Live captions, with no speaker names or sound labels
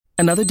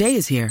Another day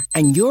is here,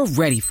 and you're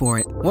ready for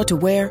it. What to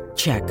wear?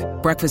 Check.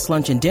 Breakfast,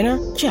 lunch, and dinner?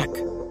 Check.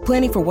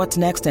 Planning for what's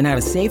next and how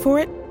to save for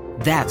it?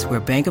 That's where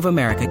Bank of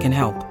America can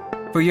help.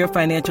 For your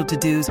financial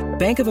to-dos,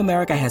 Bank of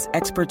America has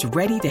experts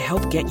ready to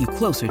help get you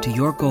closer to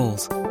your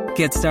goals.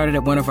 Get started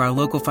at one of our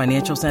local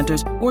financial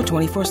centers or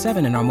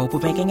 24/7 in our mobile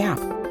banking app.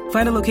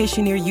 Find a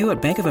location near you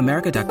at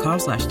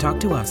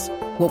bankofamerica.com/talktous.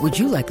 What would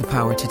you like the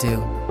power to do?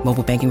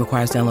 Mobile banking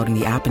requires downloading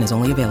the app and is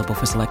only available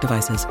for select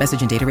devices.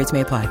 Message and data rates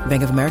may apply.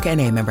 Bank of America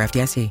N.A., member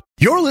FDIC.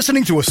 You're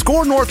listening to a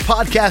Score North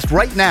podcast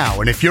right now,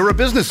 and if you're a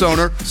business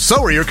owner,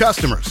 so are your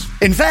customers.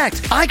 In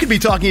fact, I could be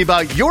talking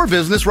about your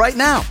business right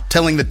now,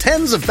 telling the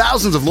tens of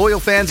thousands of loyal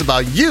fans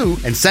about you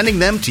and sending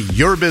them to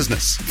your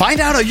business. Find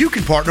out how you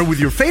can partner with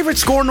your favorite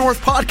Score North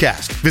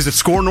podcast. Visit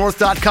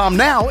scorenorth.com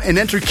now and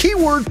enter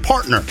keyword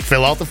partner.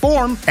 Fill out the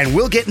form, and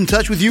we'll get in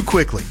touch with you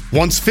quickly.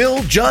 Once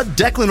Phil, Judd,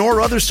 Declan, or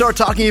others start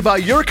talking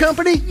about your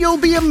company, you'll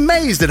be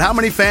amazed at how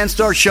many fans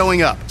start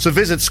showing up. So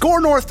visit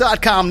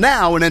scorenorth.com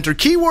now and enter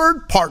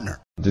keyword partner.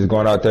 Just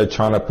going out there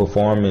trying to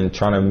perform and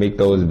trying to make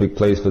those big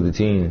plays for the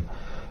team.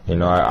 You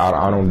know,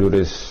 I don't do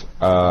this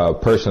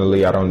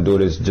personally. I don't do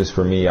this just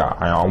for me.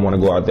 I want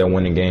to go out there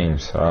winning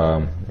games.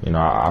 You know,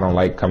 I don't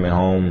like coming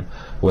home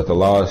with a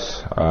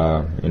loss.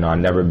 You know, I've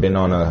never been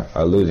on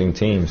a losing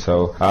team.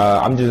 So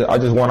I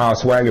just want our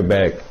swagger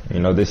back. You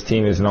know, this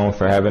team is known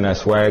for having that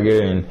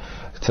swagger and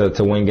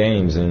to win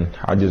games, and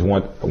I just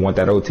want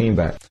that old team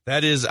back.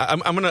 That is,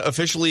 I'm going to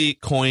officially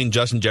coin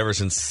Justin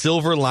Jefferson.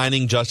 Silver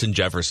lining Justin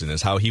Jefferson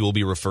is how he will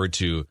be referred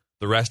to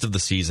the rest of the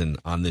season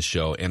on this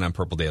show and on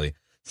Purple Daily.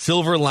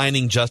 Silver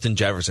lining Justin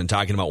Jefferson,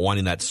 talking about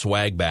wanting that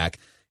swag back.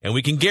 And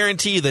we can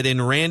guarantee that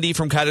in Randy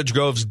from Cottage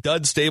Grove's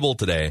dud stable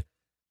today,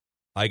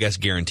 I guess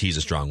guarantee is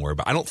a strong word,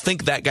 but I don't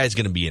think that guy's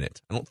going to be in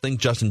it. I don't think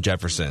Justin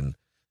Jefferson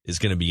is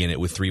going to be in it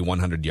with 3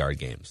 100-yard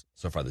games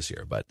so far this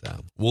year. But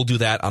we'll do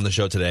that on the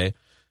show today.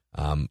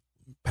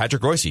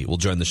 Patrick Royce will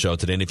join the show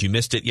today. And if you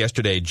missed it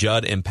yesterday,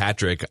 Judd and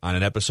Patrick on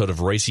an episode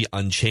of Royce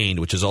Unchained,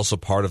 which is also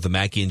part of the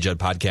Mackey and Judd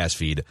podcast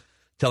feed,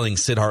 telling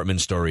Sid Hartman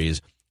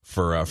stories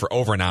for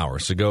over an hour.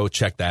 So go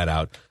check that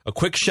out. A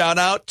quick shout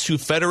out to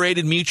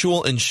Federated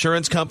Mutual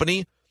Insurance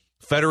Company.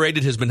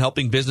 Federated has been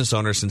helping business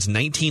owners since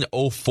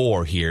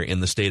 1904 here in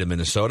the state of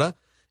Minnesota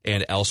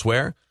and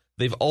elsewhere.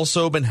 They've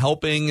also been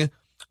helping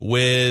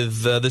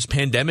with this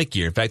pandemic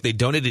year. In fact, they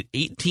donated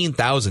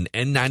 18,000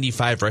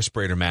 N95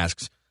 respirator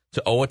masks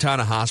to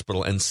Owatonna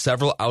Hospital and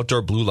several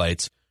outdoor blue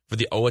lights for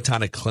the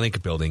Owatonna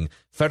Clinic building.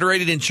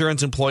 Federated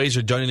Insurance employees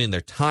are donating their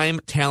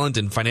time, talent,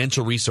 and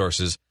financial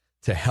resources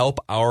to help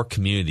our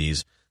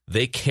communities.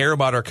 They care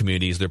about our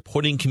communities. They're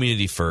putting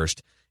community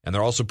first, and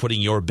they're also putting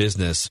your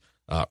business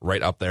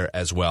right up there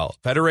as well.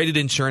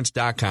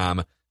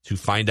 FederatedInsurance.com to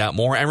find out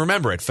more. And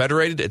remember, at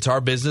Federated, it's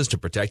our business to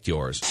protect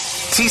yours.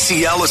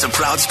 TCL is a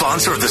proud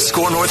sponsor of the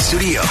Score North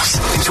Studios.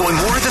 Enjoy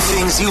more of the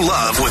things you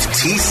love with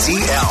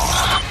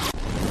TCL.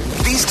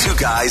 These two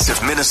guys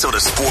have Minnesota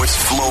sports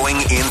flowing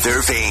in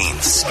their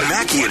veins.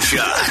 Mackey and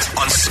Judd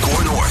on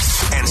Score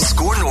North and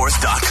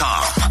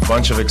ScoreNorth.com.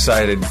 Bunch of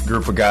excited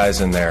group of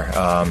guys in there.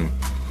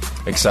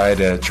 Excited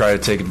to try to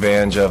take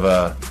advantage of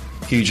a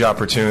huge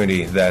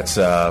opportunity that's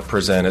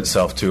presented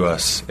itself to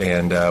us.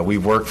 And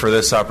we've worked for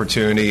this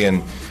opportunity,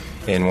 and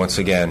once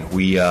again,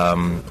 we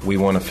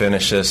want to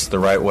finish this the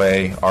right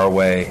way, our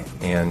way,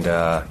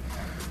 and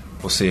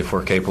we'll see if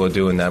we're capable of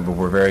doing that, but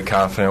we're very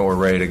confident we're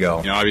ready to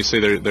go. You know,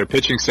 obviously their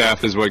pitching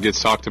staff is what gets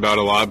talked about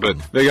a lot, but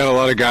they got a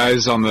lot of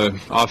guys on the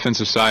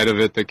offensive side of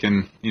it that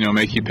can, you know,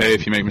 make you pay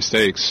if you make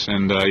mistakes.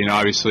 And, you know,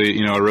 obviously,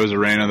 you know,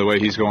 Arozarena, the way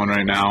he's going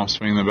right now,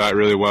 swinging the bat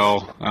really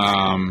well.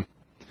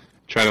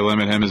 Try to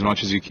limit him as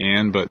much as you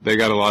can, but they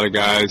got a lot of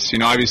guys. You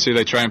know, obviously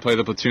they try and play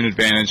the platoon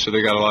advantage, so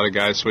they got a lot of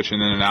guys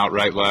switching in and out,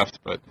 right, left,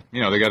 but, you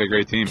know, they got a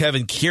great team.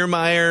 Kevin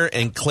Kiermaier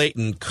and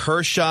Clayton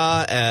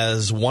Kershaw,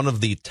 as one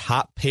of the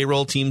top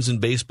payroll teams in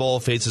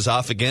baseball, faces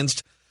off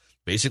against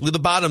basically the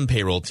bottom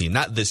payroll team.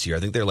 Not this year. I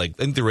think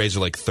the Rays are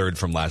like third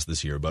from last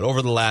this year, but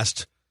over the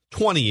last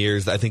 20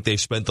 years, I think they've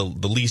spent the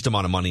least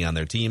amount of money on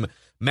their team.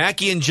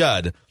 Mackey and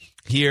Judd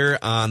here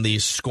on the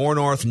Score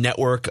North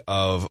network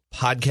of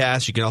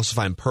podcasts. You can also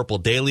find Purple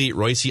Daily,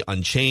 Royce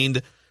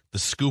Unchained, The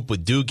Scoop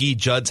with Doogie,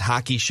 Judd's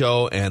Hockey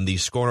Show, and the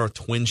Score North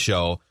Twin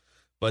Show.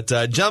 But,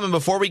 gentlemen,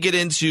 before we get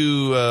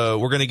into,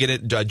 we're going to get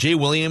it. Jay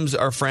Williams,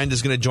 our friend,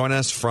 is going to join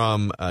us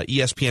from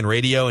ESPN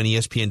Radio and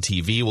ESPN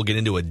TV. We'll get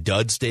into a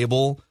dud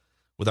stable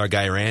with our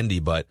guy Randy.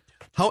 But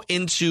how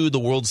into the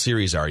World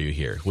Series are you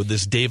here with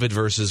this David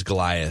versus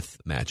Goliath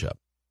matchup?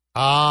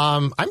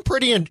 I'm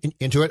pretty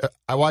into it.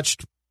 I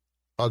watched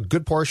a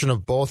good portion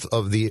of both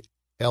of the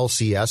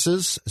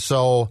LCSs,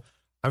 so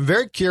I'm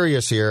very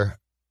curious here,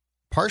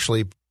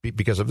 partially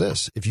because of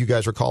this. If you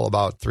guys recall,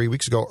 about 3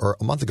 weeks ago or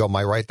a month ago,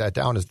 might write that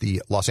down, as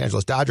the Los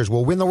Angeles Dodgers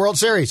will win the World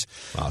Series.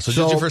 Wow,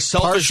 so for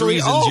selfish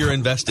reasons, you're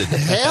invested.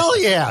 Hell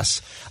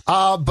yes.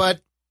 But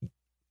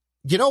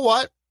you know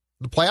what?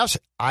 The playoffs,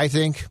 I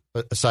think,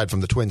 aside from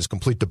the Twins'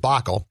 complete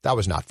debacle, that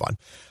was not fun.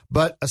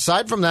 But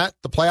aside from that,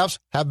 the playoffs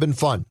have been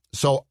fun.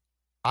 So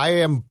I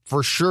am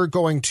for sure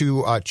going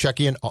to check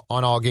in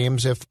on all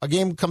games. If a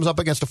game comes up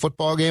against a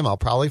football game, I'll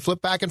probably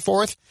flip back and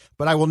forth,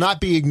 but I will not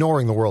be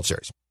ignoring the World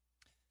Series.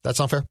 That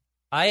sound fair?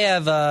 I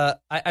have.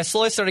 I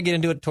slowly started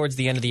getting into it towards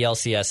the end of the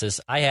LCSs.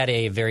 I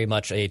had very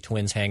much a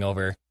Twins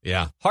hangover.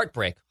 Yeah,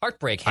 heartbreak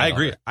hangover. I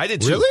agree. I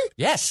did too. Really?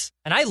 Yes,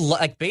 and I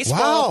like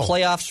baseball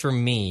playoffs for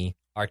me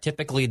are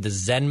typically the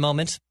zen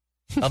moment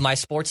of my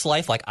sports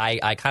life. Like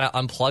I kind of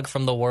unplug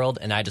from the world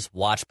and I just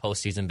watch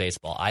postseason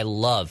baseball. I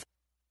love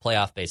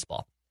playoff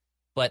baseball.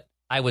 But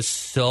I was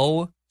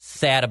so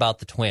sad about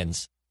the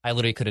Twins, I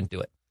literally couldn't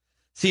do it.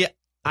 See,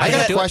 I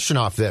got a question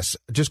off this,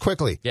 just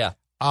quickly. Yeah.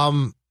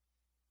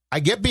 I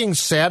get being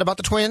sad about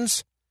the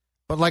Twins,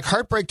 but like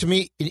heartbreak to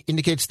me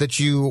indicates that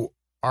you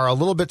are a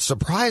little bit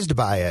surprised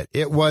by it.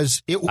 It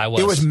was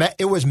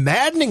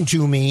maddening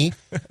to me,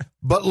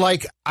 but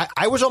like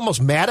I was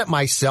almost mad at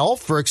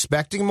myself for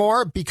expecting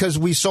more because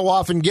we so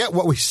often get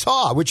what we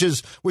saw, which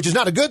is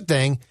not a good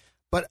thing.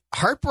 But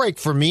heartbreak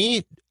for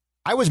me,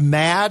 I was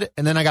mad,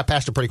 and then I got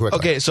past it pretty quickly.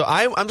 Okay, so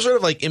I'm sort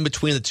of like in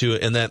between the two,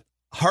 and that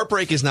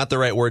heartbreak is not the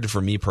right word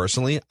for me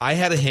personally. I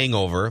had a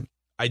hangover.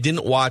 I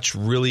didn't watch a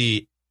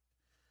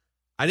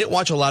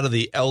lot of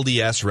the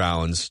LDS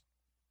rounds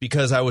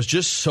because I was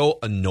just so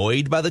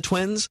annoyed by the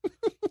Twins.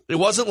 It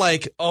wasn't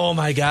like, oh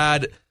my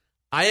God,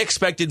 I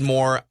expected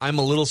more. I'm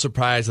a little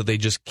surprised that they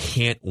just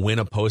can't win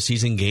a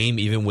postseason game,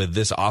 even with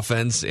this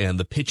offense and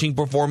the pitching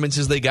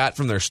performances they got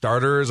from their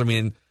starters. I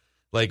mean,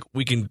 like,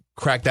 we can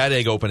crack that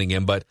egg open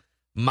again, but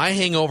my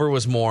hangover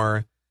was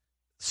more,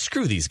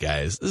 screw these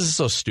guys. This is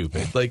so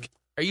stupid. Like,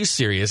 are you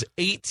serious?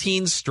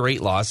 18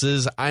 straight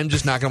losses. I'm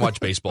just not going to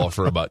watch baseball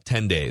for about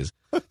 10 days.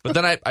 But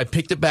then I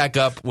picked it back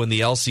up when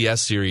the LCS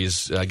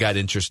series got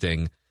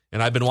interesting,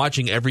 and I've been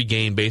watching every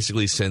game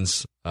basically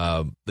since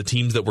the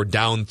teams that were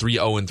down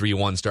 3-0 and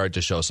 3-1 started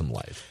to show some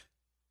life.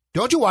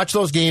 Don't you watch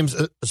those games,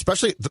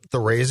 especially the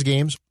Rays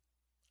games,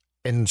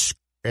 and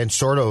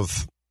sort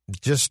of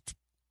just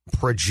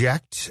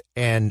project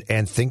and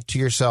think to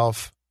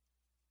yourself,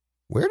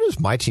 where does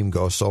my team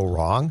go so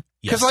wrong?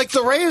 Because Yes. like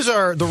the Rays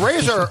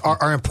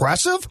are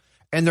impressive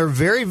and they're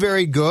very,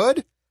 very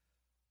good,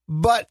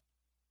 but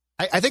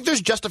I think there's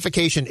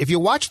justification. If you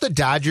watch the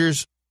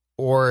Dodgers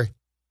or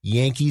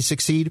Yankees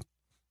succeed,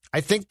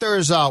 I think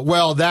there's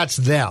that's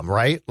them,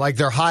 right? Like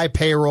they're high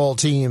payroll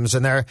teams,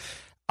 and they're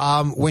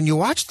when you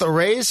watch the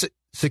Rays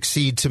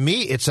succeed, to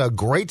me, it's a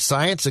great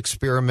science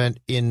experiment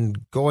in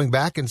going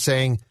back and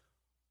saying,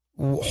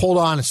 hold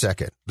on a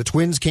second. The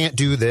Twins can't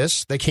do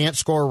this. They can't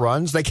score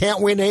runs. They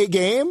can't win a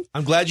game.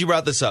 I'm glad you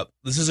brought this up.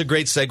 This is a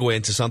great segue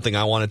into something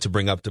I wanted to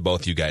bring up to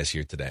both you guys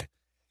here today.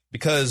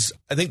 Because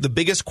I think the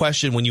biggest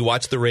question when you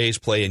watch the Rays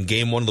play in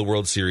Game 1 of the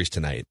World Series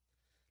tonight,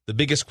 the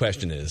biggest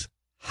question is,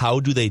 how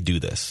do they do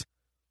this?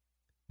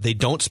 They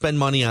don't spend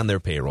money on their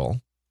payroll.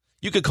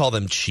 You could call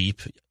them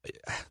cheap.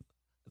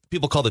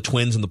 People call the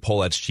Twins and the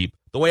Pohleds cheap.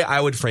 The way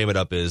I would frame it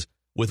up is,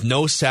 with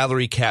no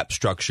salary cap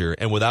structure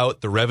and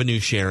without the revenue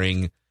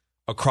sharing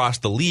across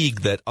the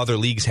league that other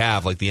leagues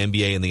have, like the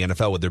NBA and the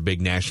NFL with their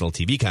big national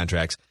TV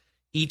contracts,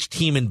 each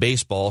team in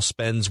baseball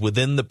spends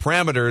within the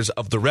parameters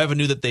of the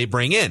revenue that they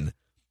bring in.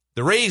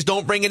 The Rays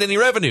don't bring in any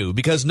revenue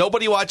because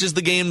nobody watches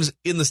the games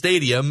in the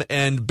stadium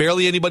and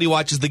barely anybody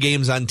watches the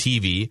games on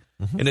TV.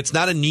 Mm-hmm. And it's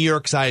not a New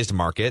York-sized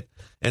market,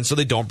 and so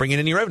they don't bring in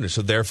any revenue.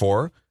 So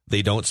therefore,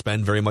 they don't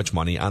spend very much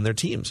money on their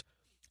teams.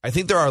 I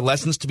think there are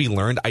lessons to be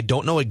learned. I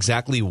don't know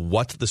exactly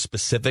what the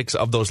specifics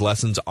of those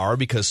lessons are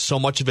because so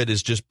much of it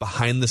is just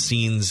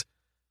behind-the-scenes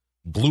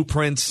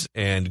blueprints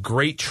and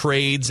great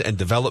trades and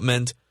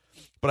development.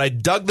 But I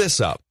dug this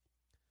up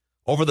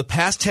over the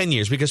past 10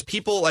 years because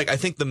people, like, I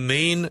think the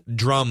main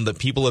drum that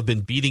people have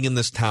been beating in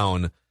this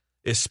town,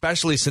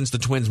 especially since the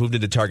Twins moved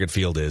into Target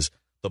Field, is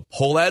the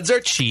Pohlads are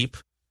cheap.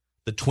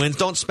 The Twins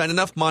don't spend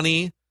enough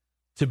money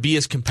to be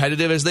as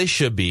competitive as they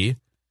should be.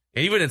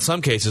 And even in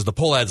some cases, the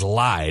Pohlads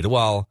lied.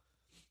 Well,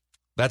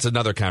 that's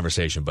another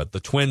conversation, but the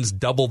Twins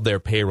doubled their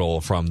payroll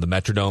from the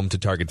Metrodome to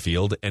Target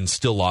Field and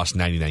still lost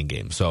 99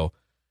 games. So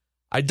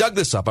I dug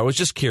this up. I was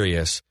just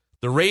curious.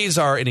 The Rays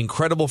are an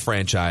incredible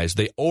franchise.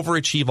 They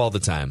overachieve all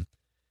the time.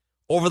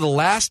 Over the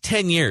last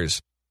 10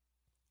 years,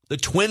 the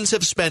Twins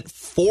have spent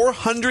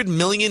 $400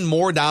 million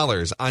more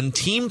on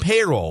team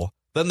payroll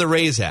than the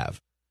Rays have.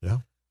 Yeah.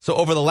 So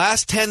over the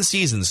last 10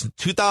 seasons,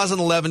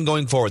 2011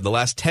 going forward, the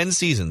last 10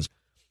 seasons,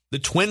 the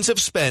Twins have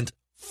spent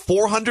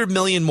 $400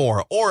 million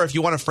more, or if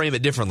you want to frame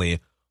it differently,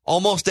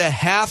 almost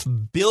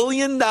 $500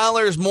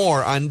 million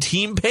more on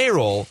team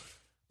payroll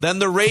than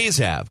the Rays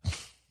have.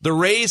 The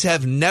Rays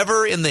have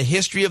never in the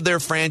history of their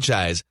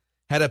franchise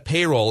had a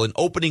payroll, an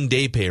opening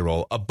day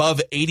payroll,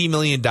 above $80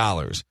 million.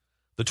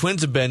 The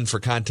Twins have been, for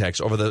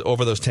context, over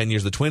those 10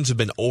 years, the Twins have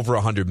been over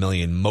 $100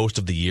 million most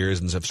of the years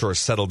and have sort of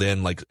settled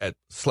in like at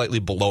slightly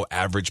below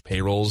average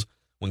payrolls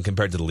when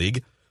compared to the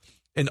league.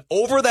 And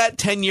over that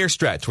 10-year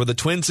stretch where the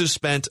Twins have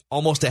spent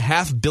almost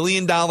 $500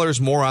 million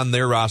more on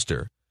their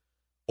roster,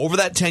 over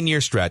that 10-year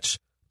stretch,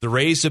 the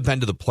Rays have been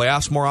to the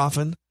playoffs more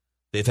often.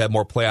 They've had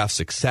more playoff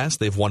success.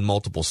 They've won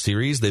multiple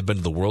series. They've been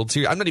to the World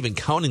Series. I'm not even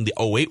counting the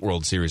 2008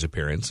 World Series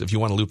appearance, if you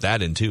want to loop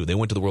that in too. They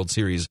went to the World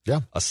Series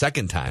a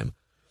second time.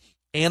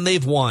 And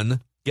they've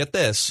won, get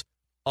this,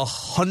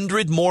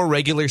 100 more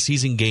regular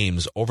season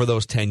games over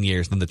those 10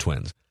 years than the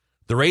Twins.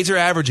 The Rays are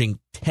averaging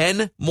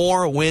 10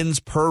 more wins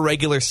per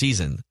regular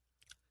season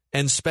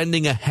and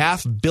spending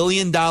 $500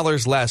 million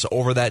less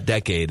over that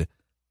decade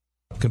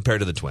compared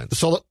to the Twins.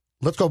 So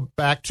let's go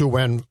back to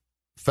when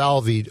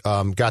Falvey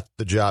got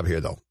the job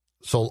here, though.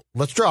 So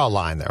let's draw a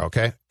line there,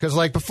 okay? Because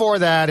like before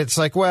that, it's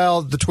like,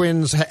 well, the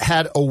Twins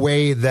had a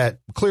way that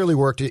clearly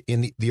worked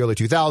in the early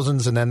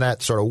 2000s, and then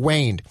that sort of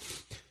waned.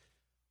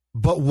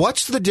 But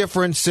what's the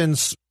difference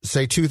since,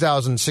 say,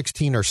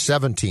 2016 or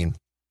 17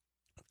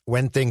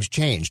 when things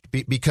changed?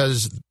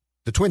 Because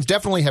the Twins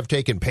definitely have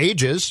taken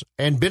pages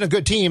and been a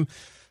good team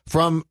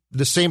from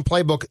the same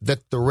playbook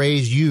that the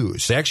Rays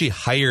use. They actually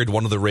hired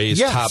one of the Rays'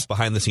 top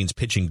behind-the-scenes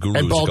pitching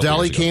gurus. And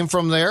Baldelli came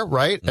from there,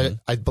 right? Mm-hmm.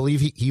 I believe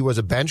he was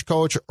a bench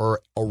coach or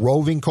a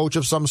roving coach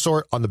of some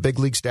sort on the big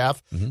league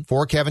staff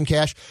for Kevin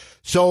Cash.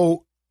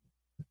 So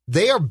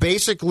they are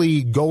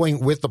basically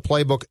going with the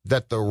playbook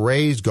that the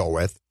Rays go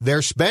with.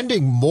 They're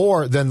spending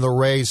more than the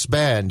Rays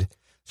spend.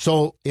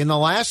 So in the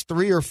last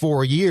 3 or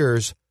 4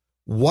 years,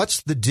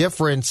 what's the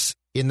difference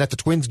in that the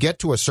Twins get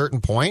to a certain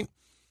point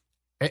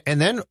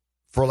and then,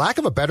 for lack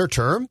of a better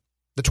term,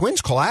 the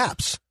Twins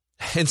collapse?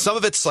 And some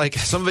of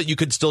it you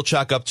could still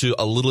chalk up to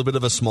a little bit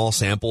of a small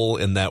sample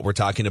in that we're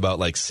talking about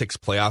like 6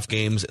 playoff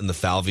games in the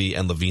Falvey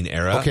and Levine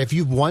era. Okay, if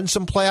you've won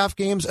some playoff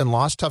games and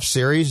lost tough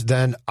series,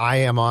 then I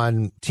am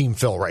on Team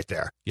Phil right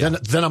there. Yeah.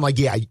 Then I'm like,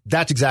 yeah,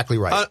 that's exactly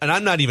right. And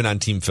I'm not even on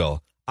Team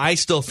Phil. I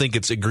still think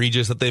it's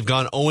egregious that they've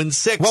gone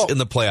 0-6 in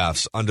the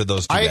playoffs under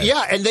those two guys.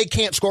 Yeah, and they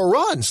can't score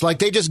runs. Like,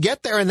 they just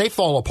get there and they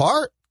fall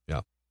apart.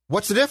 Yeah.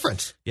 What's the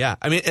difference? Yeah,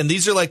 I mean, and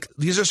these are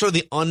sort of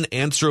the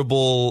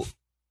unanswerable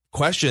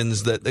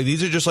questions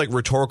these are just like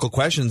rhetorical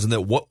questions, and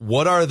that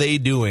what are they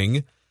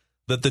doing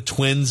that the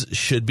Twins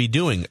should be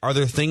doing? Are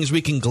there things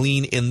we can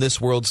glean in this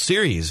World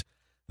Series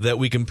that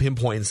we can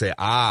pinpoint and say,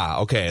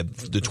 okay,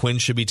 the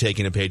Twins should be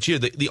taking a page here?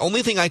 The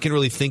only thing I can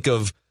really think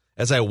of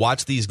as I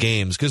watch these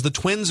games, because the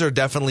Twins are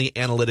definitely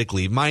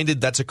analytically minded.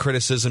 That's a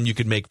criticism you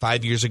could make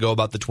 5 years ago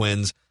about the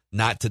Twins,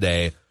 not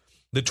today.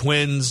 The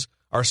Twins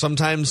are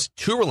sometimes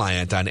too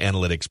reliant on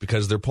analytics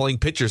because they're pulling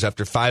pitchers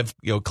after 5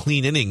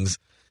 clean innings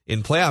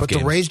in playoff games. But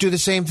the Rays do the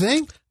same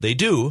thing? They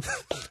do.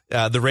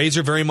 The Rays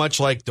are very much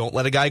like, don't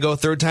let a guy go a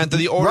third time through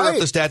the order if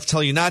the stats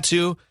tell you not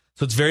to.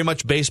 So it's very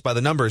much based by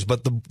the numbers.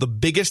 But the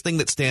biggest thing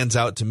that stands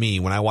out to me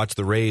when I watch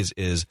the Rays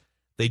is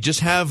they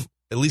just have,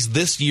 at least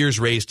this year's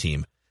Rays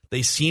team,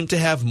 they seem to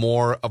have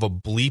more of a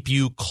bleep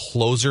you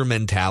closer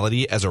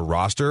mentality as a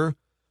roster.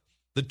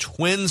 The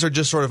Twins are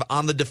just sort of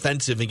on the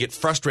defensive and get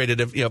frustrated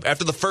if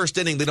after the first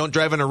inning they don't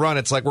drive in a run.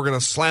 It's like, we're going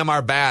to slam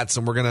our bats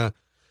and we're going to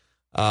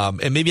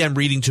and maybe I'm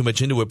reading too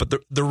much into it, but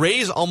the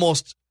Rays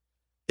almost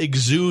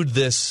exude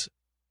this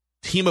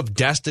team of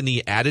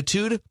destiny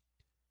attitude,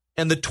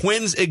 and the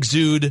Twins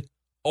exude,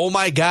 oh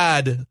my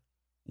God,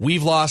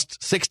 we've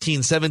lost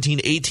 16, 17,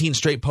 18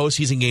 straight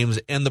postseason games,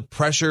 and the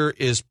pressure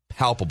is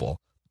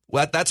palpable.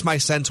 That's my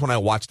sense when I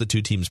watch the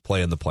two teams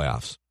play in the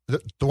playoffs.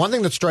 The one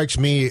thing that strikes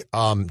me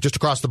just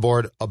across the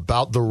board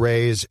about the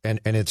Rays,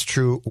 and it's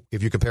true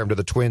if you compare them to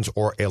the Twins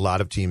or a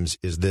lot of teams,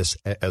 is this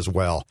as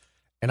well.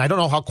 And I don't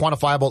know how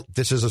quantifiable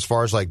this is as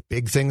far as like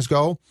big things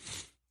go.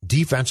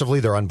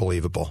 Defensively, they're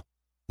unbelievable.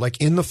 Like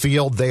in the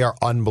field, they are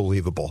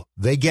unbelievable.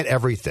 They get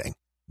everything.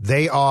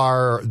 They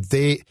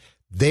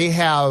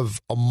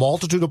have a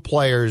multitude of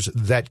players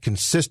that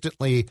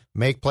consistently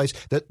make plays.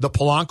 The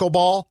Polanco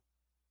ball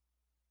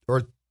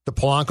or the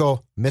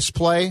Polanco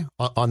misplay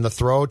on the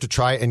throw to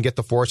try and get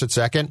the force at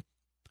second,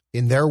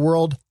 in their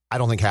world, I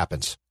don't think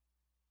happens.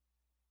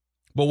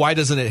 Well, why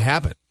doesn't it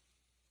happen?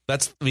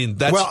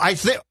 Well, I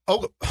think.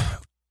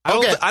 I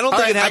don't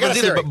think it happens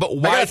either. But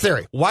why? I got a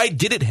theory. Why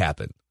did it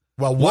happen?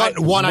 Well,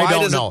 one I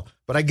don't know,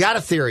 but I got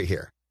a theory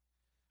here.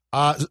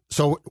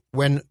 So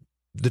when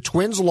the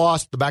Twins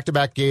lost the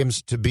back-to-back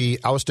games to be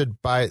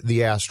ousted by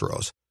the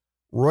Astros,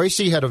 Royce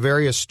had a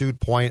very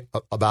astute point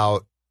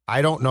about,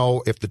 I don't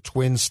know if the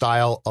Twins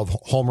style of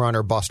home run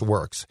or bust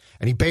works.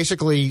 And he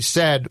basically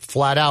said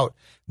flat out,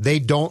 they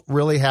don't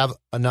really have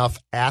enough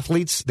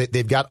athletes.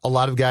 They've got a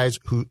lot of guys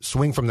who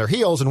swing from their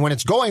heels, and when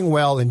it's going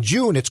well in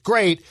June, it's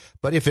great,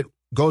 but if it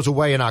goes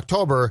away in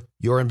October,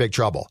 you're in big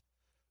trouble.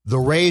 The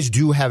Rays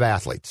do have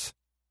athletes.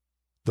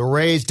 The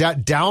Rays,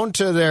 down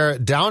to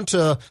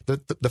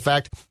the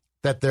fact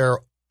that their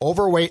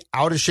overweight,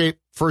 out of shape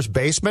first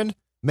baseman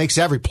makes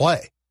every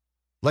play.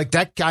 Like,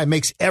 that guy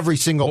makes every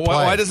single play.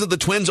 Why doesn't the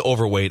Twins'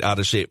 overweight, out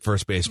of shape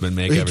first baseman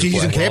make every play?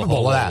 He's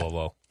incapable of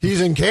that.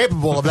 He's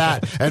incapable of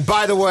that. And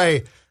by the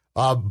way,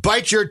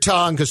 bite your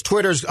tongue, because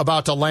Twitter's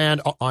about to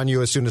land on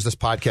you as soon as this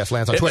podcast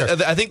lands on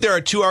Twitter. I think there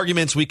are two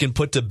arguments we can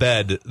put to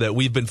bed that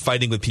we've been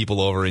fighting with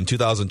people over in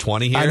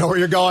 2020 here. I know where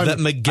you're going. I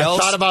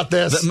thought about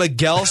this. That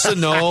Miguel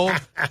Sano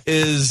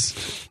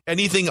is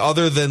anything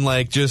other than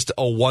like just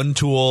a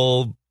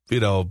one-tool,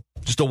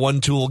 just a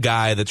one-tool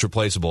guy that's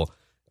replaceable.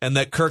 and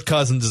that Kirk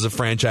Cousins is a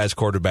franchise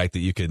quarterback that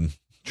you can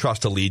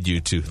trust to lead you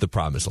to the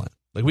promised land.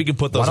 Like, we can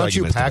put those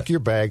arguments. Why don't you pack your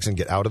bags and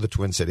get out of the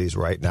Twin Cities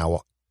right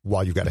now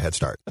while you've got a head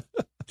start?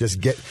 Just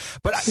get.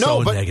 But so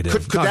no, but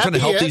negative. Could I'm that trying to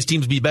be help it? these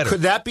teams be better.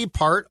 Could that be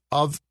part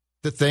of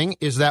the thing?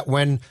 Is that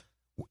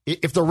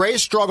if the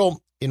Rays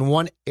struggle in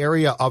one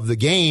area of the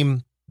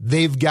game,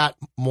 they've got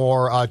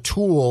more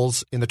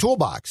tools in the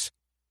toolbox.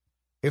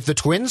 If the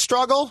Twins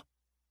struggle,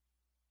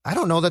 I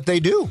don't know that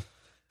they do.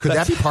 Could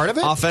that be part of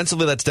it?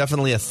 Offensively, that's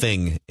definitely a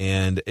thing.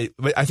 And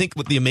I think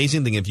what the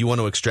amazing thing, if you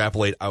want to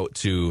extrapolate out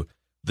to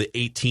the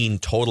 18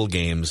 total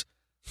games,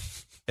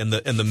 and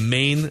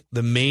the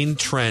main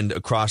trend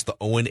across the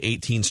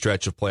 0-18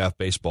 stretch of playoff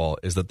baseball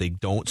is that they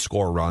don't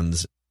score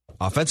runs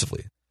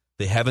offensively.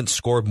 They haven't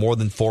scored more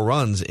than 4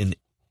 runs in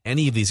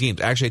any of these games.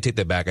 Actually, I take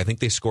that back. I think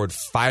they scored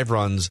 5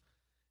 runs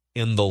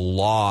in the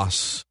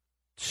loss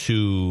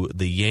to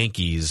the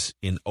Yankees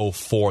in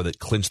 2004 that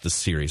clinched the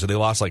series. So they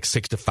lost like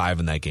 6-5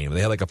 in that game.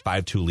 They had like a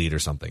 5-2 lead or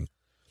something.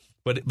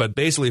 But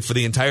basically, for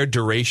the entire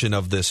duration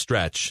of this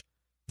stretch,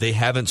 they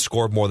haven't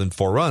scored more than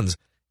 4 runs.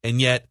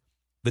 And yet,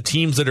 the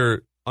teams that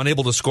are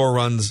unable to score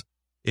runs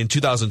in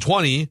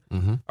 2020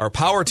 are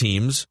power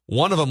teams.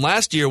 One of them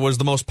last year was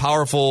the most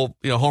powerful,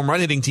 home run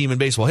hitting team in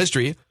baseball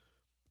history.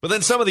 But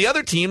then some of the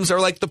other teams are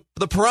like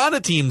the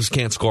Piranha teams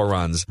can't score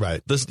runs.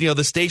 Right.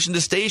 The station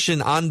to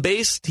station on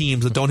base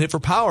teams that don't hit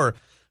for power.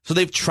 So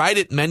they've tried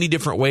it many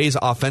different ways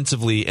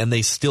offensively, and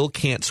they still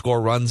can't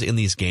score runs in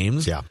these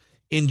games. Yeah.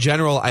 In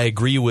general, I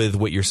agree with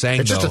what you're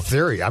saying. It's just a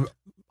theory. I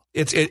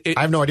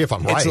have no idea if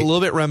I'm right. It's a little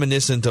bit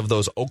reminiscent of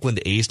those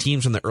Oakland A's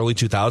teams from the early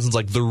 2000s,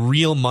 like the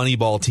real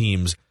Moneyball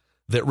teams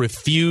that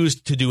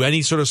refused to do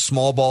any sort of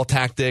small ball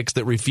tactics,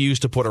 that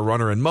refused to put a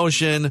runner in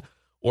motion,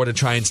 or to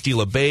try and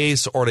steal a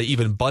base, or to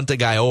even bunt a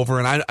guy over.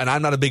 And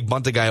I'm not a big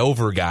bunt a guy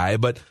over guy,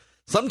 but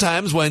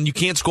sometimes when you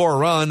can't score a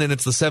run and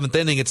it's the 7th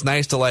inning, it's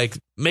nice to like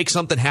make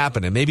something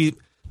happen. And maybe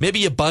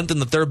you bunt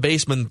and the third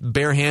baseman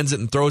bare hands it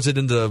and throws it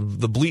into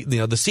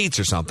the seats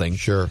or something.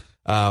 Sure.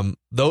 Though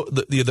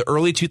the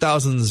early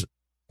 2000s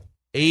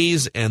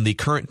A's and the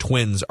current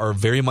Twins are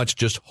very much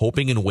just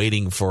hoping and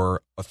waiting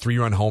for a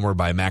 3-run homer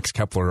by Max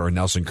Kepler or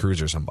Nelson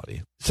Cruz or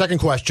somebody. Second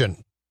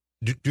question.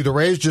 Do the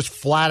Rays just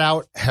flat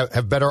out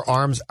have better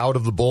arms out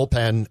of the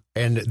bullpen,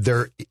 and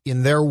they're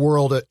in their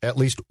world, at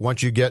least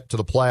once you get to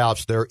the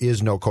playoffs, there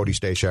is no Cody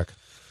Stashak?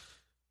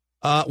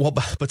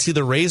 But see,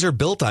 the Rays are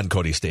built on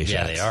Cody Stashak.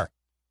 Yeah, they are.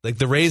 Like,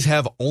 the Rays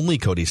have only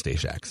Cody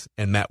Stashaks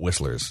and Matt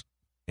Whistlers,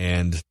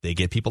 and they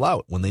get people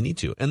out when they need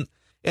to. And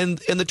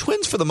the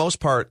Twins, for the most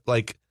part,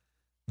 like,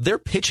 their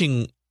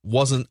pitching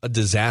wasn't a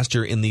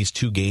disaster in these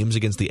 2 games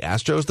against the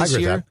Astros this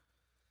year.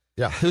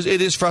 Yeah,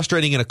 it is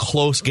frustrating in a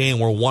close game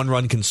where 1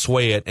 run can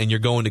sway it, and you're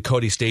going to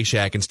Cody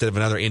Stashak instead of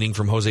another inning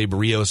from Jose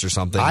Barrios or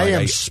something. I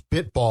am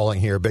spitballing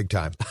here big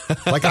time.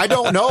 Like, I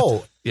don't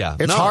know. Yeah,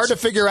 it's hard to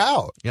figure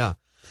out. Yeah,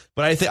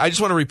 but I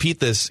just want to repeat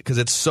this because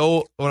it's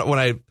so. When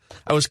I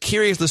was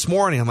curious this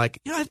morning, I'm like,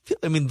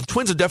 the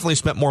Twins have definitely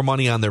spent more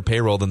money on their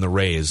payroll than the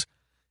Rays,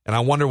 and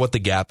I wonder what the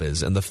gap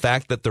is. And the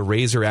fact that the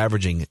Rays are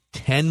averaging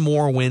 10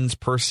 more wins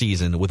per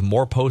season with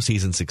more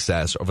postseason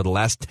success over the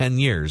last 10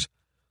 years.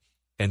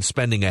 And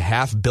spending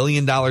 $500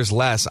 million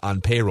less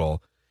on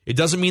payroll. It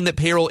doesn't mean that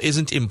payroll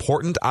isn't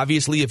important.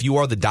 Obviously, if you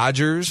are the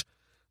Dodgers,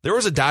 there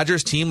was a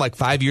Dodgers team like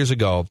 5 years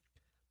ago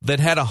that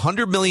had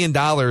 $100 million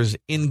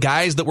in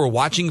guys that were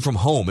watching from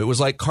home. It was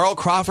like, Carl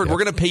Crawford, we're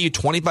going to pay you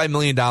 $25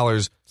 million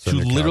to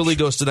literally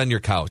go sit on your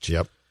couch.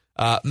 Yep.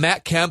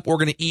 Matt Kemp, we're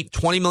going to eat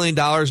 $20 million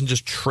and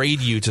just trade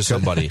you to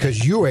somebody.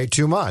 Because you ate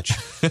too much.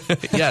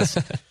 Yes.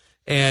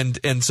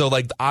 And so,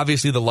 like,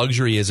 obviously the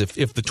luxury is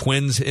if the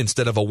Twins,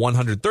 instead of a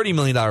 $130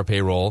 million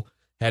payroll,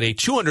 had a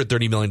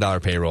 $230 million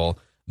payroll,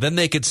 then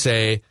they could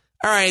say,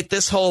 all right,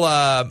 this whole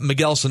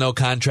Miguel Sano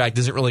contract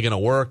isn't really going to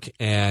work,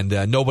 and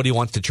nobody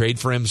wants to trade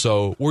for him,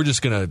 so we're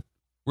just gonna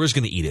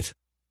eat it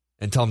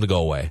and tell him to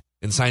go away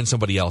and sign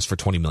somebody else for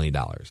 $20 million.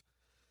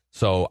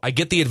 So I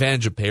get the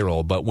advantage of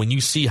payroll, but when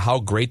you see how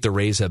great the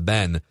Rays have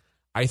been,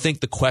 I think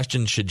the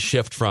question should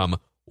shift from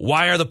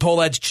why are the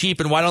Pohlads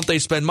cheap and why don't they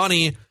spend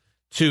money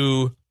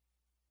to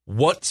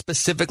what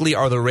specifically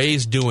are the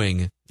Rays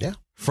doing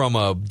from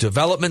a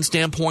development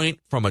standpoint,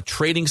 from a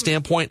trading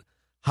standpoint?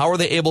 How are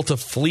they able to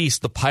fleece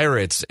the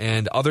Pirates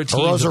and other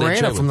teams?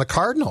 Arozarena from the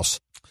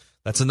Cardinals.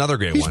 That's another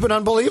great one. He's been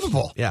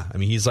unbelievable. Yeah, I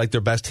mean, he's like their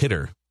best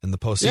hitter in the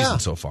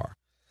postseason so far.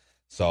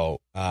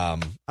 So, I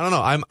don't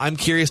know. I'm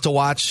curious to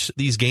watch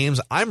these games.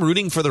 I'm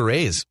rooting for the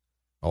Rays.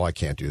 Oh, I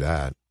can't do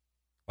that.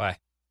 Why?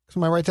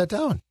 Because I write that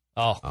down.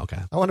 Oh,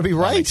 okay. I want to be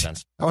right. Makes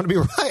sense. I want to be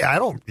right. I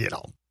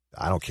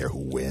don't care who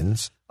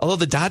wins. Although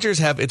the Dodgers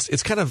have,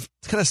 it's kind of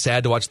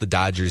sad to watch the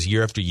Dodgers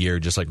year after year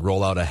just like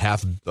roll out a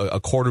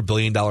 $250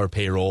 million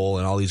payroll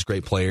and all these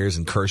great players,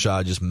 and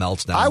Kershaw just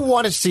melts down. I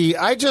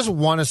just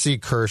want to see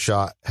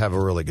Kershaw have a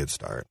really good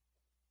start.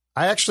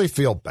 I actually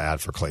feel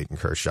bad for Clayton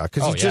Kershaw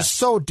because he's just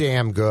so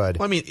damn good.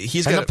 Well, I mean,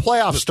 the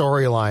playoff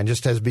storyline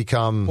just has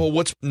become.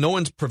 Well, no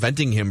one's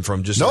preventing him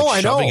from just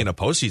shoving in a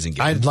postseason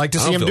game. I'd like to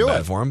see him do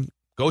it for him.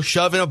 Go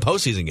shove in a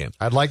postseason game.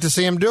 I'd like to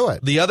see him do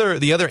it. The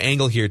other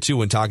angle here too,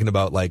 when talking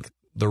about like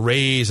the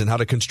Rays and how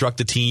to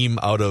construct a team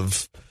out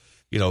of,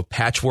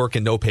 patchwork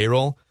and no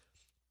payroll.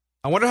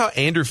 I wonder how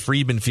Andrew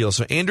Friedman feels.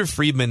 So Andrew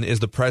Friedman is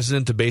the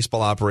president of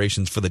baseball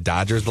operations for the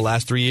Dodgers the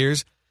last 3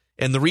 years.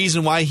 And the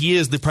reason why he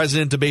is the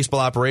president of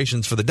baseball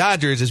operations for the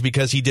Dodgers is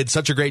because he did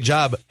such a great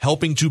job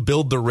helping to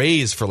build the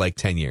Rays for like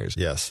 10 years.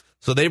 Yes.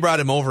 So they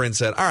brought him over and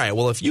said, all right,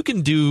 well, if you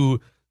can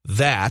do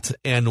that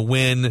and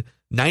win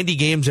 90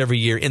 games every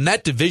year in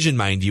that division,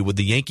 mind you, with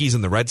the Yankees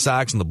and the Red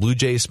Sox and the Blue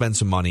Jays spend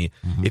some money.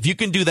 Mm-hmm. If you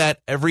can do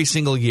that every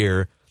single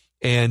year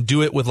and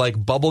do it with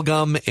like bubble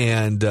gum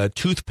and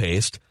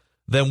toothpaste,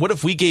 then what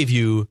if we gave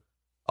you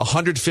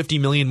 $150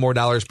 million more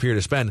per year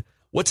to spend?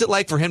 What's it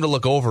like for him to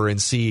look over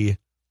and see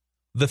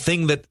the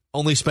thing that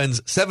only spends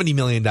 $70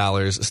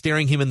 million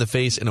staring him in the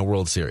face in a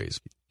World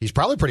Series? He's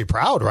probably pretty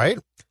proud, right?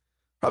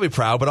 Probably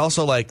proud, but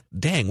also like,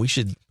 dang, we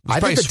should.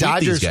 I think the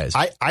Dodgers. These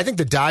guys. I think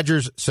the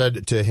Dodgers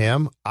said to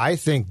him. I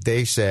think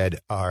they said,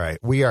 "All right,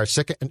 we are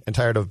sick and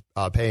tired of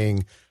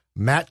paying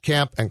Matt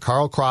Kemp and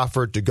Carl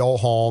Crawford to go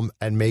home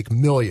and make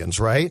millions.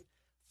 Right?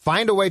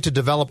 Find a way to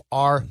develop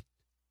our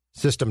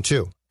system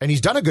too." And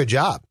he's done a good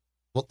job.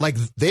 Like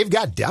they've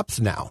got depth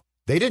now.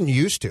 They didn't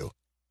used to.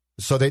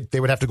 So they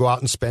would have to go out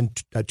and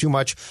spend too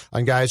much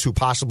on guys who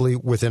possibly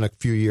within a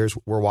few years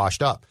were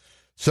washed up.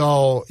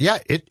 So yeah,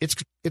 it's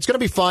going to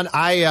be fun.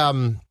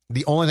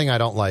 The only thing I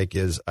don't like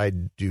is I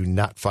do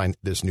not find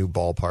this new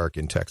ballpark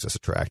in Texas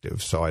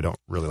attractive. So I don't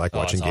really like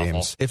watching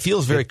games. It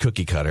feels very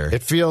cookie cutter.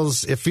 It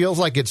feels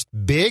like it's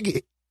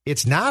big.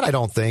 It's not, I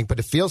don't think, but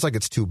it feels like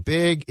it's too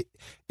big.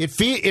 It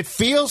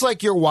feels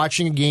like you're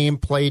watching a game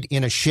played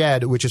in a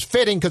shed, which is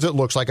fitting because it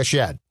looks like a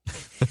shed.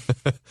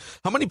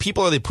 How many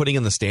people are they putting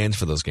in the stands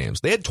for those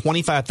games? They had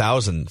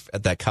 25,000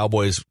 at that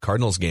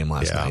Cowboys-Cardinals game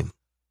last night.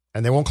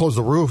 And they won't close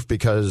the roof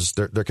because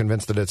they're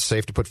convinced that it's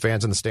safe to put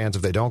fans in the stands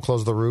if they don't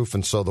close the roof,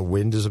 and so the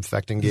wind is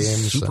affecting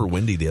games. Super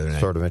windy the other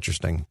night. Sort of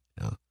interesting.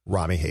 Yeah.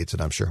 Rami hates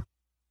it, I'm sure.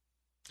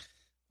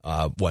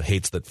 What,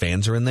 hates that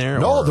fans are in there?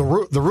 No,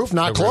 the roof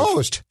not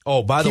closed.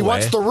 Oh, by the way. He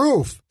wants the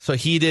roof. So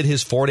he did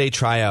his 4-day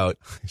tryout.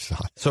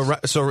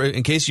 So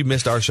in case you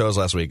missed our shows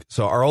last week,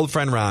 so our old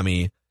friend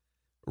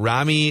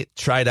Rami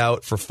tried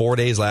out for 4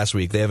 days last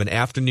week. They have an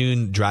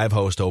afternoon drive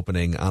host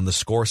opening on the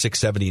Score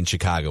 670 in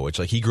Chicago, which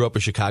he grew up a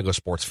Chicago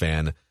sports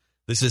fan.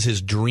 This is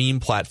his dream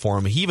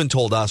platform. He even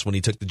told us when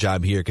he took the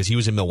job here, because he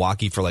was in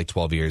Milwaukee for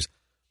 12 years,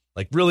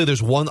 really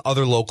there's one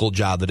other local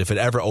job that if it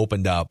ever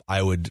opened up,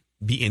 I would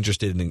be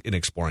interested in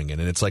exploring it.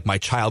 And it's like my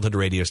childhood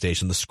radio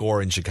station, The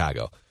Score in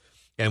Chicago.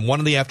 And one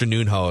of the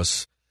afternoon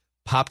hosts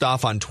popped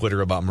off on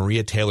Twitter about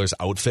Maria Taylor's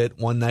outfit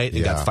one night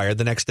and got fired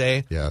the next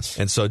day. Yes.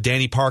 And so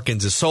Danny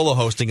Parkins is solo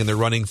hosting, and they're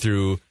running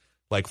through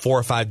 4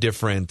 or 5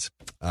 different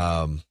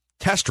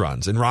test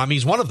runs. And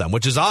Rami's one of them,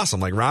 which is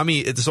awesome. Rami,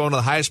 it's one of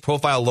the highest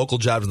profile local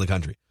jobs in the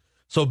country.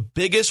 So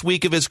biggest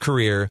week of his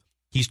career,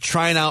 he's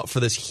trying out for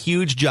this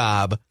huge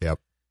job. Yep.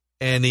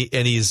 And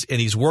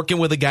he's working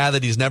with a guy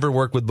that he's never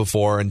worked with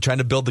before and trying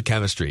to build the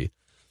chemistry.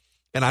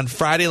 And on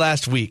Friday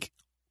last week,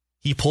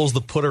 he pulls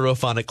the Put a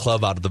Roof on It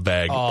club out of the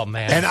bag. Oh,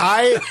 man. And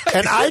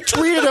I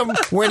tweeted him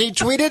when he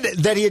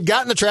tweeted that he had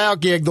gotten the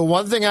tryout gig. The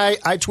one thing I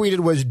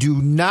tweeted was,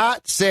 do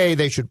not say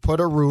they should put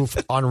a roof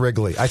on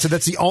Wrigley. I said,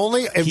 that's the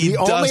only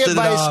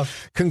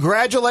advice.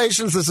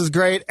 Congratulations. This is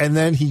great. And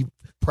then he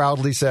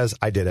proudly says,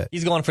 I did it.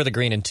 He's going for the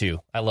green in 2.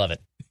 I love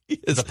it.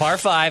 It's a par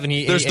 5, and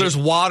there's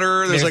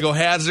water, there's a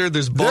hazard,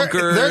 there's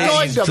bunker. They're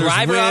going to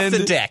drive her off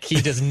the deck.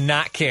 He does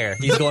not care.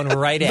 He's going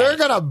right at They're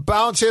going to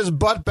bounce his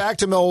butt back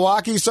to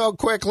Milwaukee so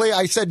quickly.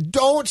 I said,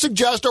 don't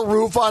suggest a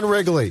roof on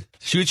Wrigley.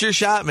 Shoot your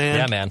shot, man.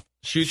 Yeah, man.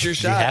 Shoot your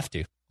shot. You have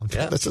to.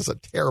 Yeah. This is a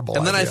terrible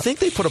And then idea. I think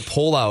they put a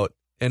poll out,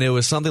 and it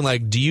was something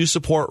like, do you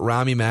support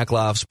Rami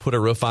Makloff's Put a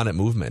Roof on It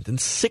movement? And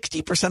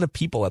 60% of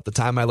people at the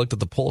time I looked at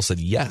the poll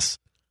said yes.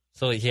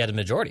 So he had a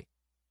majority.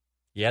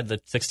 He had the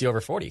 60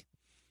 over 40.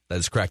 That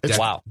is correct.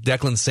 Wow.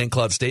 Declan St.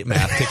 Cloud State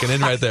math kicking in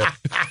right there.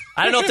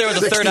 I don't know if there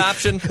was a third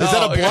option. Is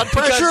that a blood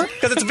pressure?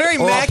 Because it's very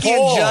Mackey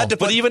and Judd.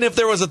 But even if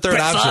there was a third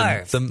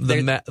option,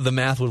 the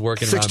math would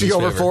work in 60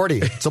 over favor. 40.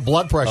 It's a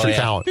blood pressure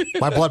count.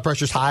 My blood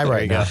pressure's high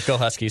right now. Go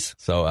Huskies.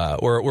 So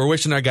we're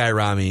wishing our guy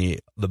Rami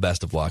the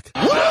best of luck.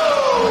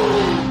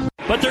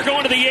 But they're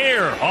going to the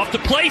air. Off the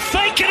play,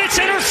 fake, and it's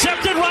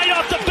intercepted right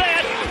off the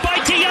bat by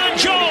Deion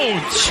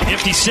Jones.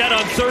 Empty set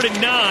on 3rd and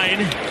 9.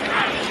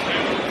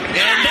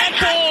 And that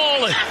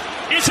ball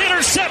is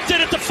intercepted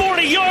at the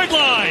 40-yard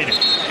line.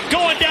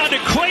 Going down to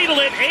cradle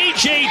it,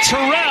 A.J.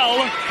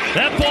 Terrell.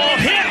 That ball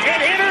hit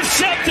and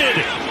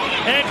intercepted.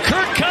 And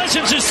Kirk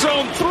Cousins has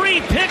thrown 3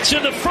 picks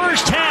in the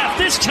first half.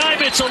 This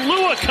time it's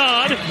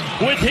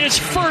Oluokun with his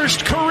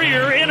first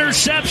career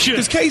interception.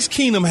 Because Case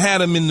Keenum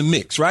had him in the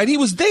mix, right? He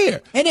was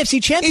there.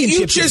 NFC Championship.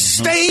 You just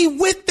stay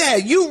with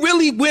that. You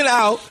really went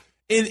out,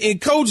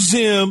 and Coach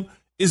Zim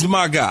is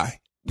my guy.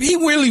 He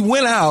really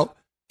went out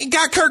and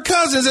got Kirk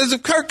Cousins as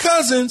if Kirk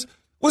Cousins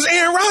was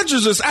Aaron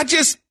Rodgers. I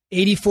just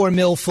 84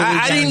 mil fully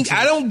guaranteed.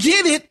 I don't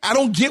get it. I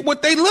don't get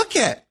what they look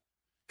at.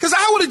 Because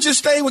I would have just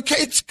stayed with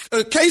Case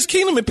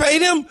Keenum and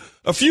paid him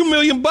a few $1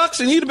 million,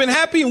 and he'd have been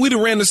happy, and we'd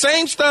have ran the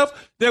same stuff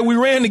that we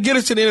ran to get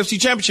us to the NFC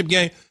Championship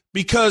game,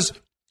 because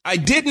I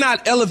did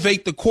not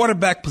elevate the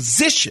quarterback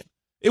position.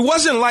 It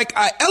wasn't like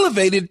I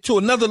elevated to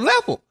another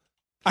level.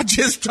 I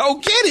just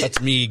don't get it.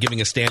 That's me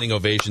giving a standing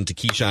ovation to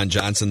Keyshawn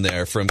Johnson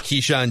there from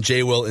Keyshawn,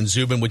 J. Will, and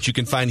Zubin, which you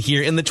can find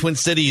here in the Twin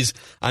Cities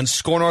on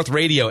Score North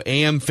Radio,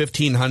 AM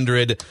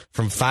 1500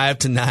 from 5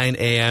 to 9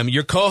 a.m.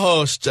 Your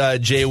co-host,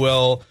 J.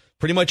 Will,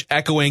 pretty much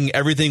echoing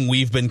everything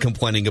we've been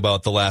complaining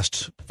about the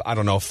last,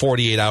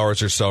 48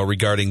 hours or so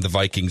regarding the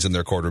Vikings and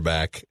their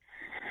quarterback.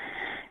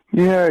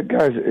 Yeah,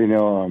 guys,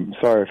 I'm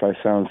sorry if I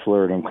sound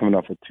slurred. I'm coming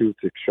off a tooth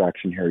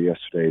extraction here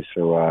yesterday,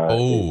 so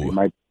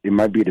it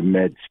might be the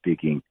med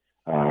speaking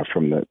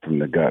from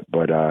the gut.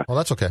 But well,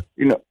 that's okay.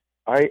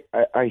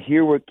 I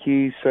hear what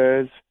Key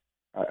says.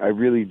 I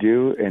really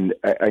do, and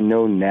I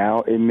know now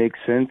it makes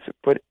sense.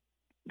 But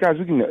guys,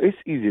 it's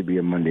easy to be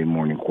a Monday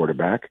morning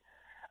quarterback.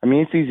 I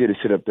mean, it's easy to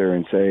sit up there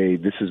and say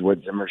this is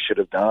what Zimmer should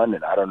have done,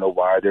 and I don't know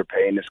why they're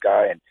paying this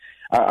guy. And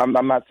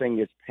I'm not saying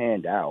it's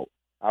panned out.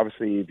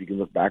 Obviously, if you can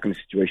look back on the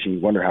situation, you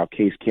wonder how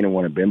Case Keenum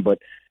would have been. But,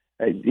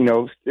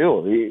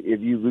 still,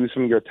 if you lose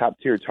some of your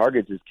top-tier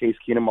targets, is Case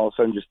Keenum all of a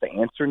sudden just the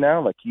answer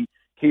now? Like,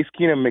 Case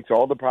Keenum makes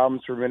all the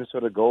problems for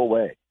Minnesota go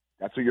away.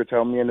 That's what you're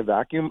telling me in the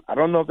vacuum? I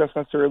don't know if that's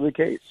necessarily the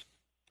case.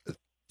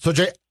 So,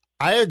 Jay,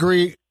 I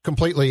agree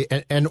completely.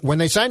 And when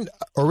they signed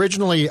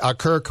originally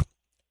Kirk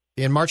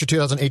in March of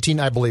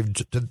 2018, I believe,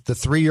 the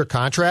 3-year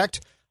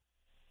contract,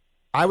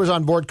 I was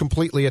on board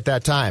completely at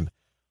that time.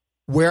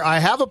 Where I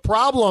have a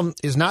problem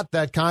is not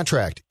that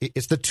contract.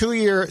 It's the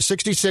 2-year,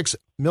 $66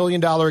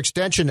 million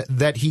extension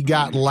that he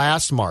got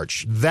last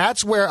March.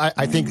 That's where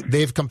I think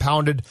they've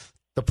compounded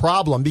the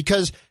problem,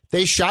 because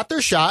they shot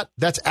their shot.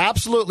 That's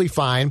absolutely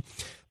fine.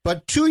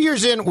 But 2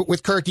 years in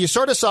with Kirk, you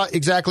sort of saw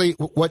exactly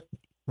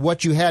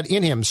what you had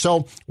in him.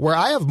 So where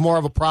I have more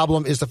of a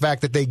problem is the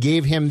fact that they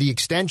gave him the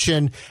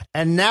extension,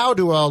 and now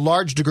to a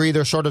large degree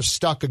they're sort of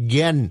stuck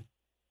again.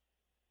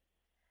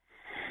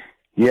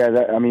 Yeah,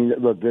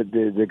 look,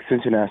 the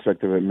extension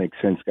aspect of it makes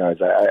sense, guys.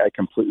 I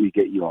completely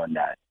get you on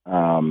that.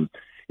 I'm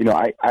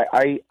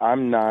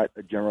not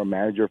a general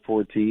manager for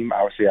a team.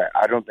 Obviously,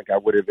 I don't think I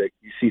would have.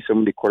 You see so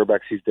many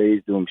quarterbacks these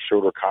days doing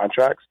shorter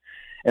contracts.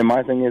 And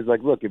my thing is,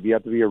 like, look, if you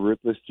have to be a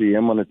ruthless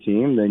GM on a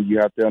team, then you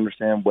have to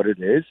understand what it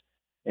is.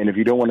 And if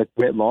you don't want to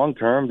commit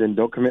long-term, then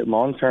don't commit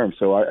long-term.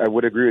 So I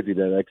would agree with you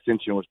that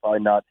extension was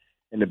probably not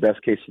in the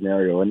best-case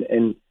scenario.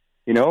 And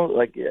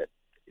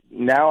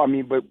now,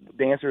 but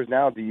the answer is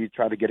now, do you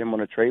try to get him on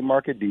a trade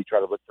market? Do you try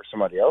to look for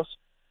somebody else?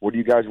 What do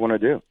you guys want to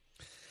do?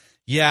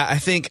 Yeah, I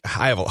think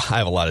I have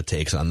a lot of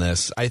takes on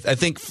this. I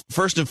think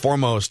first and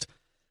foremost,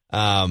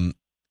 I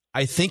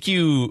think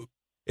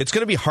it's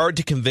going to be hard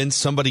to convince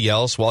somebody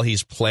else while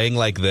he's playing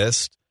like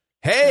this.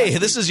 Hey,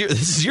 this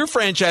is your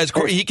franchise,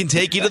 Corey. He can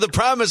take you to the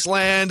promised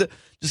land.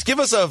 Just give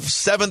us a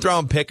 7th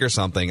round pick or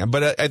something.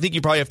 But I think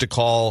you probably have to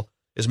call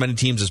as many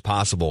teams as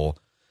possible.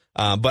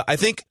 But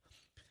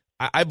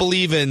I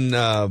believe in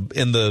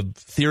the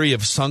theory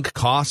of sunk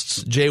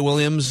costs, Jay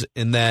Williams,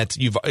 in that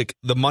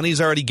the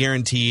money's already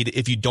guaranteed.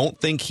 If you don't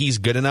think he's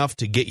good enough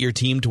to get your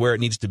team to where it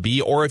needs to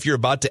be, or if you're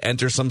about to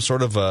enter some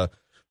sort of a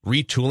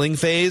retooling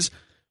phase,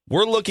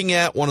 we're looking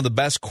at one of the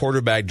best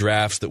quarterback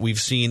drafts that we've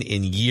seen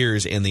in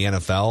years in the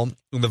NFL.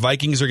 The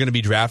Vikings are going to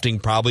be drafting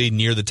probably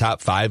near the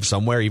top 5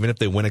 somewhere, even if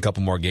they win a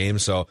couple more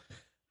games. So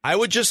I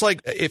would just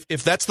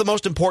if that's the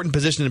most important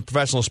position in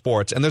professional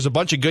sports, and there's a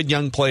bunch of good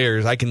young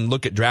players I can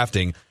look at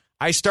drafting,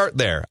 I start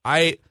there.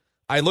 I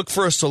look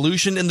for a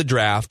solution in the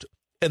draft,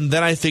 and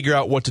then I figure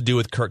out what to do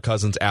with Kirk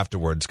Cousins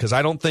afterwards, because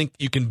I don't think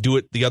you can do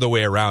it the other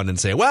way around and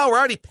say, well, we're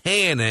already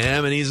paying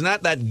him, and he's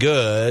not that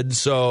good,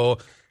 so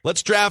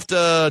let's draft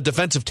a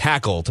defensive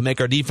tackle to make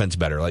our defense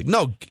better. Like,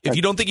 no, if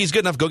you don't think he's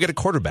good enough, go get a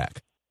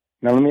quarterback.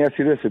 Now, let me ask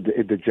you this.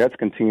 If the Jets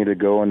continue to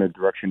go in the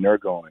direction they're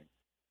going,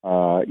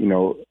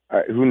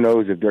 who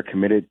knows if they're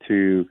committed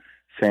to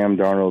Sam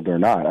Darnold or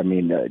not. I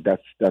mean,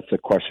 that's a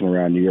question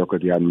around New York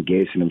with the Adam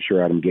Gase, and I'm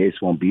sure Adam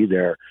Gase won't be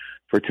there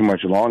for too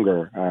much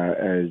longer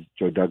as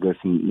Joe Douglas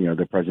and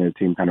the president of the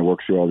team kind of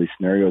works through all these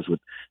scenarios with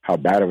how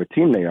bad of a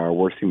team they are,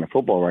 worst team in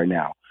football right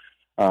now.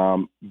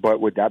 But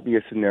would that be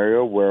a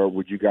scenario where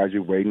would you guys be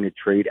waiting to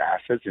trade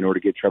assets in order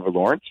to get Trevor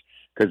Lawrence?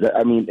 Because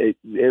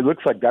it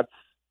looks like that's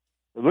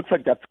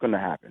going to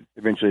happen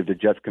eventually if the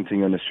Jets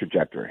continue on this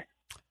trajectory.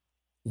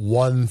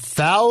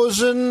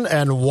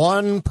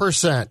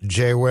 1,001%,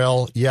 Jay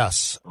Will.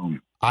 Yes,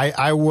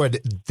 I would.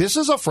 This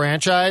is a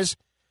franchise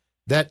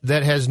that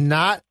has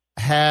not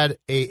had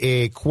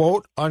a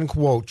quote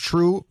unquote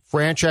true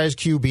franchise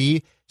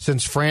QB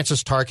since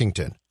Francis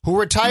Tarkington, who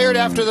retired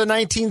after the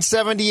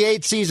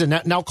 1978 season.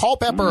 Now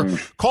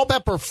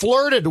Culpepper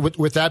flirted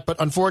with that,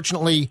 but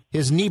unfortunately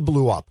his knee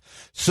blew up.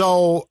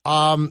 So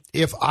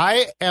if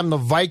I am the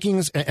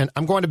Vikings, and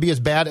I'm going to be as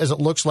bad as it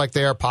looks like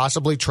they are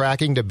possibly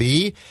tracking to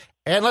be,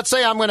 and let's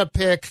say I'm going to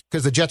pick,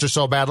 because the Jets are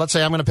so bad, let's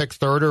say I'm going to pick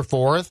 3rd or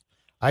 4th.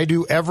 I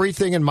do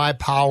everything in my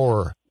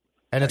power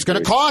And it's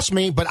going to cost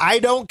me, but I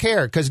don't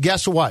care, because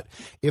guess what?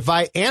 If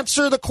I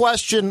answer the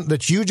question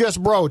that you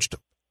just broached,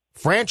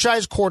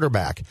 franchise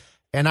quarterback,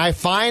 and I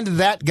find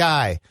that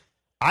guy,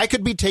 I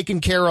could be taken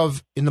care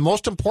of in the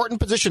most important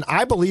position,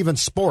 I believe, in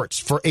sports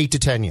for 8 to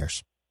 10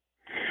 years.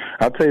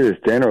 I'll tell you this,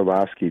 Dan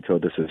Orlovsky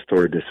told us a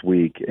story this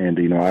week, and,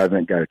 I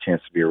haven't got a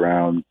chance to be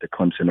around the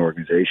Clemson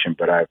organization,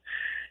 but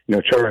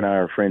Trevor and I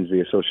are friends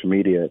via social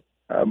media.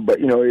 But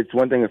it's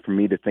one thing for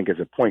me to think as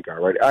a point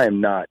guard, right? I'm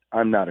not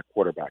a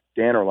quarterback.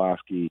 Dan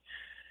Orlovsky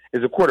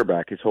is a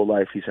quarterback. His whole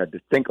life he's had to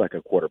think like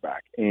a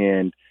quarterback.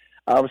 And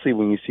obviously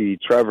when you see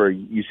Trevor,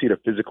 you see the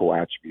physical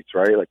attributes,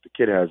 right? Like the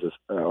kid has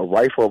a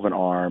rifle of an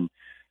arm.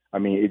 I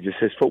mean, it just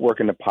his footwork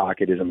in the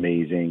pocket is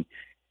amazing.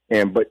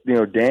 But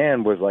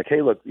Dan was like,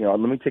 hey, look, let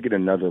me take it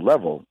another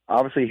level.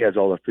 Obviously he has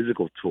all the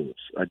physical tools.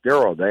 They're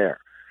all there.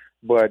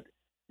 But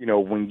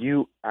when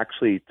you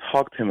actually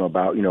talk to him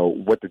about,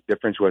 what the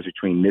difference was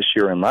between this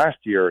year and last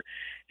year,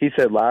 he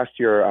said last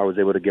year I was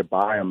able to get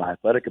by on my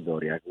athletic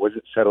ability. I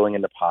wasn't settling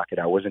in the pocket.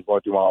 I wasn't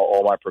going through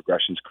all my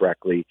progressions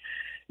correctly.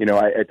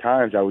 At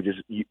times I was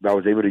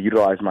able to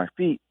utilize my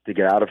feet to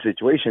get out of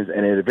situations,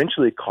 and it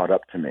eventually caught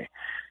up to me.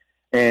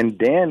 And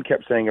Dan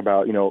kept saying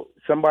about,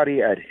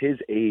 somebody at his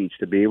age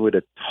to be able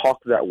to talk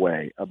that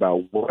way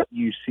about what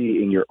you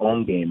see in your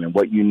own game and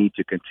what you need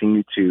to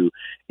continue to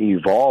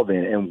evolve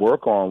in and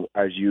work on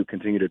as you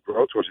continue to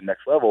grow towards the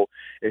next level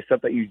is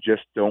stuff that you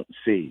just don't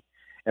see.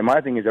 And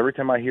my thing is, every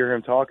time I hear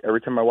him talk, every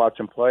time I watch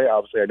him play,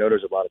 obviously I know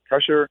there's a lot of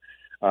pressure.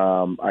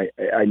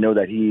 I know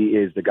that he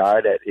is the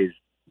guy that is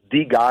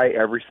the guy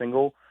every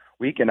single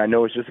week, and I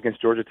know it's just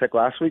against Georgia Tech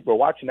last week, but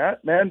watching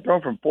that, man,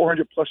 throwing from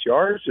 400-plus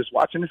yards, just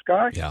watching this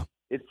guy,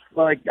 it's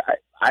like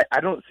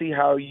I don't see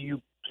how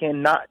you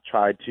cannot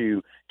try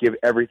to give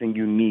everything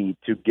you need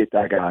to get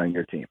that guy on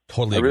your team.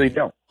 Totally, I really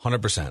don't.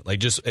 100%.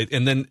 Like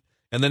and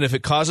then if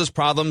it causes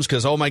problems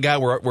because oh my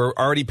God, we're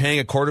already paying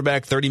a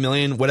quarterback $30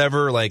 million,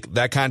 whatever, like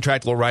that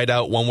contract will ride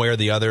out one way or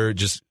the other.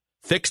 Just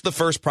fix the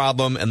first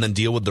problem and then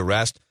deal with the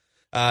rest.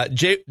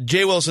 Jay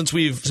Will, since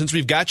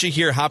we've got you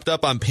here hopped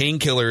up on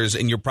painkillers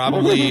and you're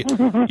probably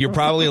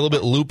a little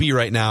bit loopy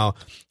right now.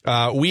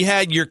 We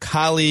had your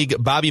colleague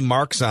Bobby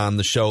Marks on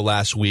the show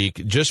last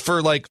week just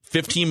for like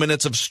 15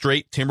 minutes of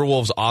straight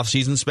Timberwolves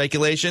offseason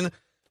speculation.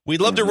 We'd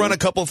love to run a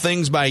couple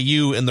things by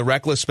you in the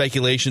reckless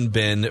speculation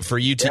bin for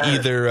you to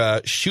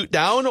either shoot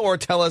down or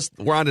tell us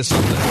we're onto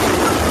something.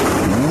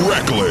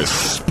 Reckless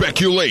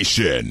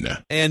speculation.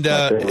 And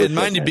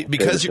mind you,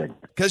 because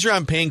you're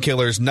on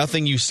painkillers,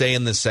 nothing you say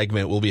in this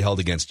segment will be held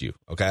against you.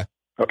 Okay.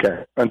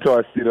 Okay. Until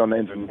I see it on the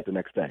internet the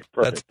next day.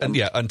 Perfect.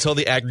 Until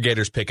the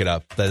aggregators pick it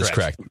up. That is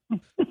correct.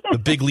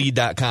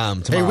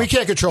 TheBigLead.com tomorrow. Hey, we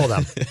can't control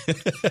them.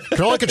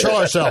 Can only control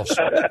ourselves.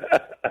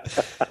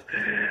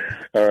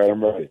 All right,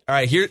 I'm ready. All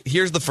right,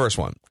 here's the first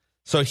one.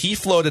 So he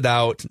floated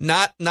out,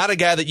 not a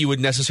guy that you would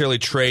necessarily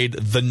trade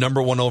the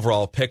number 1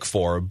 overall pick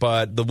for,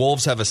 but the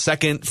Wolves have a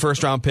second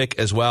first-round pick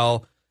as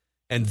well,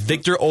 and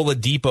Victor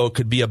Oladipo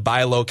could be a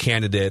buy low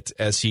candidate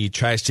as he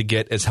tries to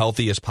get as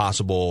healthy as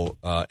possible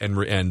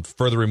and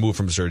further removed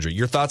from surgery.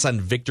 Your thoughts on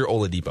Victor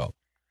Oladipo?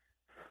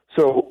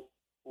 So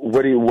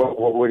what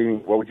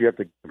would you have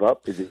to give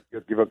up? Is it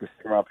give up the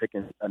second-round pick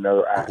and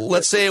another asset?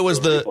 Let's say it was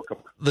the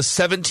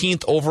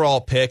 17th overall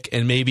pick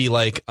and maybe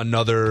like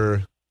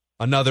another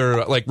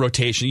like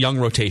young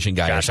rotation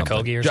guy Josh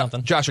Okogie or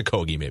something. Josh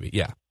Okogie maybe,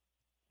 yeah.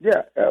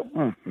 Yeah.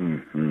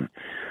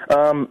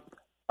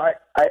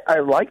 I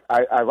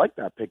like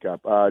that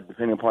pickup.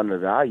 Depending upon the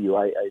value,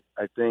 I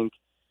think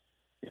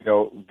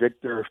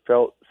Victor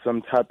felt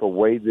some type of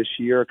way this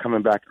year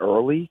coming back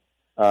early,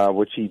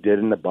 which he did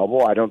in the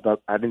bubble. I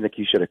didn't think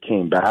he should have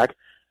came back.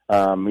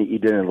 He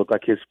didn't look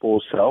like his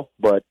full self,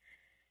 but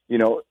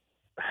it's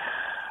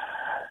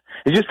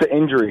just the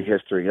injury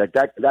history like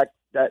that.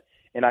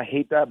 And I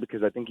hate that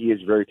because I think he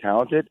is very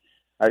talented.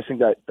 I just think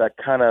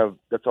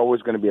that's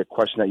always going to be a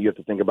question that you have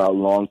to think about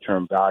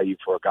long-term value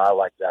for a guy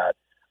like that,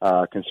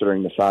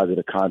 considering the size of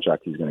the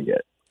contract he's going to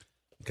get.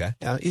 Okay.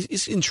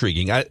 It's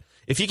intriguing.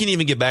 If he can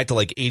even get back to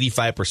like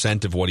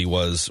 85% of what he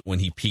was when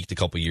he peaked a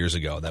couple years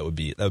ago, that would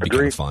be kind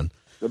of fun.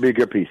 That'd be a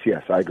good piece.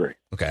 Yes, I agree.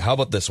 Okay. How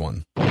about this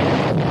one?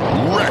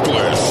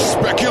 Reckless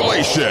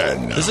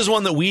speculation. This is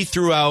one that we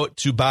threw out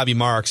to Bobby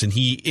Marks, and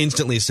he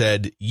instantly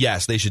said,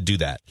 yes, they should do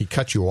that. He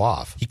cut you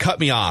off. He cut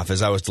me off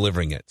as I was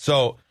delivering it. So,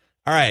 all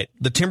right,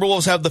 the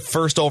Timberwolves have the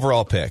first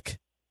overall pick.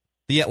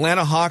 The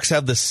Atlanta Hawks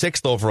have the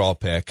 6th overall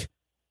pick.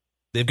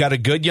 They've got a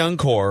good young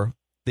core.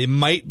 They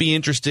might be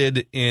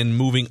interested in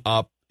moving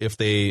up if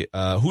they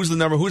who's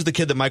the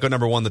kid that might go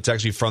number 1 that's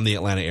actually from the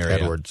Atlanta area?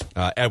 Edwards.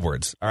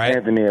 All right.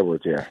 Anthony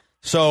Edwards, yeah.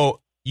 So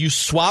you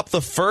swap the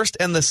 1st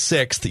and the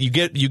 6th.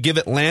 You give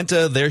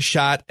Atlanta their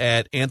shot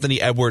at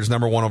Anthony Edwards,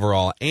 number 1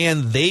 overall,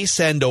 and they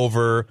send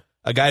over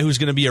a guy who's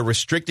going to be a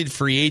restricted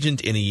free agent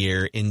in a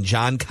year in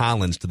John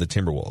Collins to the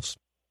Timberwolves.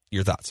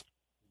 Your thoughts?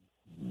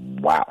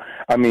 Wow.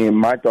 I mean,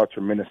 my thoughts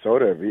are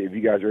Minnesota. If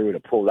you guys are able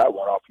to pull that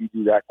one off, you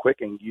do that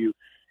quick, and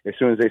as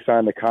soon as they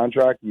sign the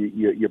contract,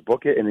 you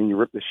book it, and then you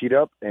rip the sheet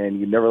up, and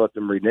you never let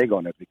them renege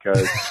on it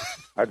because,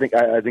 I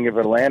think if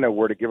Atlanta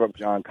were to give up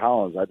John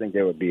Collins, I think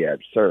they would be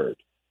absurd.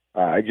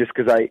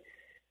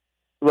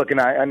 Look,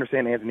 and I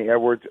understand Anthony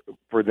Edwards,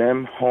 for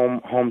them,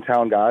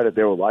 hometown guy that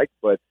they would like,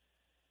 but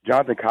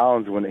Jonathan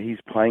Collins, when he's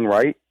playing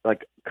right,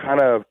 like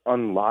kind of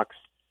unlocks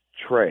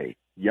Trae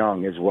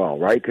Young as well,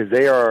 right? Because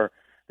they are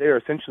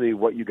essentially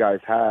what you guys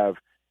have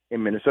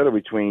in Minnesota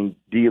between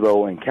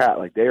D'Lo and Cat.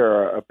 Like, they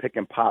are a pick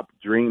and pop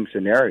dream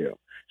scenario.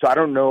 So I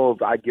don't know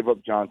if I give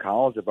up John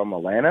Collins if I'm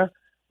Atlanta,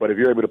 but if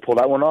you're able to pull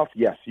that one off,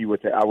 yes, you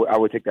would. I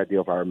would take that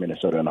deal if I were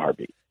Minnesota in a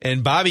heartbeat.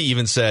 And Bobby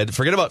even said,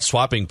 forget about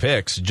swapping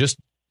picks, just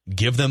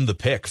give them the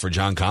pick for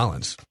John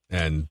Collins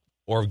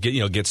or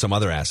get some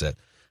other asset.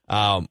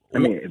 I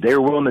mean, if they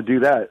were willing to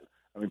do that,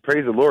 I mean,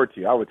 praise the Lord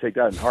to you. I would take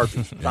that in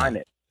heartbeat. Sign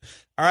it.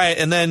 All right,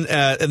 and then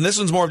and this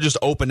one's more of just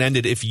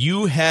open-ended. If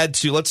you had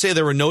to, let's say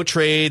there were no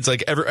trades,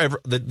 like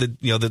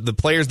the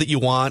players that you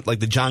want, like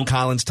the John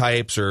Collins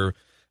types or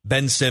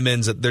Ben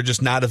Simmons, they're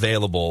just not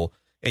available,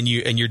 and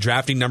you're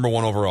drafting number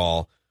 1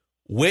 overall.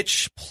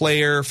 Which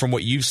player from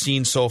what you've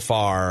seen so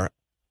far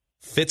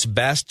fits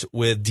best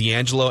with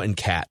D'Angelo and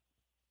Cat?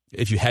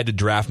 If you had to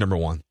draft number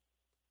 1,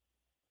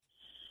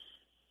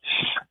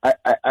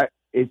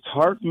 it's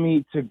hard for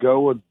me to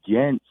go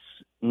against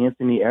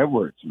Anthony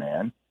Edwards,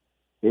 man.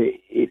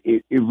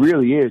 It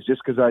really is,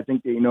 just because I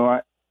think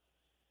that,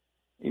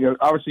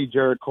 obviously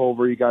Jared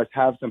Culver, you guys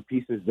have some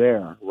pieces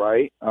there,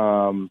 right?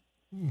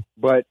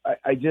 But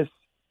I just,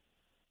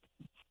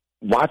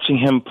 watching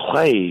him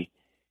play,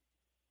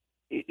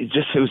 it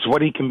was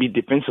what he can be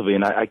defensively.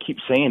 And I keep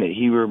saying it.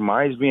 He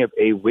reminds me of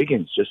A.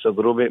 Wiggins just a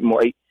little bit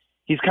more.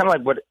 He's kind of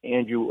like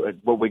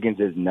what Wiggins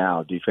is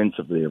now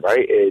defensively,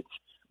 right?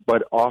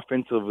 But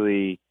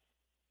offensively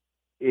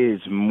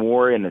is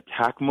more in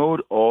attack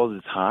mode all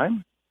the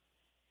time.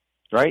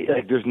 Right?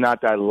 Like, there's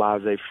not that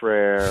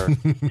laissez-faire,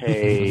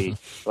 hey,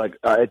 like,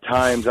 at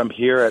times I'm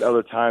here, at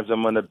other times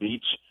I'm on the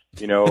beach,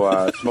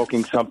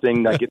 smoking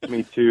something that gets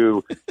me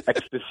to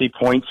ecstasy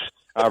points,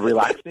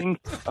 relaxing,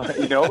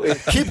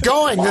 Keep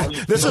going.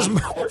 This is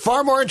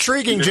far more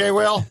intriguing, Jay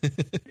Will.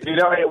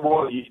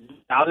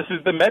 Now this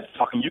is the Mets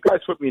talking. You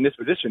guys put me in this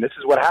position. This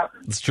is what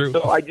happens. It's true.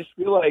 So I just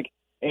feel like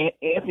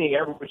Anthony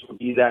Edwards would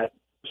be that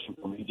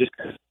person for me, just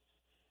because,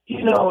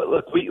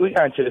 look, we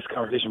got into this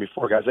conversation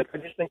before, guys. Like, I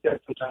just think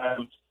that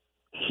sometimes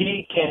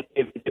he can't,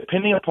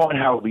 depending upon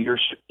how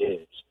leadership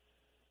is,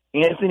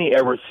 Anthony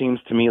Edwards seems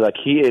to me like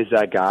he is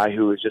that guy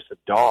who is just a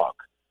dog.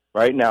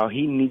 Right now,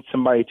 he needs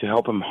somebody to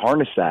help him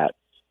harness that.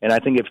 And I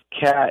think if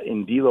Cat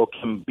and D'Lo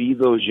can be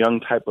those young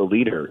type of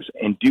leaders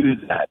and do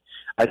that,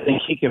 I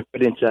think he can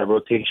fit into that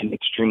rotation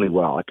extremely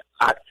well. Like,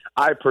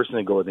 I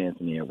personally go with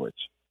Anthony Edwards.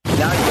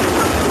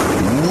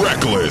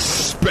 Reckless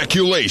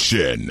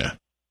speculation.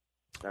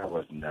 That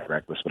wasn't that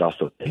reckless, but I'll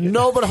still take it.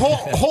 No, but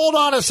hold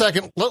on a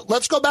second.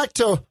 Let's go back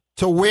to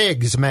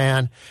Wiggs,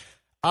 man.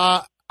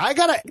 I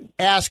got to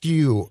ask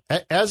you,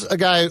 as a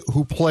guy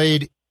who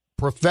played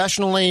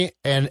professionally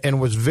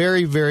and was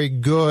very, very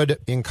good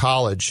in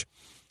college,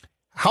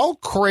 how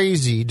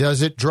crazy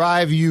does it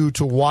drive you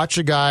to watch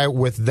a guy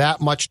with that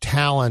much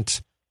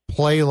talent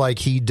play like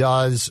he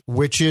does,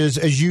 which is,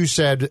 as you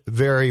said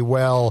very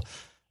well,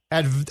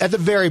 at the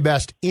very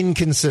best,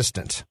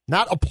 inconsistent,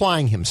 not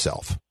applying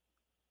himself?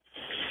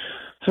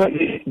 So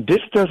this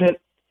doesn't,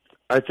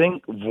 I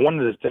think one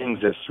of the things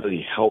that's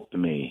really helped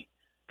me,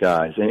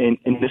 guys, and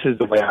this is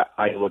the way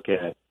I look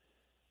at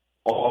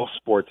all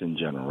sports in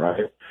general,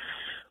 right?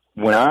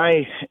 When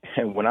I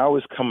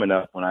was coming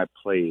up, when I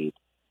played,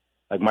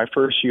 like my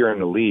first year in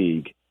the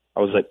league,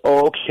 I was like,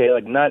 oh, okay,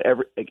 like not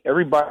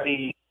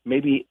everybody,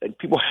 maybe like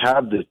people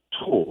have the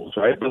tools,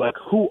 right? But like,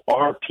 who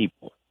are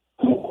people?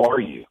 Who are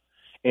you?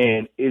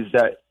 And do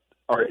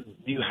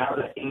you have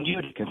that in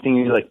you to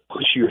continue to like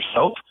push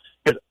yourself?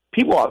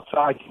 People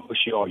outside can push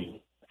you all you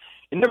want.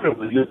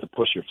 Inevitably, you have to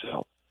push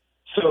yourself.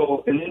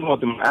 So, and then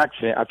with my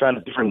accident, I found a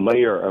different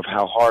layer of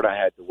how hard I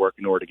had to work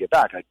in order to get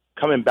back. Like,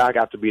 coming back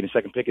after being a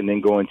second pick and then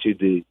going to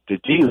the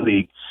D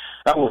League,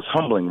 that was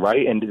humbling,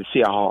 right? And to see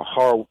how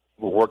hard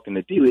we worked in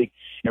the D League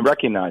and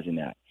recognizing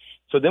that.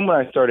 So then when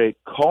I started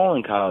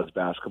calling college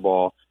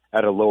basketball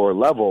at a lower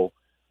level,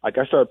 like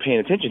I started paying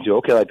attention to,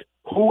 okay, like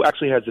who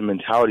actually has a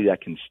mentality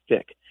that can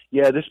stick?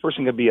 Yeah, this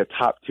person could be a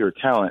top-tier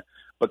talent,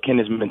 but can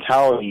his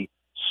mentality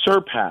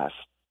surpass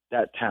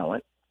that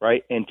talent,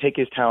 right, and take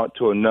his talent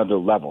to another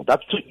level?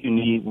 That's what you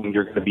need when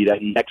you're going to be that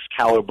next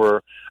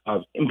caliber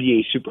of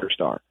NBA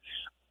superstar.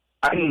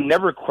 I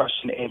never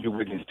questioned Andrew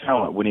Wiggins'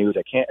 talent when he was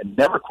at Canton.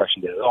 I never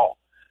questioned it at all.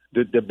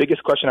 The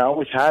biggest question I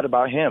always had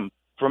about him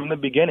from the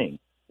beginning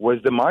was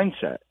the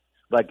mindset.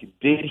 Like,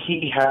 did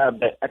he have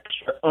that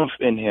extra oomph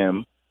in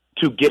him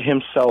to get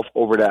himself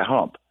over that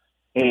hump?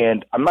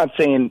 And I'm not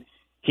saying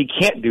he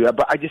can't do that,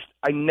 but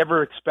I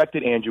never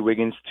expected Andrew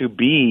Wiggins to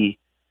be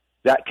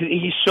that, because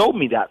he showed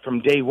me that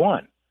from day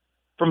one.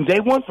 From day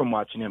one from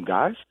watching him,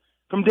 guys.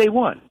 From day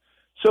one.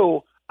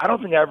 So I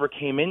don't think I ever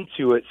came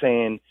into it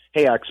saying,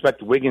 hey, I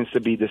expect Wiggins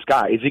to be this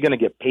guy. Is he going to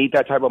get paid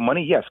that type of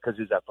money? Yes, because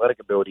his athletic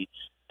ability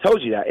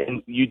tells you that.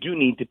 And you do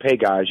need to pay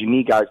guys. You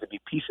need guys to be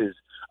pieces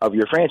of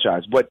your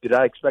franchise. But did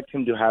I expect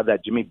him to have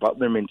that Jimmy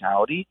Butler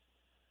mentality?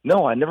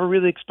 No, I never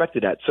really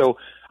expected that. So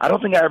I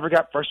don't think I ever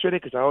got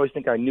frustrated because I always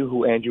think I knew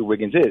who Andrew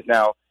Wiggins is.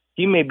 Now,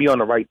 he may be on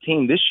the right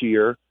team this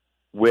year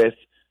with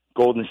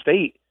Golden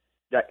State.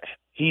 That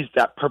he's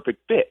that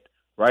perfect fit,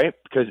 right?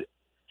 Because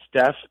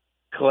Steph,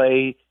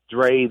 Clay,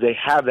 Dre, they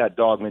have that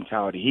dog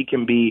mentality. He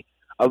can be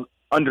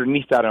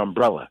underneath that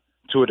umbrella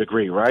to a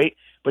degree, right?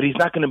 But he's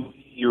not going to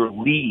be your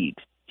lead.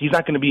 He's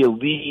not going to be a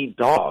lead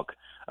dog.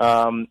 So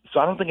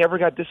I don't think I ever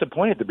got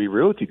disappointed, to be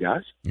real with you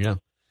guys. Yeah.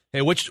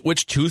 Hey,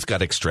 which tooth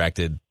got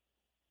extracted?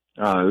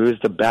 It was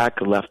the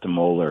back left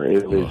molar.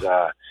 It was.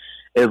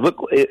 It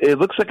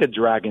looks like a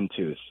dragon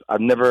tooth.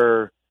 I've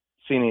never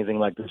seen anything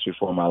like this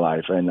before in my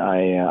life, and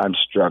I'm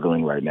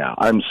struggling right now.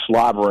 I'm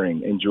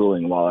slobbering and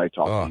drooling while I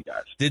talk to you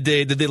guys. Did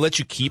they let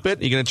you keep it?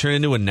 Are you going to turn it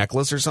into a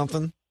necklace or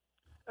something?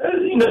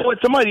 You know what?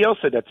 Somebody else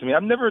said that to me.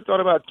 I've never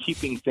thought about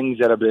keeping things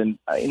that have been.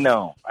 Is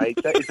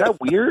that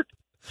weird?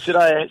 Should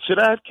I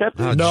have kept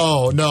it?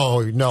 No. I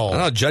don't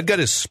know. Judd got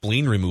his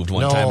spleen removed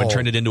one time and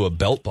turned it into a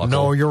belt buckle.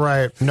 No, you're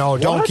right. No,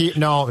 what? don't keep.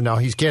 No,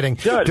 he's kidding.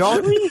 Judd,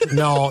 don't. Really?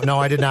 No,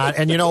 I did not.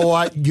 And you know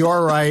what?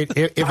 You're right.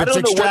 If it's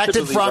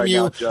extracted from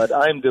you, now, Judd,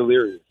 I'm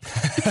delirious.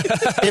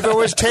 If it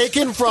was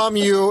taken from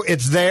you,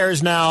 it's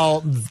theirs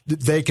now.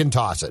 They can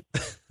toss it.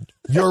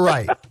 You're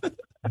right.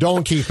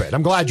 Don't keep it.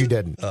 I'm glad you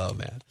didn't. Oh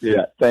man.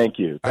 Yeah. Thank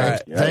you.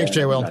 Thanks,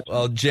 Jay. Will.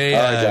 Well,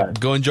 Jay,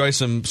 go enjoy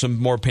some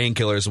more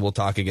painkillers, and we'll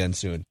talk again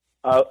soon.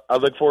 I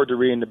look forward to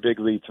reading the big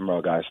lead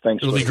tomorrow, guys.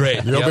 Thanks. It'll be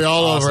great. You'll be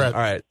all over it.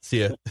 All right.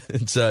 See ya.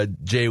 It's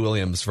Jay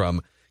Williams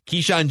from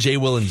Keyshawn, J.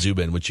 Will, and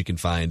Zubin, which you can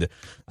find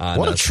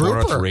on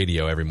Sport North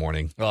Radio every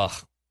morning. Oh,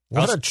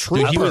 what a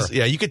trooper.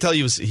 Dude, you could tell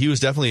he was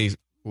definitely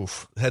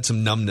had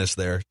some numbness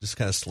there, just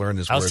kind of slurring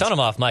his words. I was telling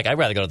him off, Mike, I'd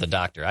rather go to the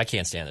doctor. I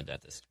can't stand the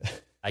dentist.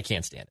 I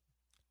can't stand it.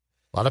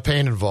 A lot of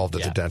pain involved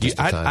at the dentist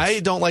at times.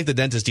 I don't like the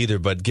dentist either,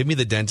 but give me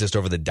the dentist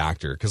over the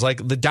doctor. Because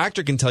the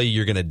doctor can tell you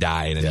you're going to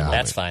die in any moment.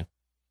 That's fine.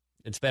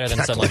 It's better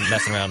than someone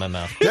messing around my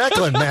mouth.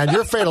 Declan, man,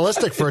 you're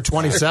fatalistic for a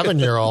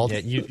 27-year-old. Yeah,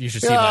 you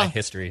should see my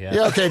history.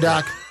 Yeah, okay,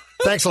 Doc.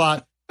 Thanks a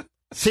lot.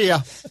 See ya.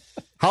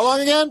 How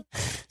long again?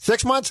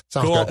 6 months?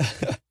 Sounds cool. good.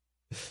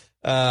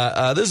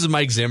 This is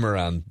Mike Zimmer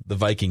on the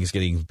Vikings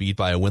getting beat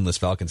by a winless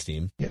Falcons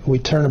team. We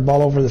turned the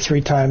ball over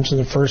 3 times in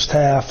the first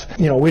half.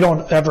 We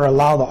don't ever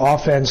allow the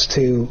offense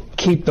to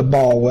keep the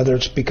ball, whether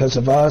it's because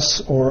of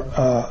us or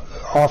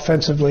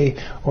offensively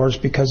or it's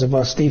because of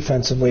us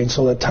defensively. And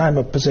so the time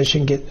of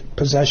possession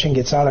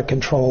gets out of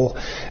control,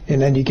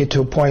 and then you get to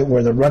a point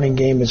where the running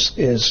game is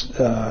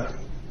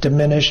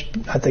diminished.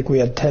 I think we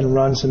had 10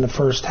 runs in the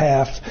first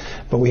half,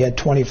 but we had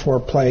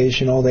 24 plays.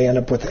 They end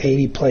up with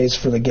 80 plays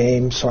for the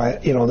game. So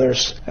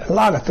there's a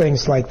lot of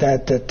things like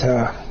that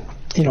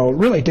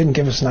really didn't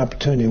give us an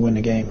opportunity to win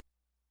the game.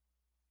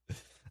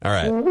 All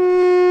right.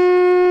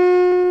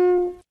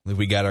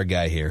 We got our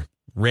guy here.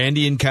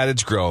 Randy in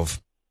Cottage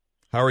Grove.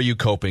 How are you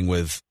coping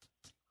with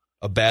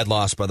a bad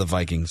loss by the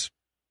Vikings?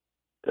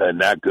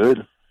 Not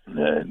good.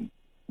 There's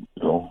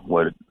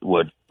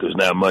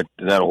not a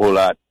whole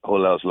lot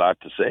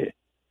to say.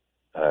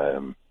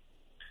 I'm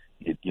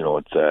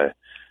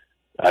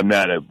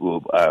not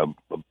a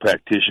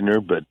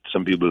practitioner, but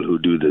some people who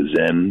do the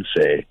Zen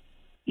say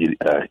it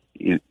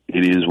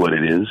is what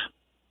it is.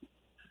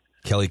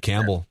 Kelly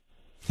Campbell.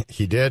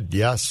 He did,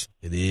 yes.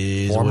 It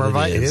is Former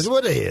what it is. It is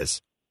what it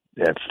is.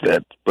 That's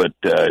that. But,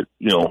 the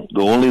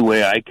only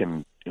way I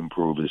can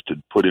improve is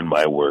to put in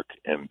my work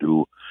and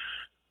do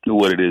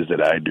what it is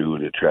that I do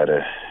to try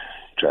to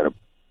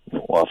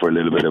offer a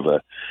little bit of a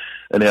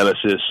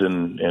analysis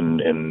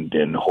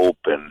and hope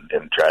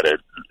and try to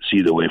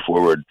see the way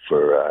forward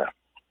for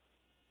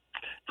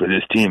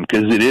this team,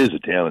 because it is a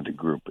talented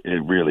group.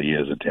 It really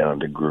is a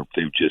talented group.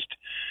 They've just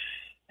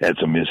had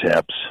some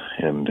mishaps,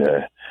 and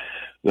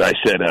I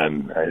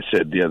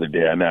said the other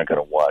day I'm not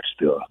going to watch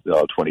the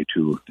All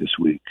 22 this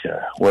week.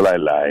 I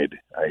lied.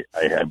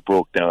 I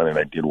broke down and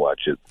I did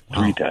watch it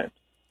 3 times.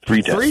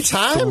 3 times. 3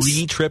 times?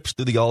 3 trips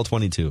to the All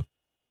 22.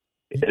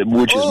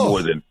 Which is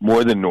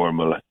more than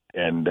normal,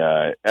 and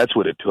that's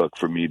what it took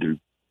for me to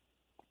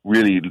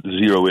really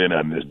zero in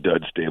on this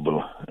dud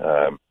stable.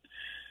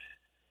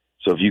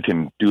 So if you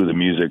can do the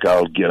music,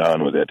 I'll get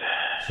on with it.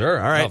 Sure,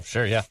 all right. Oh,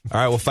 sure, yeah.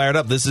 All right, we'll fire it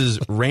up. This is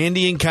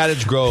Randy in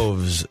Cottage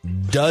Grove's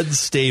Dud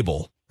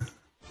Stable.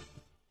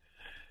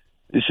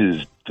 This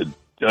is the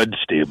dud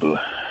stable.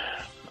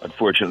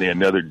 Unfortunately,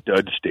 another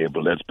dud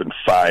stable. That's been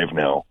 5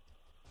 now.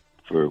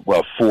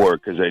 4,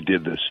 because I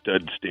did the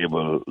stud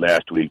stable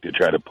last week to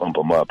try to pump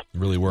them up. It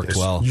really worked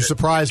well. You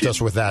surprised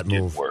us with that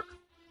move. Work.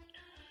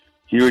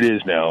 Here it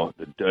is now,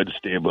 the dud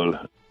stable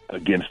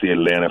against the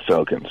Atlanta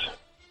Falcons.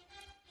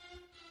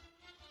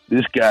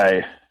 This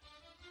guy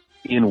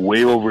in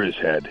way over his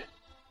head,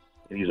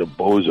 and he's a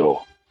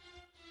bozo,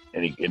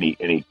 and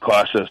he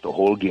cost us the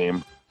whole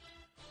game,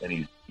 and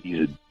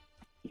he's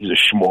a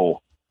schmo.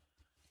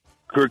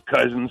 Kirk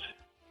Cousins,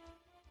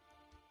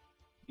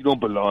 you don't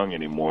belong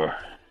anymore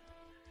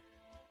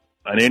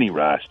on any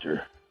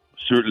roster,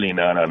 certainly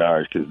not on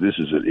ours, because this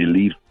is an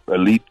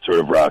elite sort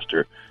of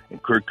roster.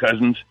 And Kirk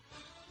Cousins,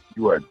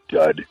 You are a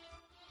dud.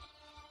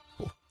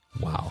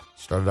 Wow.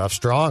 Started off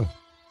strong.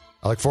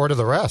 I look forward to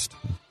the rest.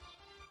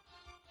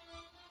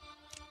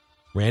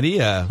 Randy?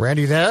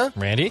 Randy there?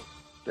 Randy?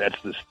 That's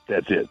it.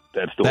 That's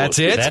the That's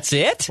whole it? That's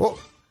it? Well,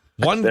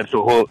 That's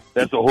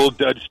the whole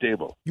Dud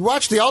stable. you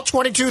watched the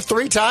All-22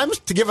 3 times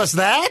to give us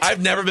that?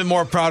 I've never been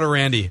more proud of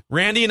Randy.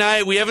 Randy and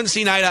I, we haven't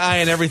seen eye to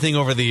eye on everything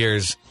over the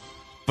years,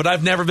 but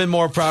I've never been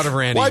more proud of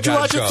Randy. Why'd you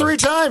watch it 3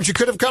 times? You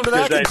could have come to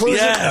that conclusion.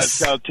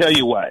 Yes. I'll tell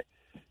you why.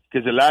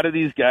 Because a lot of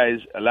these guys,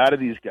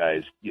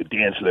 you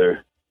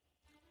Dantzler,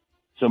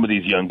 some of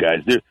these young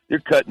guys, they're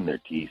cutting their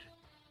teeth.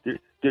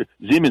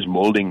 Zim is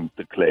molding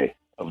the clay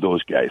of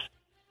those guys.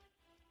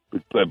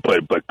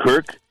 But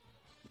Kirk,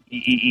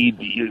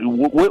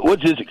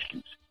 what's his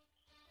excuse?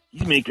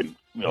 He's making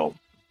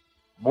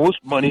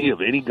most money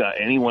of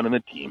anyone on the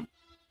team,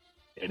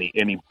 and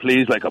he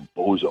plays like a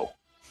bozo,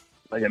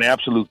 like an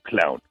absolute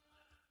clown.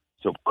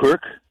 So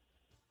Kirk,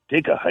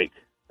 take a hike.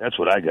 That's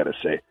what I got to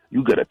say.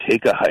 You got to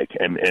take a hike,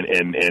 and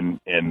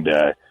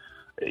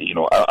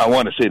I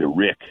want to say to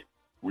Rick,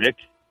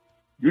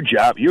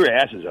 your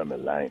ass is on the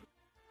line.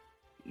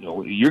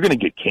 You're going to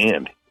get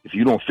canned if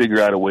you don't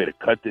figure out a way to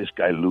cut this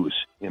guy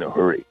loose in a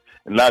hurry.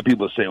 And a lot of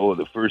people say,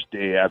 the first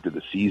day after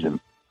the season,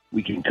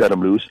 we can cut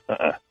him loose.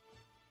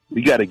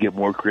 We got to get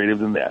more creative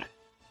than that.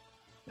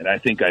 And I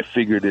think I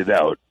figured it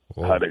out,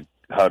 how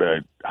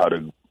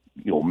to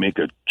make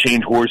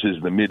change horses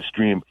in the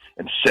midstream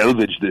and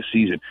salvage this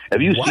season.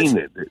 Have you seen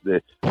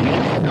the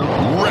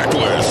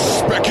reckless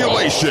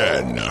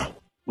speculation?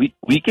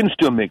 We can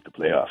still make the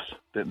playoffs.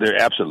 They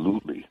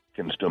absolutely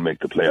can still make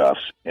the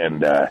playoffs.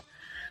 And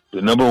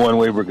the number one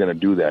way we're going to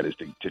do that is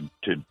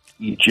to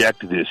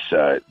eject this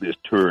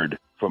turd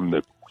from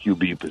the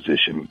QB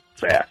position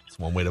fast. That's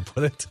one way to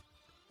put it.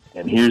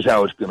 And here's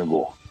how it's going to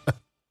go.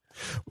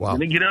 Wow. You're going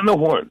to get on the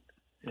horn,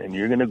 and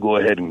you're going to go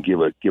ahead and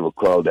give a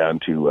call down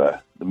to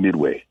the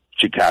Midway,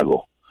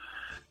 Chicago.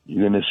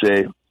 You're going to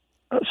say,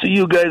 "So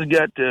you guys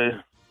got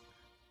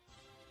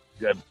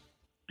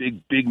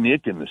Big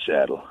Nick in the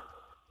saddle.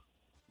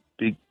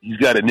 He's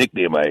got a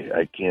nickname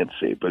I can't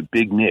say, but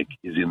Big Nick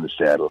is in the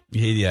saddle."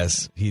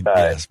 Yes. He's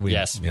now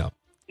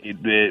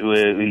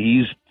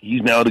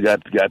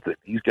got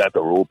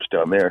the ropes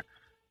down there.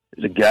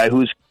 There's a guy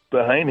who's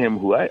behind him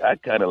who I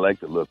kind of like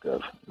the look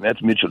of, and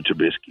that's Mitchell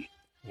Trubisky.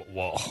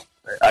 Whoa!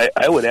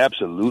 I would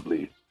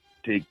absolutely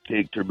take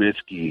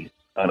Trubisky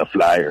on a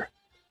flyer.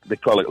 They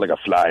call it like a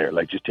flyer,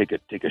 like just take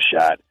a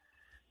shot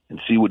and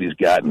see what he's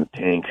got in the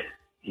tank.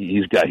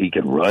 He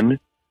can run,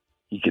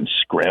 he can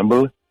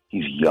scramble.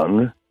 He's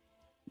young.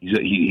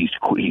 He's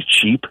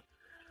cheap.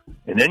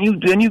 And then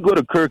you go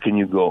to Kirk and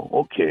you go,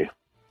 okay,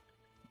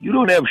 you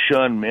don't have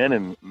Sean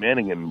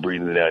Mannigan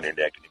breathing down your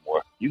neck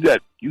anymore. You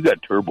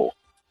got Turbo,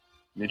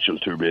 Mitchell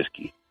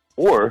Trubisky.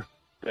 Or,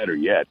 better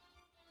yet,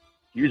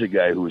 here's a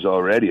guy who's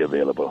already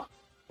available,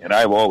 and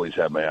I've always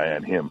had my eye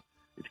on him.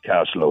 It's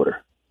Kyle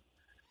Sloter.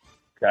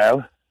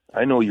 Kyle,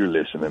 I know you're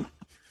listening.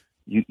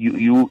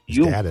 You've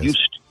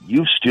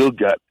still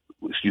got.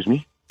 Excuse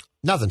me.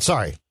 Nothing.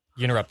 Sorry.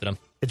 You interrupted him.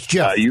 It's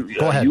Jeff.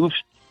 Go ahead.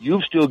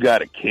 You've still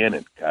got a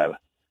cannon, Kyle.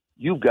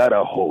 You've got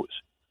a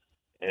hose,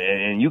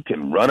 and you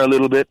can run a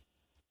little bit,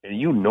 and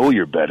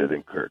you're better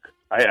than Kirk.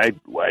 I've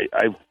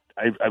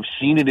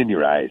seen it in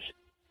your eyes.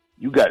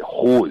 You got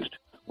hosed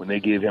when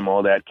they gave him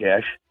all that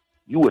cash.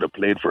 You would have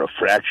played for a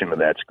fraction of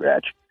that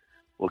scratch.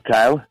 Well,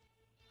 Kyle,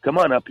 come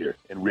on up here,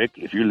 and Rick,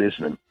 if you're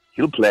listening,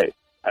 he'll play.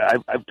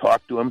 I've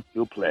talked to him.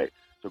 He'll play.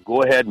 So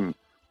go ahead.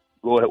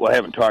 Well, I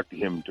haven't talked to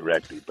him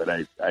directly, but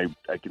I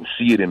can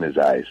see it in his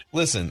eyes.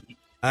 Listen,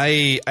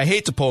 I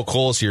hate to poke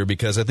holes here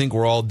because I think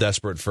we're all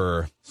desperate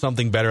for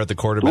something better at the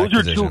quarterback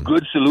position. Those are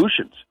good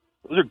solutions.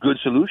 Those are good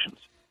solutions.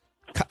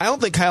 I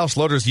don't think Kyle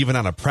Sloter's even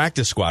on a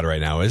practice squad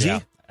right now, is he?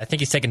 I think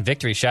he's taking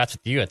victory shots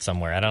with you at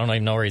somewhere. I don't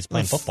even know where he's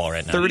playing football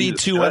right now.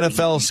 32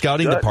 NFL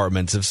scouting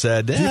departments have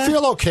said. Do you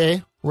feel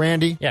okay,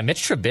 Randy? Yeah,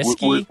 Mitch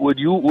Trubisky. Would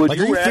you are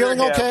you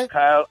feeling okay?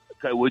 Kyle,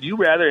 would you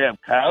rather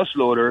have Kyle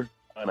Sloter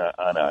on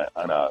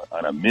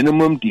a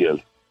minimum deal,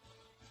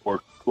 or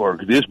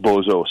this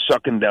bozo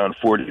sucking down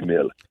 $40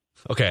 million?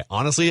 Okay,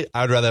 honestly,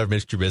 I'd rather have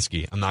Mitch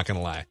Trubisky. I'm not going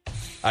to lie.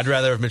 I'd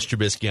rather have Mitch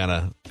Trubisky on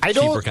a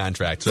cheaper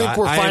contract. I think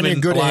we're finding a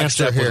good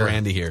answer here.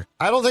 Randy here.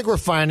 I don't think we're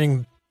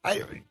finding.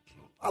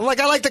 I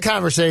like the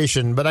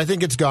conversation, but I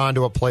think it's gone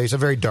to a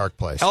very dark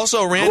place.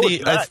 Also, Randy,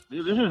 this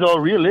is all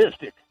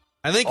realistic.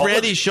 I think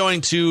Randy's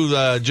showing too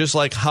just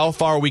like how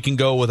far we can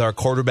go with our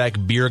quarterback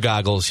beer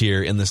goggles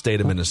here in the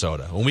state of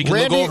Minnesota. When we can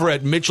look over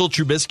at Mitchell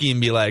Trubisky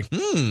and be like, they're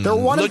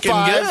 1-5. Looking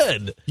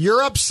good.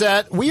 You're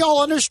upset. We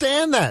all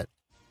understand that.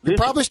 You're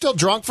probably still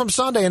drunk from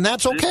Sunday, and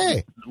that's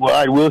okay. Well,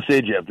 I will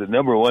say, Jeff, the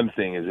number one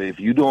thing is if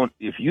you don't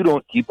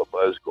keep a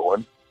buzz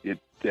going,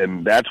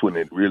 then that's when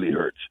it really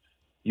hurts.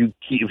 If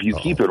you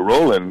keep it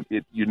rolling,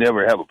 you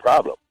never have a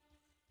problem.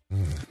 The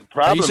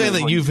problem Are you saying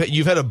that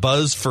you've had a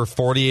buzz for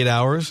 48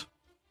 hours?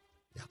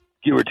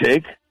 Give or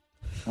take,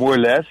 more or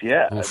less,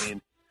 yeah. Oof. I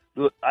mean,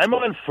 look, I'm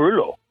on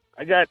furlough.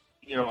 I got,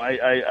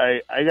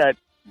 I got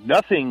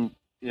nothing.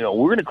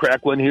 We're going to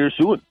crack one here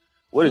soon.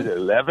 what is it,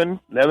 11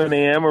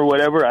 a.m. or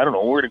whatever? I don't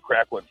know. We're going to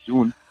crack one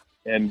soon.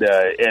 And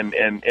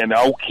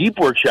I'll keep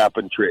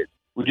workshopping trades,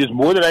 which is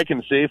more than I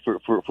can say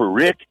for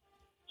Rick.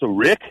 So,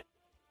 Rick,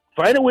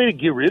 find a way to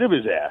get rid of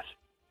his ass.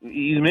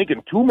 He's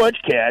making too much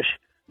cash.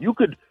 You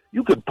could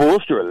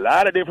bolster a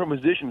lot of different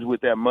positions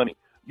with that money.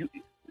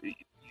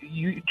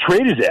 You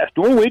trade his ass.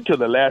 Don't wait till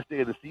the last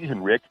day of the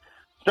season, Rick.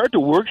 Start to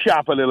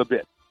workshop a little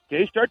bit.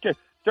 Okay, start to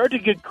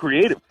get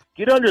creative.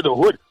 Get under the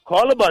hood.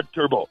 Call about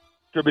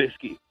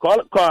Trubisky.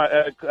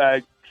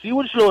 See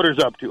what Schroeder's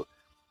up to.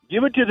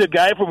 Give it to the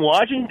guy from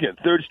Washington,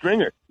 third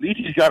stringer. At least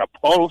he's got a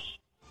pulse.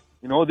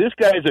 You know, this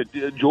guy's a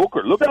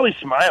joker. Look how he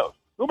smiles.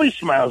 Nobody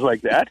smiles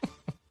like that.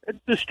 It's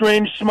a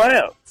strange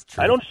smile.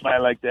 I don't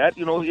smile like that.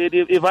 You know,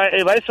 if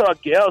I saw a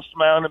gal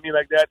smiling at me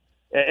like that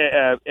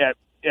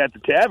at the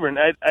tavern,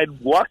 I'd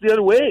walk the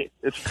other way.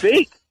 It's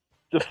fake.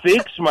 It's a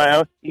fake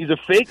smile. He's a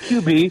fake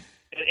QB,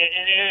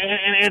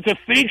 and it's a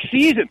fake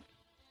season.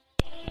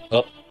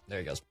 Oh, there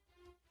he goes.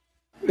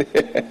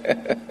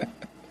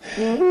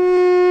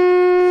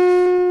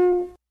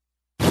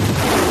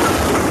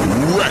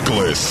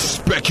 Reckless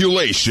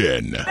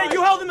speculation. Hey,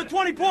 you held him to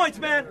 20 points,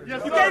 man.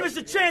 Yes, you gave us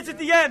a chance at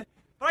the end.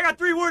 But I got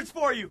 3 words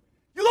for you.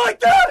 You like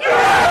that?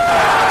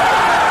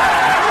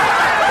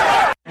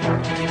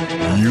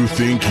 You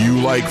think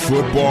you like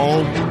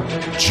football?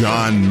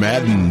 John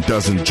Madden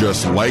doesn't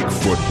just like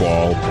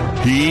football.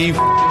 He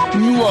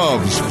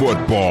loves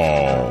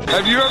football.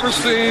 Have you ever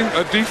seen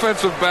a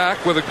defensive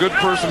back with a good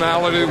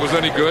personality that was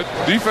any good?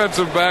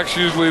 Defensive backs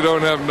usually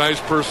don't have nice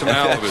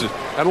personalities.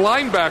 And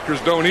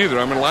linebackers don't either.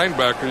 I mean,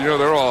 linebackers,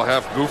 they're all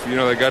half goofy.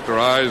 They got their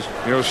eyes,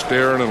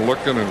 staring and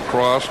looking and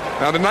crossed.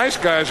 Now, the nice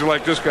guys are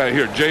like this guy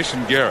here,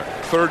 Jason Garrett.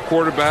 Third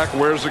quarterback,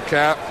 wears a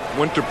cap,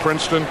 went to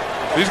Princeton.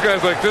 These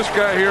guys like this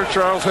guy here,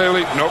 Charles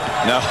Haley, nope.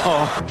 No.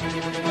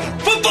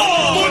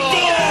 Football!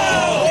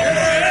 Football!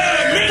 Yeah!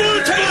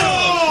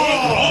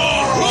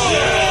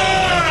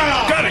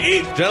 Gotta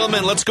eat!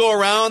 Gentlemen, let's go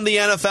around the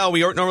NFL.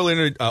 We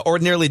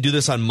ordinarily do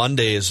this on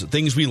Mondays,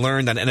 things we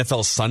learned on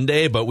NFL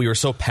Sunday, but we were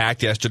so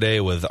packed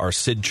yesterday with our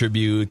Sid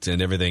tribute and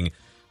everything.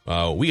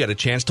 We got a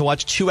chance to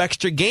watch 2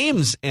 extra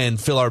games and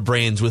fill our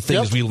brains with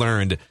things we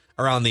learned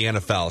around the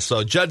NFL.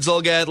 So, Judd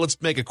Zulgad,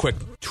 let's make a quick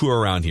tour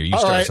around here. You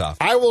start us off.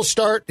 I will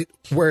start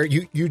where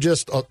you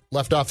just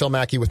left off, Phil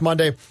Mackey, with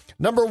Monday.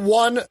 Number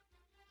 1,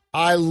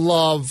 I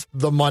love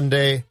the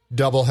Monday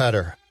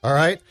doubleheader. All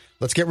right?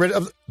 Let's get rid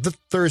of the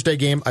Thursday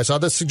game. I saw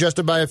this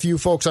suggested by a few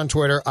folks on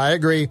Twitter. I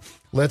agree.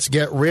 Let's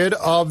get rid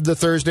of the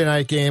Thursday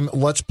night game.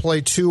 Let's play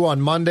 2 on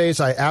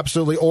Mondays. I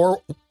absolutely,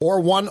 or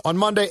 1 on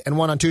Monday and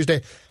 1 on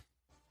Tuesday.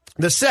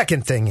 The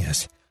second thing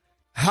is,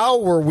 how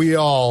were we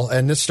all,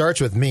 and this starts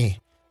with me,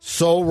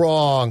 so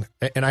wrong,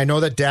 and I know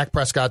that Dak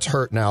Prescott's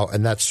hurt now,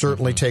 and that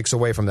certainly takes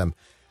away from them.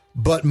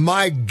 But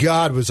my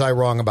God, was I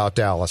wrong about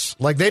Dallas.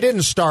 Like, they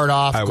didn't start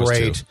off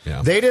great.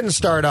 Yeah. They didn't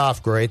start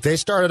off great. They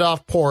started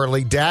off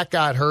poorly. Dak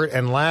got hurt,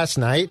 and last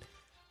night,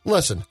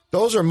 listen,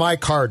 those are my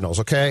Cardinals,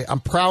 okay?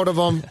 I'm proud of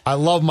them. I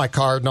love my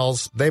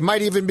Cardinals. They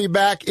might even be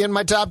back in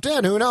my top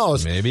 10. Who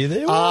knows? Maybe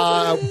they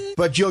will.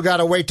 But you'll got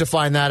to wait to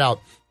find that out.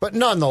 But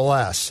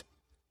nonetheless,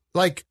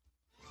 like,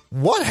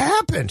 what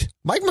happened?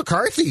 Mike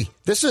McCarthy,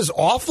 this is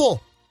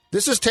awful.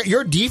 This is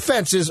your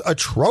defense is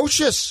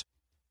atrocious.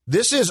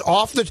 This is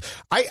off the...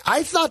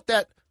 I thought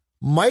that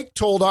Mike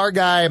told our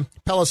guy,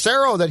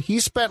 Pelissero, that he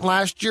spent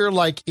last year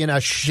like in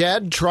a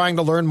shed trying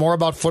to learn more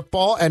about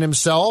football and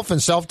himself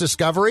and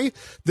self-discovery.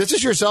 This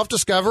is your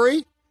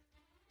self-discovery?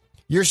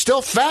 You're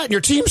still fat and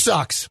your team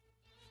sucks.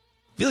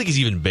 I feel like he's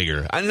even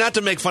bigger. Not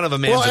to make fun of a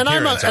man's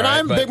appearance.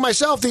 I'm big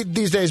myself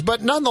these days,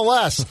 but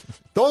nonetheless...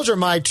 Those are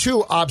my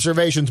 2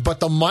 observations.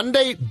 But the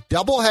Monday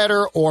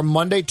doubleheader or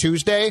Monday,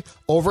 Tuesday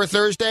over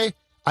Thursday,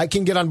 I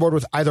can get on board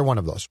with either one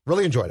of those.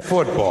 Really enjoyed it.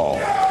 Football. For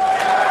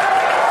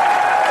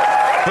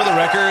the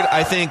record,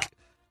 I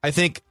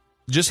think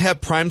just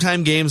have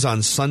primetime games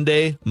on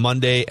Sunday,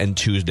 Monday, and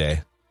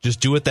Tuesday. Just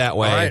do it that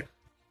way. All right.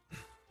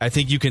 I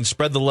think you can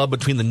spread the love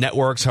between the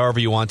networks however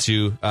you want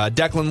to.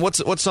 Declan,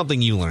 what's something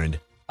you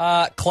learned?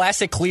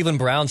 Classic Cleveland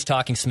Browns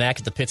talking smack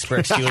at the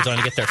Pittsburgh Steelers on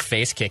to get their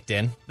face kicked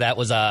in. That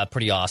was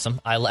pretty awesome.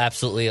 I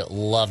absolutely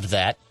loved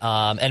that.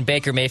 And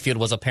Baker Mayfield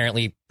was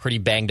apparently pretty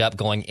banged up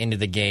going into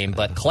the game.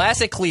 But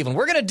classic Cleveland.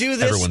 We're going to do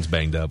this. Everyone's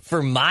banged up.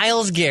 For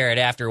Myles Garrett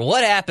after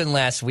what happened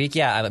last week.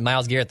 Yeah,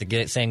 Myles Garrett,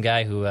 the same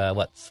guy who,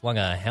 swung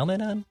a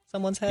helmet on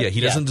someone's head? Yeah,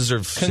 he doesn't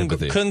deserve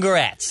sympathy.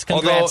 Congrats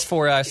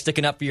for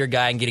sticking up for your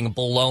guy and getting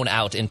blown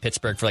out in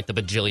Pittsburgh for like the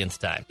bajillionth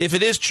time. If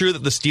it is true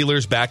that the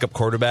Steelers' backup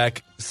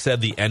quarterback said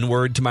the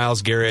N-word to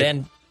Myles Garrett,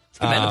 then it's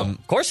commendable.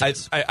 Of course it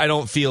is. I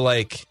don't feel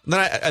like...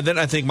 Then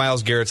I think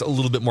Myles Garrett's a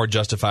little bit more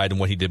justified in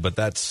what he did, but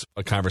that's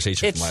a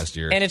conversation from last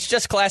year. And it's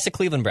just classic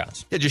Cleveland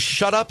Browns. Yeah, just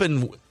shut up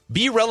and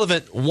be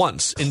relevant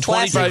once in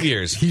 25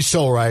 years. He's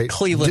so right.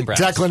 Cleveland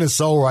Browns. Declan is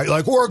so right.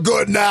 Like, we're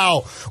good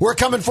now. We're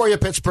coming for you,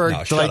 Pittsburgh.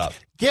 No, shut up.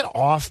 Get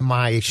off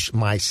my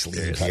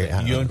sleeve. You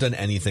haven't done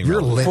anything You're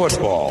wrong. lit.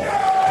 Football.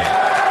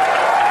 Yeah.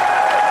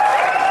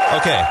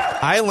 Okay,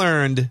 I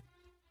learned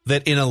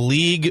that in a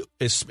league,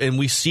 and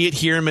we see it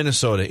here in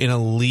Minnesota, in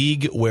a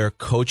league where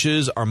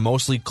coaches are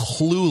mostly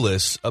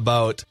clueless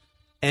about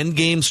end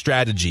game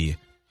strategy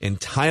and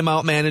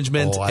timeout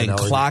management and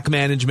clock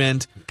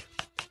management,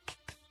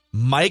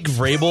 Mike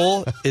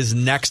Vrabel is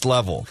next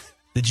level.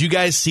 Did you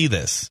guys see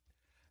this?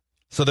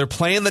 So they're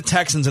playing the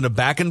Texans in a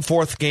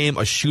back-and-forth game,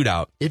 a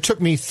shootout. It took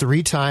me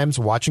 3 times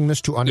watching this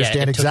to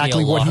understand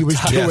exactly what he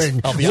was doing,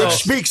 which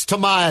speaks to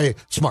my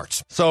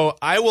smarts. So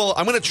I'm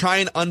going to try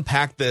and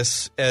unpack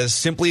this as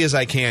simply as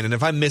I can, and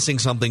if I'm missing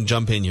something,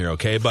 jump in here,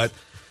 okay? But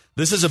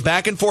this is a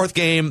back-and-forth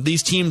game.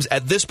 These teams,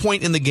 at this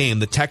point in the game,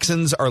 the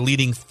Texans are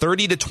leading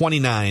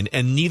 30-29,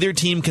 and neither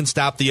team can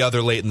stop the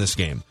other late in this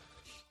game.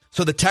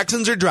 So the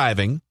Texans are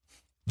driving.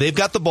 They've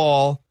got the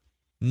ball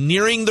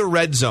nearing the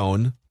red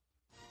zone.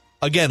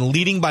 Again,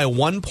 leading by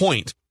 1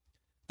 point.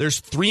 There's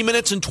 3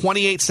 minutes and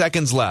 28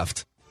 seconds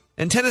left.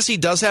 And Tennessee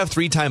does have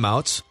 3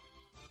 timeouts,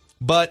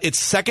 but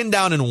it's 2nd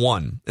down and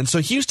 1. And so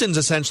Houston's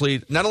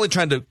essentially not only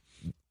trying to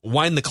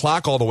wind the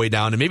clock all the way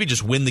down and maybe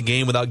just win the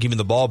game without giving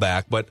the ball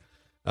back, but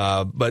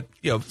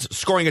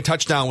scoring a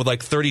touchdown with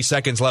like 30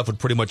 seconds left would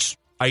pretty much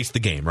ice the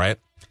game, right?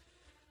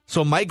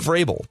 So Mike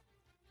Vrabel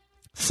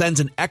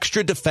sends an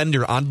extra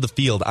defender onto the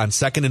field on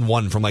 2nd and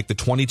 1 from like the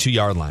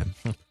 22-yard line.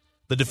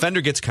 The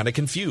defender gets kind of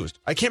confused.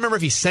 I can't remember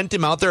if he sent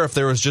him out there or if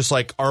there was just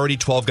like already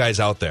 12 guys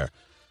out there.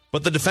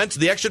 But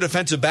the extra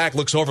defensive back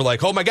looks over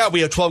like, oh my God,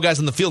 we have 12 guys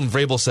on the field. And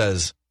Vrabel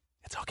says,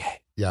 it's okay.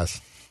 Yes.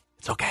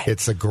 It's okay.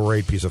 It's a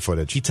great piece of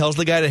footage. He tells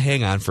the guy to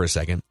hang on for a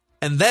second.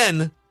 And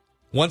then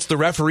once the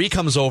referee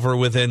comes over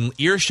within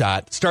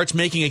earshot, starts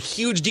making a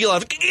huge deal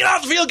out of, get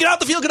out the field, get out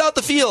the field, get out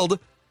the field,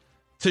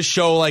 to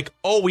show like,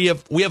 oh, we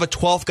have a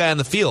 12th guy on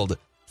the field,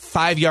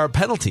 5-yard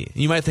penalty.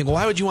 And you might think, well,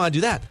 why would you want to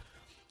do that?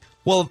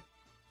 Well,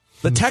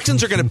 the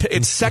Texans are going to,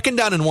 it's 2nd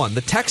down and 1.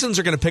 The Texans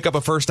are going to pick up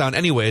a first down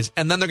anyways,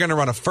 and then they're going to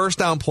run a first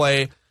down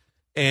play.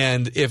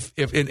 And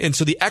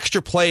so the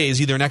extra play is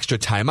either an extra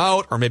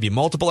timeout or maybe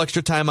multiple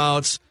extra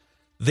timeouts.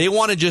 They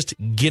want to just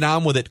get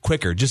on with it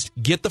quicker. Just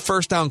get the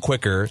first down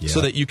quicker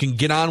so that you can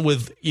get on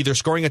with either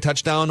scoring a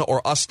touchdown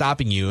or us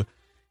stopping you.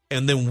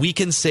 And then we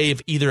can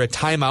save either a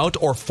timeout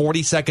or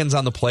 40 seconds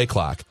on the play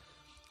clock.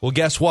 Well,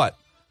 guess what?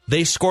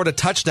 They scored a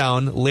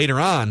touchdown later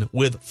on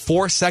with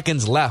 4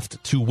 seconds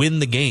left to win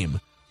the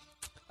game.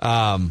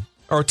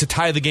 Or to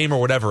tie the game or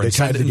whatever and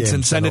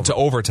send it to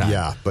overtime.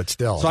 Yeah, but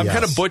still. So I'm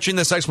kind of butchering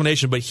this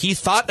explanation, but he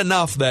thought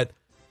enough that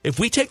if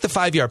we take the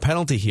 5-yard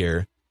penalty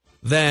here,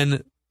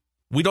 then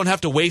we don't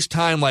have to waste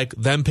time like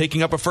them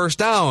picking up a first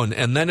down,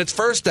 and then it's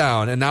first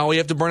down, and now we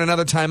have to burn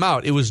another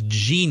timeout. It was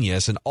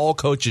genius, and all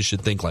coaches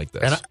should think like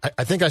this. And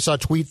I think I saw a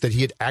tweet that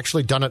he had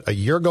actually done it a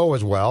year ago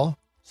as well.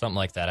 Something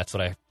like that. That's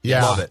what I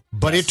love it.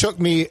 But it took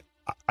me,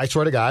 I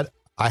swear to God,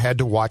 I had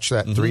to watch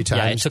that 3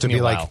 times to be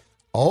like,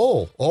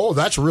 oh,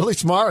 that's really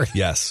smart.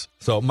 Yes.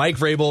 So, Mike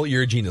Vrabel,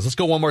 you're a genius. Let's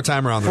go one more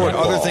time around the room.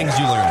 Other things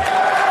you learned.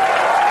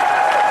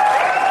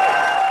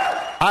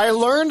 I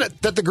learned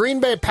that the Green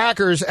Bay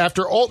Packers,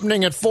 after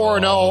opening at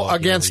 4-0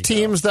 against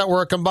teams that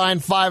were a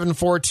combined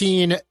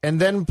 5-14, and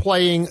then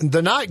playing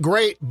the not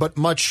great but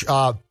much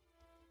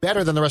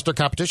better than the rest of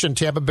the competition,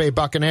 Tampa Bay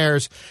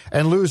Buccaneers,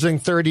 and losing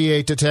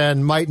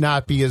 38-10, might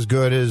not be as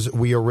good as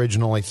we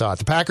originally thought.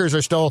 The Packers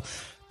are still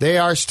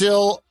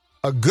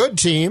a good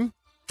team.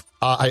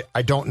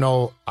 I don't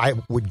know. I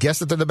would guess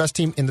that they're the best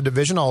team in the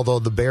division, although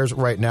the Bears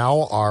right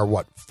now are,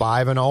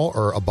 5-0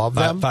 or above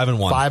them?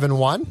 5-1.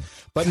 5-1.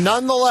 But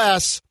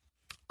nonetheless,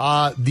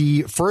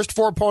 the first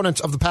 4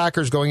 opponents of the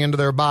Packers going into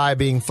their bye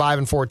being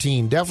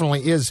 5-14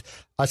 definitely is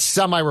a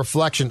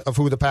semi-reflection of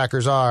who the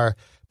Packers are,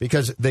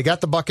 because they got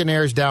the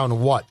Buccaneers down,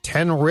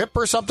 10-rip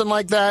or something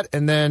like that,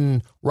 and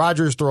then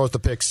Rodgers throws the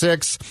pick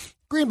 6.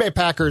 Green Bay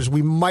Packers,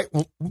 we might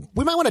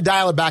want to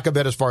dial it back a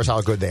bit as far as how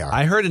good they are.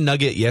 I heard a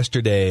nugget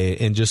yesterday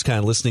in just kind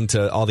of listening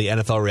to all the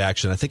NFL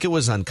reaction. I think it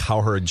was on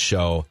Cowherd's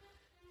show,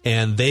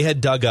 and they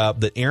had dug up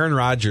that Aaron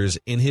Rodgers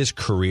in his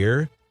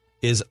career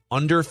is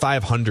under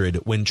 500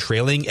 when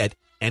trailing at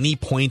any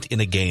point in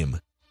a game.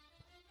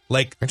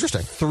 Like,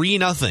 interesting.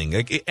 3-0.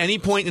 Like, at any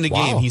point in a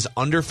game, he's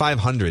under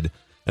 500.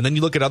 And then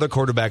you look at other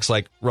quarterbacks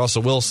like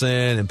Russell Wilson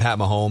and Pat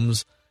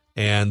Mahomes,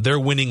 and they're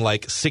winning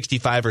like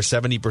 65 or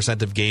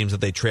 70% of games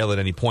that they trail at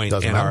any point,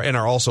 and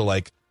are also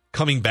like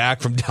coming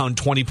back from down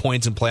 20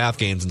 points in playoff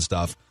games and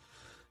stuff.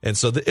 And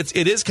so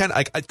it is kind of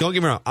like, don't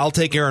get me wrong, I'll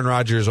take Aaron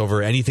Rodgers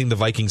over anything the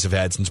Vikings have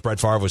had since Brett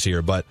Favre was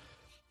here,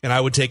 and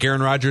I would take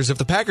Aaron Rodgers if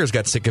the Packers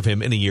got sick of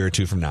him in a year or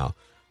two from now.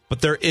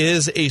 But there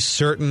is a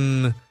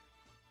certain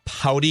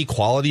pouty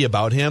quality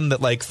about him that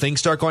like things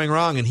start going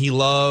wrong and he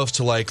loves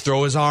to like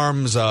throw his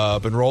arms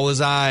up and roll his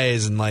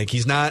eyes, and like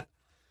he's not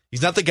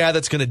the guy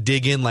that's going to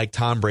dig in like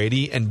Tom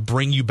Brady and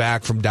bring you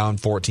back from down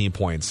 14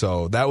 points.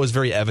 So that was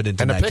very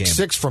evident in that game. And a pick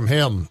 6 from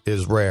him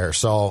is rare.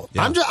 So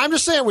yeah. I'm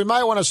just saying we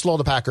might want to slow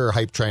the Packer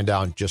hype train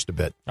down just a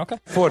bit. Okay.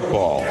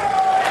 Football.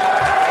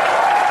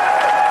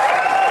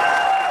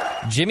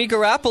 Jimmy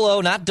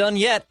Garoppolo, not done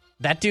yet.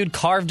 That dude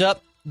carved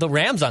up the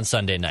Rams on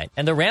Sunday night.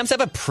 And the Rams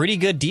have a pretty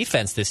good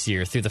defense this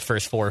year through the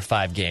first 4 or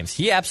 5 games.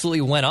 He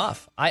absolutely went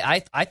off.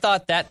 I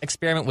thought that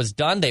experiment was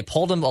done. They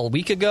pulled him a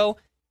week ago,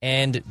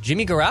 and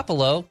Jimmy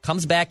Garoppolo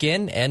comes back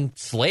in and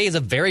slays a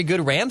very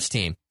good Rams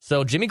team.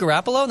 So Jimmy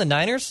Garoppolo and the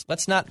Niners,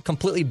 let's not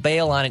completely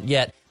bail on it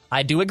yet.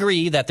 I do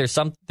agree that there's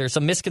some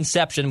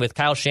misconception with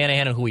Kyle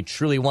Shanahan and who he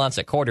truly wants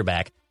at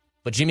quarterback,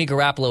 but Jimmy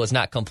Garoppolo is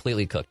not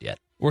completely cooked yet.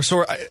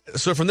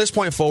 So from this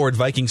point forward,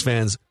 Vikings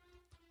fans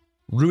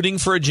rooting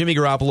for a Jimmy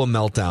Garoppolo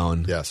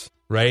meltdown. Yes.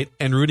 Right?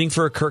 And rooting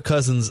for a Kirk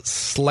Cousins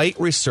slight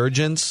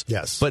resurgence.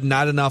 Yes. But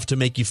not enough to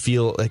make you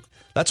feel like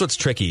that's what's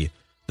tricky.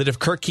 That if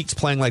Kirk keeps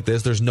playing like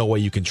this, there's no way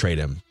you can trade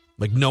him.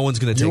 Like, no one's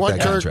going to take that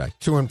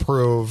contract. You want Kirk to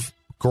improve,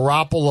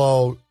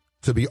 Garoppolo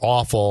to be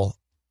awful,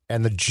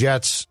 and the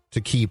Jets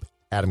to keep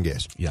Adam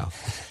Gase. Yeah.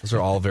 Those are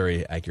all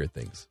very accurate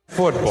things.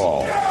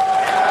 Football.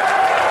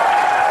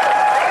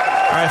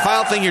 All right,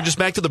 final thing here. Just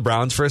back to the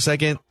Browns for a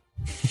second.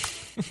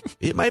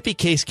 It might be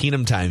Case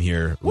Keenum time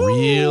here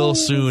real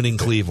soon in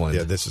Cleveland.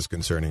 Yeah, this is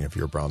concerning if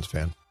you're a Browns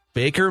fan.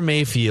 Baker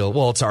Mayfield.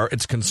 Well,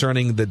 it's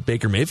concerning that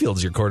Baker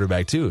Mayfield's your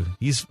quarterback too.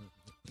 He's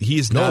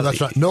not. That's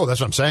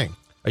what I'm saying.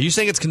 Are you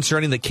saying it's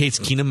concerning that Case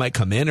Keenum might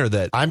come in, or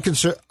that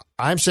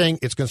I'm saying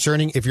it's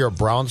concerning if you're a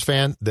Browns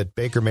fan that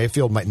Baker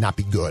Mayfield might not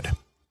be good.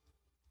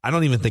 I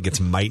don't even think it's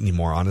might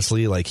anymore.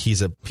 Honestly, like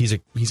he's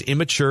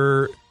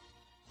immature.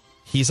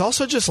 He's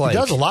also just like... He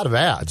does a lot of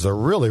ads. They're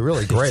really,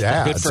 really great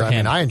ads. I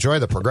mean, I enjoy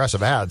the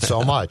progressive ads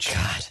so much.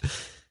 God.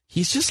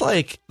 He's just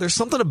like... There's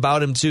something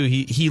about him, too.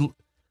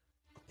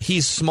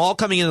 He's small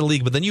coming into the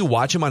league, but then you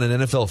watch him on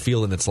an NFL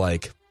field, and it's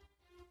like...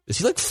 Is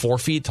he like 4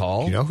 feet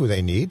tall? You know who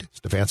they need?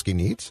 Stefanski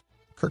needs?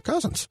 Kirk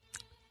Cousins.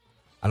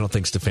 I don't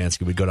think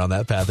Stefanski would go down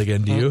that path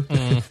again, do you?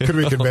 Could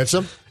we convince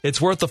him?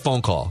 It's worth the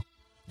phone call.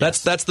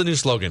 That's the new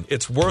slogan.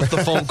 It's worth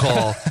the phone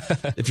call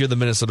if you're the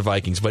Minnesota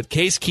Vikings. But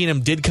Case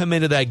Keenum did come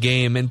into that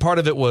game, and part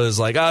of it was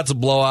like, it's a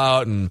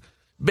blowout, and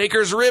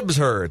Baker's ribs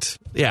hurt.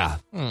 Yeah,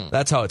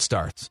 that's how it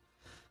starts.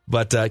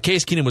 But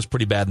Case Keenum was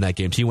pretty bad in that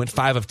game. He went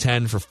 5 of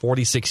 10 for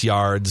 46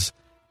 yards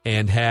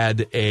and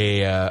had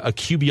a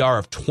QBR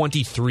of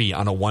 23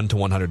 on a 1 to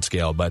 100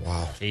 scale. But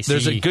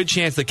there's a good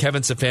chance that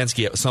Kevin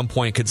Stefanski at some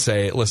point could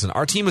say, listen,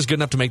 our team is good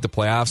enough to make the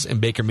playoffs, and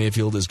Baker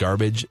Mayfield is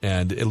garbage,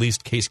 and at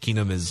least Case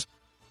Keenum is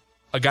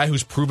a guy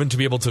who's proven to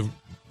be able to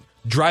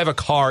drive a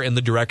car in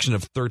the direction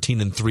of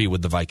 13-3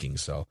 with the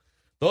Vikings. So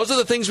those are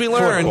the things we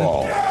learned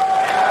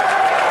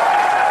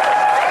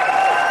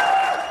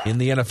in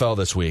the NFL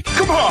this week.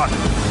 Come on!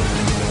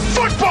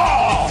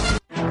 Football!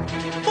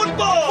 Football!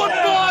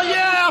 Football,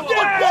 yeah!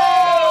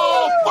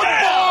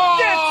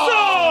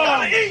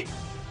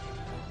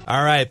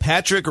 All right,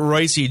 Patrick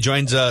Royce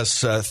joins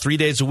us 3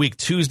 days a week,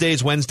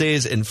 Tuesdays,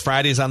 Wednesdays, and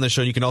Fridays on the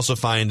show. You can also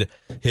find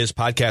his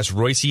podcast,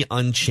 Royce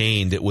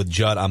Unchained, with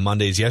Judd on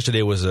Mondays.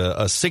 Yesterday was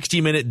a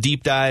 60-minute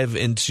deep dive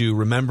into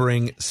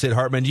remembering Sid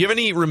Hartman. Do you have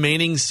any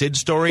remaining Sid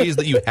stories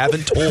that you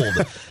haven't told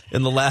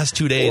in the last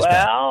 2 days?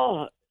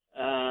 Well,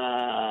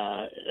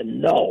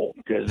 no,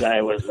 because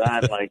I was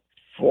on like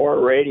 4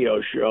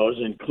 radio shows,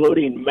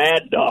 including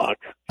Mad Dog.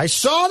 I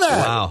saw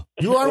that. Wow.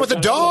 You were on with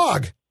a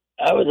dog.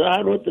 I was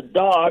on with the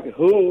dog,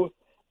 who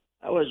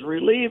I was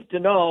relieved to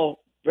know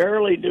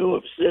barely knew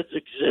of Sid's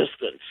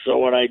existence. So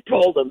when I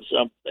told him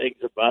some things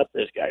about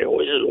this guy, he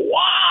always said,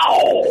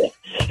 wow!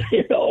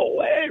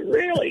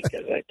 Really?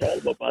 Because I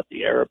told him about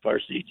the Ara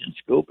Parseghian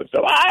scoop and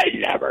stuff. I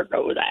never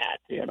knew that,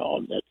 And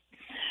that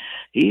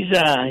he's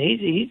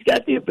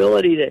got the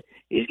ability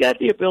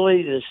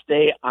to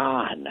stay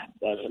on,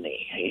 doesn't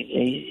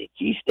he?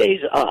 He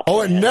stays up.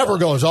 Oh, it never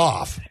goes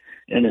off.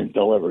 And his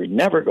delivery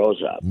never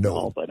goes up.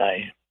 No, but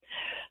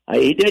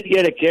he did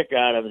get a kick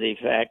out of the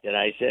fact that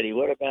I said he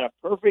would have been a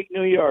perfect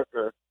New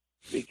Yorker,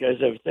 because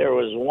if there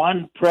was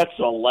one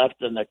pretzel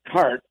left in the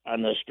cart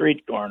on the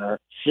street corner,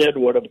 Sid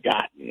would have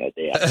gotten it.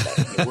 He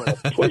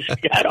would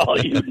have got all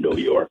you New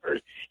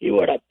Yorkers. He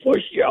would have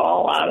pushed you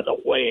all out of the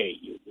way,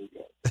 you New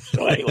Yorkers.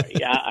 So anyway,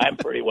 yeah, I'm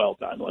pretty well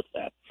done with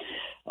that.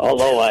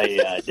 Although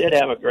I did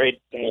have a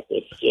great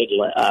with Sid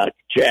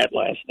chat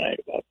last night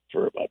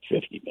for about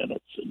 50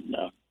 minutes, and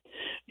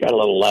got a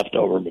little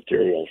leftover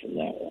material from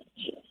that one.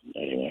 So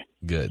anyway.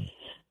 Good.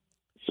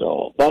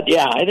 So, but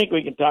yeah, I think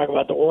we can talk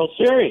about the World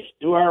Series.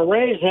 Do our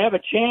Rays have a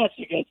chance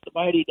against the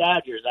mighty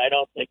Dodgers? I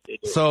don't think they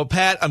do. So,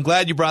 Pat, I'm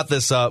glad you brought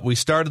this up. We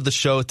started the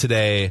show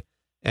today,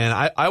 and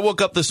I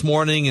woke up this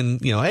morning and,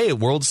 hey,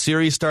 World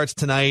Series starts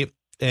tonight,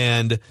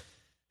 and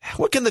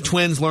what can the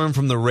Twins learn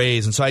from the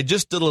Rays? And so I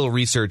just did a little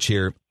research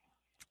here.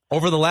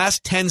 Over the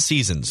last 10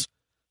 seasons,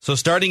 so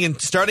starting in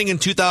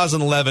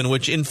 2011,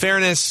 which in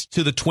fairness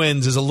to the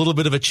Twins is a little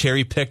bit of a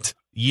cherry-picked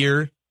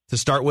year to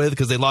start with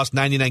because they lost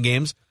 99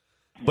 games.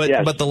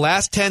 But the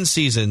last 10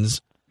 seasons,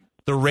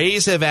 the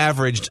Rays have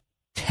averaged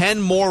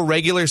 10 more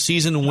regular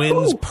season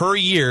wins per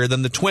year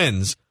than the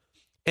Twins,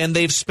 and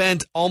they've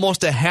spent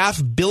almost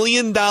 $500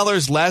 million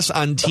less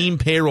on team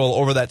payroll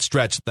over that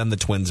stretch than the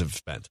Twins have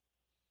spent.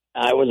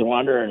 I was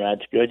wondering.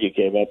 That's good you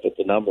came up with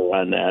the number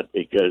on that,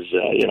 because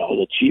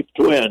the cheap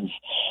Twins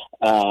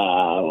is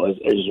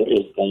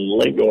the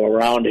lingo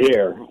around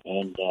here.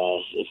 and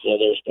so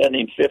they're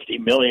spending $50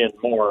 million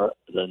more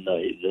than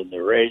the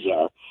Rays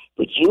are.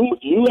 But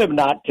you have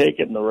not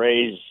taken the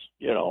Rays,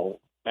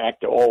 back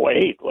to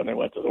 2008 when they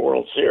went to the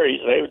World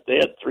Series. They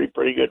had 3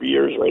 pretty good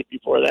years right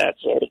before that.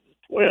 So did the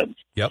Twins.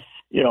 Yep.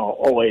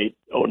 2008,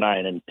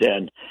 2009, and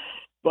 10.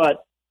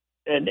 But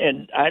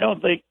and I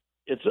don't think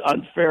it's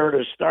unfair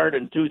to start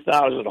in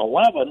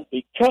 2011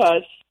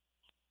 because,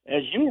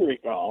 as you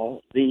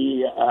recall,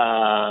 the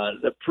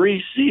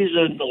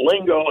preseason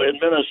lingo in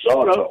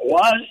Minnesota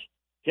was,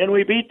 can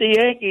we beat the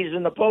Yankees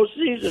in the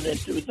postseason in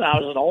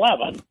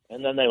 2011?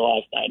 And then they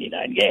lost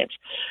 99 games.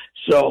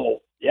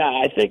 So, yeah,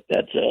 I think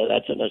that's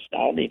an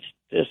astounding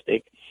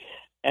statistic.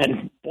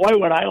 And, boy,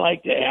 would I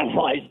like to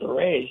analyze the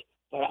Rays,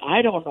 but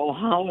I don't know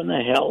how in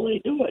the hell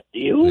they do it. Do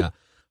you? Yeah.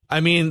 I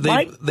mean,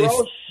 Mike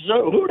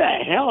Brosseau, who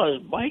the hell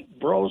is Mike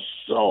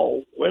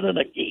Brosseau winning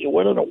a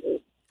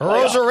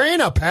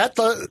Rosarena, Pat,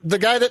 the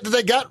guy that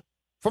they got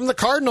from the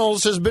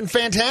Cardinals has been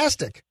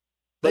fantastic.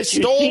 They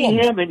stole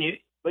him.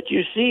 But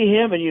you see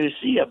him and you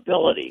see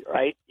ability,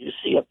 right? You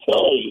see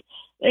ability.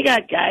 They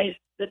got guys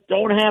that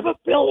don't have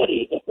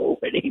ability that are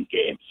winning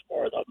games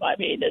for them. I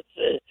mean,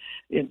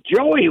 it's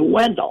Joey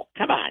Wendell.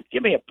 Come on,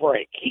 give me a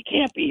break. He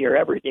can't be your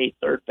everyday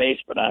third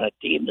baseman on a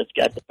team that's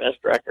got the best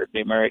record in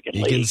the American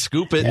League. He can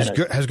scoop it. I was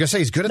going to say,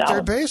 he's good at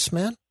third base,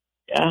 man.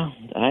 Yeah,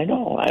 I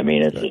know. I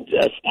mean, it's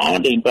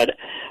astounding. But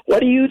what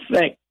do you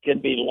think can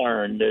be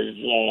learned is,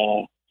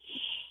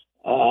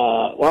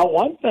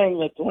 one thing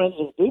that the Twins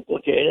have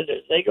duplicated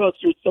is they go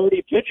through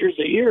 30 pitchers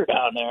a year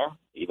down there,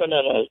 even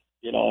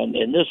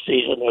in this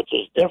season, which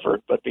is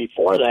different. But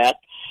before that,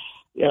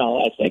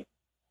 I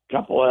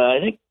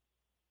think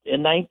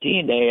in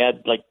 19 they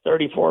had like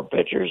 34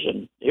 pitchers.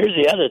 And here's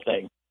the other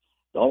thing: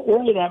 don't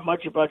worry that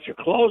much about your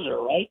closer,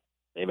 right?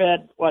 They've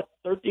had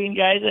 13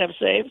 guys that have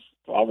saves.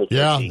 12 or 13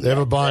 yeah, they have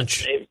a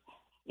bunch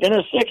in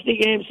a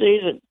 60-game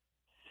season.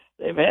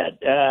 They've had.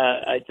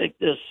 I think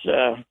this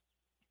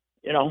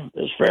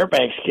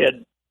Fairbanks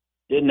kid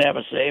didn't have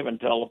a save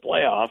until the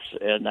playoffs,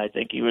 and I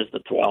think he was the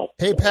 12th.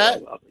 Hey,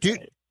 Pat, do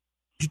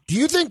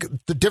you think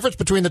the difference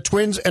between the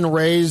Twins and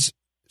Rays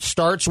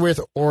starts with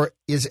or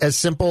is as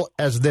simple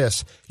as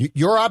this?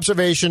 Your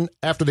observation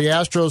after the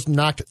Astros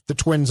knocked the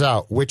Twins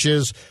out, which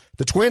is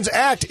the Twins'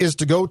 act is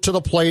to go to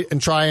the plate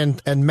and try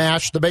and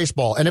mash the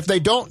baseball. And if they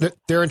don't,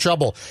 they're in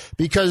trouble.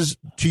 Because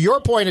to your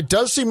point, it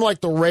does seem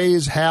like the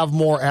Rays have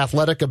more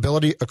athletic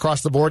ability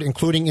across the board,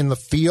 including in the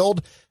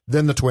field,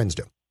 than the Twins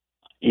do.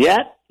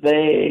 Yet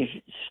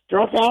they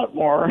struck out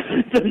more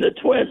than the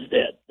Twins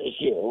did this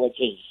year, which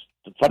is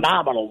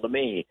phenomenal to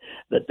me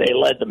that they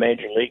led the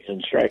major leagues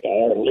in strikeouts,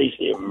 or at least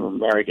the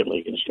American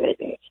League in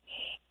strikeouts.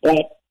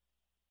 But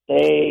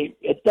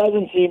it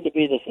doesn't seem to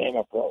be the same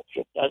approach.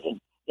 It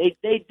doesn't.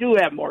 They do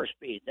have more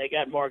speed. They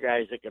got more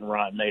guys that can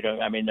run. They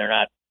don't. I mean, they're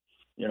not,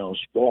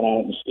 going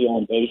out and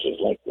stealing bases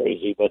like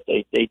crazy, but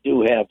they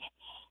do have.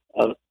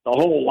 The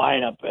whole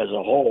lineup as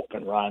a whole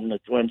can run. The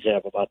Twins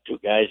have about 2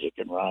 guys that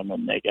can run,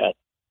 and they got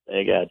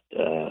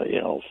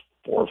 4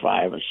 or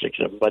 5 or 6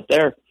 of them. But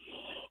they're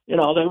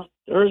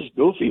as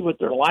goofy with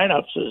their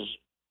lineups as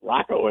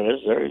Rocco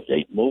is.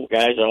 They move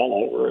guys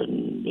all over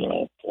and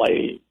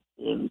play.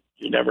 And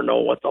you never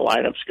know what the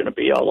lineup's going to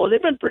be. Although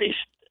they've been pretty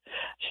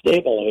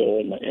stable here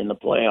in the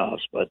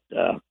playoffs, but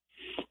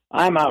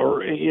I'm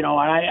out.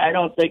 I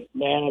don't think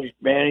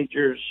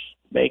managers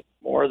make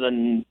more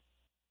than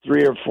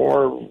 3 or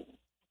 4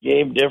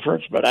 game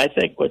difference, but I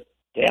think with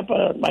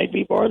Tampa it might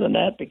be more than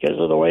that because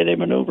of the way they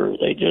maneuver.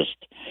 They just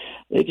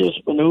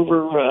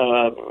maneuver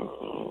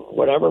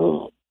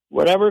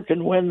whatever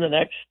can win the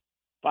next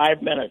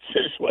 5 minutes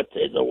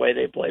is the way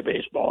they play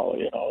baseball.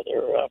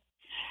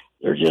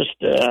 They're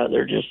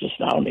just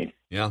astounding.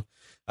 Yeah,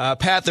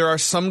 Pat, there are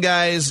some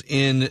guys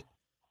in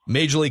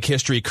Major League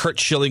history, Curt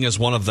Schilling is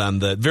one of them,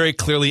 that very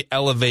clearly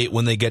elevate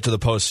when they get to the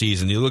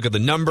postseason. You look at the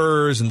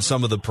numbers and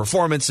some of the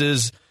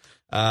performances.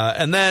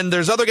 And then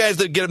there's other guys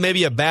that get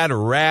maybe a bad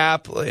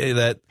rap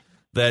that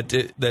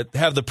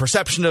have the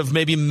perception of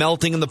maybe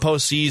melting in the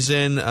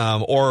postseason,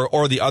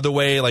 or the other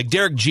way, like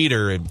Derek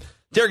Jeter.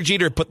 Derek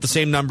Jeter put the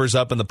same numbers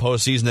up in the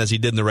postseason as he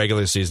did in the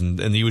regular season,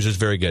 and he was just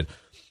very good.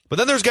 But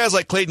then there's guys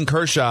like Clayton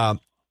Kershaw,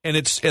 and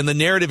the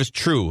narrative is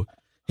true.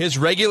 His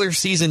regular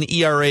season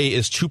ERA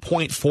is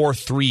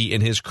 2.43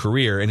 in his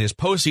career, and his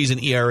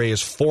postseason ERA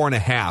is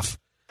 4.5.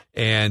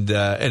 And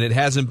it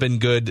hasn't been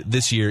good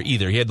this year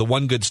either. He had the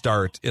one good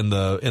start in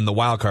the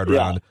wild card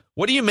round.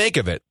 What do you make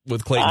of it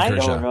with Clayton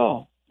Kershaw? I don't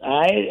know.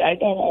 I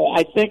don't know.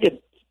 I think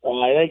it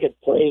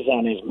plays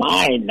on his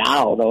mind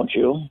now, don't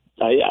you?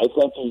 I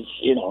think he's,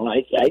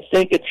 I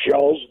think it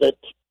shows that,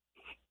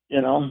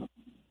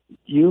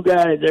 you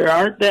guys, there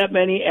aren't that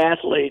many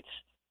athletes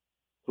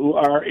who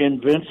are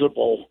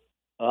invincible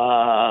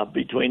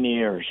between the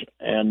years,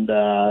 and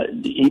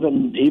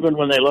even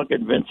when they look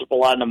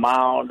invincible on the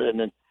mound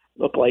and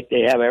look like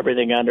they have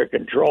everything under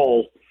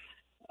control,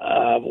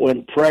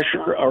 when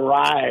pressure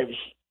arrives,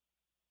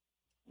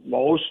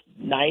 most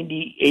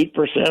 98%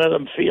 of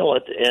them feel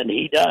it, and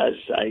he does.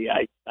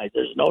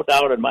 There's no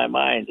doubt in my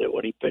mind that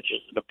when he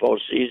pitches in the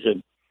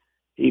postseason,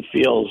 he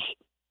feels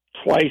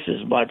twice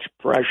as much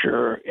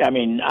pressure. I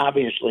mean,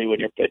 obviously, when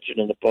you're pitching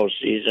in the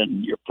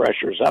postseason, your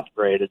pressure is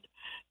upgraded.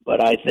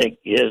 But I think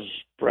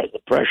the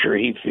pressure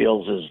he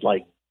feels is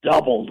like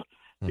doubled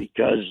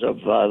because of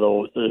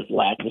the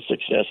lack of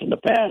success in the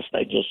past.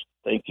 I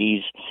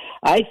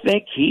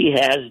think he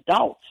has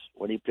doubts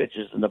when he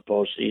pitches in the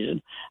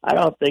postseason. I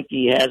don't think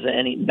he has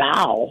any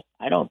now.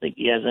 I don't think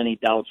he has any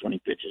doubts when he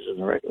pitches in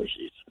the regular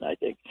season. I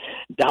think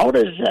doubt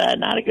is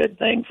not a good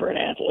thing for an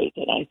athlete,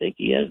 and I think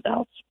he has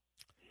doubts.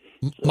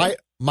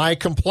 My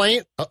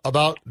complaint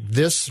about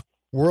this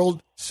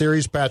World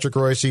Series, Patrick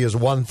Royce, is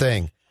one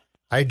thing.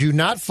 I do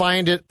not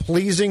find it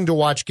pleasing to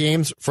watch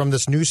games from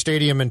this new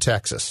stadium in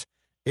Texas.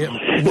 It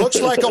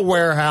looks like a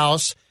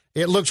warehouse.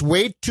 It looks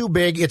way too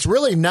big. It's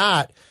really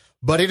not,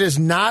 but it is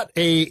not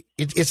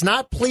it's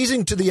not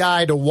pleasing to the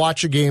eye to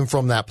watch a game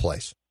from that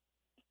place.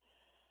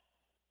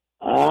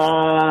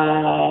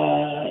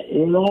 I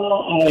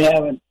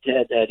haven't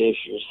had that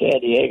issue. San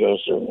Diego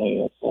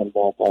certainly a fun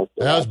ballpark.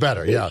 That was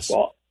better,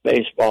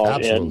 baseball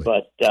Absolutely. in,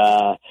 but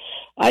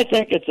I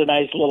think it's a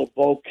nice little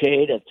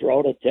bouquet to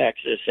throw to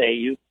Texas. Hey,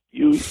 you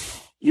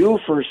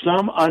for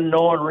some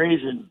unknown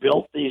reason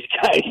built these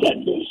guys a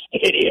new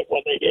stadium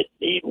when they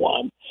didn't need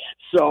one.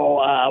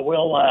 So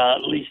we'll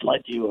at least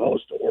let you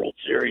host a World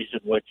Series in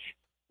which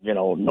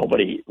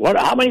nobody.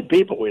 How many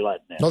people we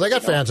let in? No, they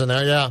got fans in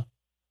there. Yeah,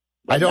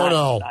 but I don't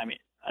know. I mean,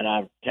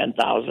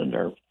 10,000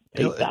 or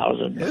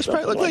 8,000. It's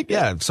probably like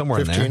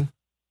somewhere 15. in there.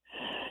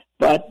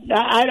 But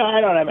I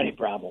don't have any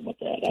problem with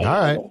that. All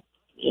right.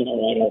 I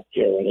don't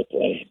care when they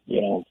play.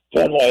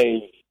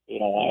 Fenway.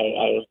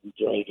 I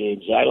enjoy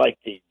games. I like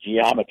the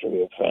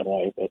geometry of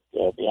Fenway, but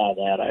beyond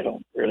that, I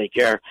don't really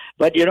care.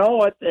 But you know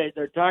what?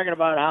 They're talking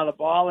about how the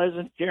ball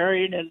isn't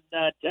carried in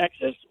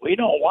Texas. We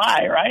know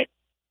why, right?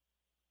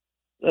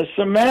 The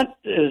cement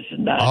is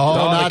not.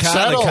 Not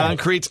settled. The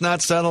concrete's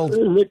not settled.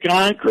 The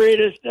concrete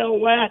is still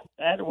wet.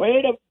 And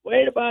wait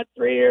about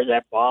 3 years,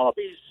 that ball will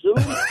be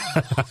zoomed.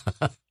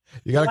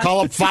 You got to call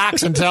up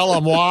Fox and tell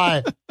them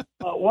why.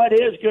 What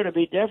is going to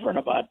be different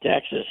about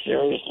Texas,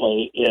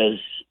 seriously, is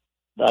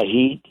the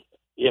heat.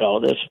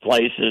 This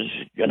place is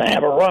going to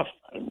have a roof,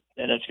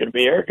 and it's going to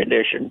be air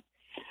conditioned.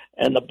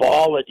 And the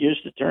ball that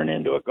used to turn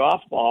into a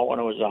golf ball when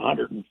it was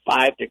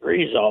 105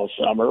 degrees all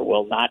summer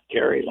will not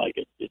carry like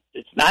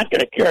it's not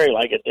going to carry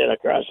like it did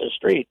across the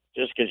street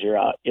just because you're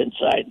out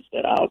inside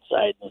instead of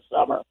outside in the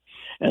summer.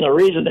 And the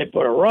reason they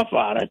put a roof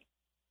on it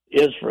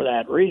is for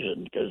that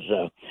reason, because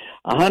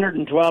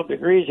 112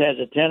 degrees has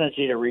a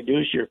tendency to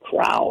reduce your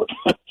crowd.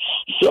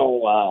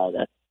 So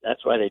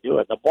that's why they do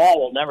it. The ball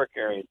will never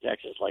carry in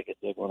Texas like it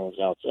did when it was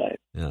outside.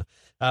 Yeah.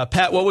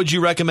 Pat, what would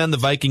you recommend the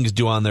Vikings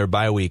do on their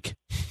bye week?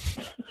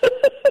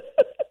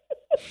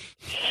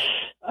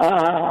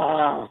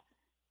 Well,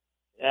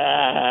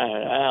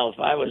 if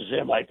I was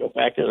him, I'd go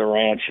back to the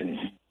ranch and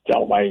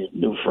tell my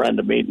new friend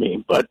to meet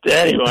me. But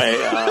anyway,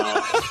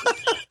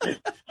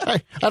 I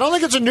don't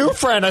think it's a new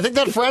friend. I think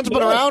that friend's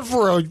been around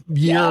for a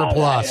year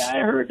plus. I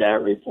heard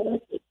that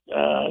report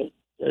that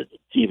the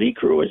TV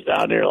crew was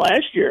down there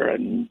last year,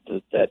 and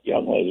that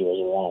young lady was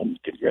around.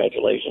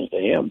 Congratulations to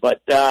him.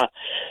 But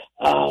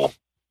I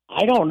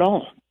don't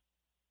know.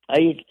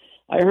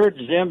 I heard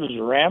Zim's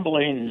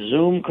rambling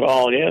Zoom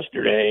call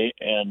yesterday,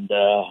 and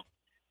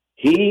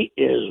he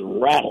is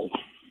rattled.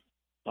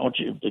 Don't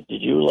you? Did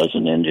you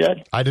listen in,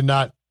 Judd? I did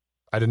not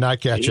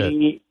catch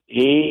it.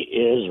 He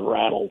is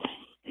rattled.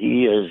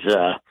 He is.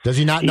 Does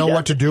he not know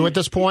what to do at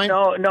this point?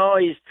 No.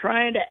 He's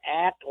trying to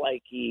act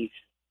like he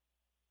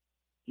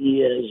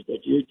is, but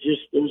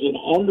there's an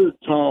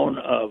undertone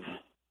of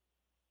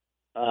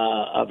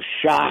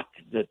shock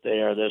that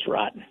they are this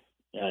rotten,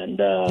 and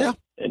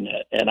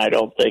I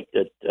don't think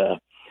that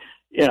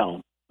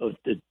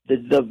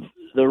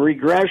the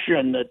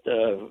regression that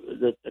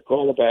the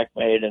quarterback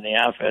made and the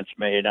offense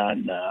made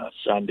on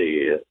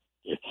Sunday.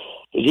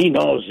 He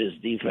knows his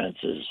defense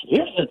is.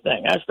 Here's the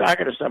thing. I was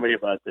talking to somebody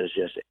about this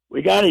yesterday.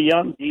 We got a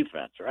young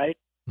defense, right?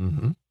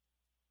 Mm-hmm.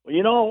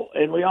 Well,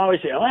 and we always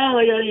say, well,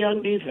 they got a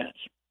young defense.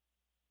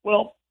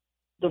 Well,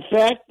 the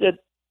fact that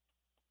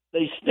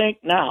they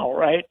stink now,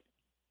 right?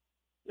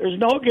 There's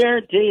no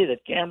guarantee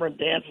that Cameron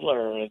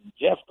Dantzler and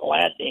Jeff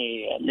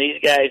Gladney and these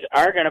guys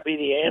are going to be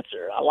the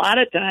answer. A lot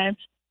of times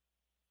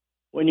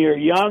when you're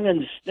young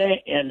and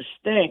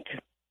stink,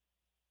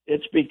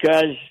 it's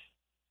because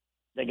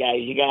the guys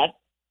you got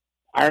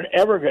aren't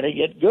ever going to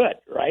get good,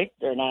 right?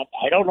 They're not.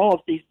 I don't know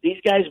if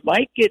these guys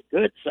might get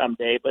good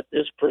someday, but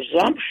this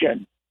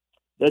presumption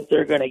that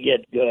they're going to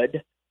get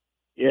good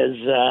is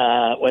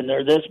when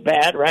they're this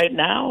bad right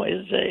now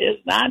is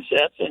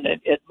nonsense, and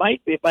it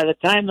might be by the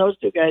time those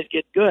two guys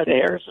get good,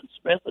 Harrison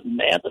Smith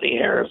and Anthony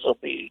Harris will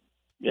be,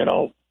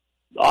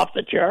 off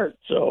the chart.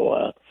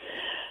 So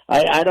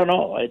I don't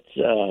know. It's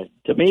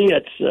to me,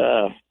 it's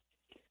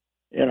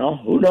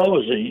who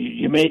knows?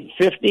 You made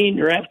 15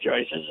 draft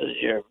choices as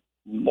your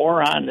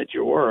moron that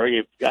you were.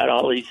 You've got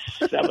all these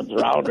seventh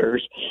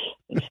rounders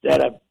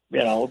instead of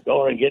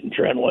going and getting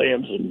Trent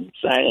Williams and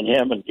signing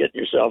him and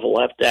getting yourself a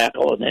left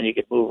tackle, and then you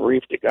could move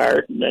Reef to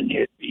guard, and then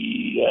you'd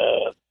be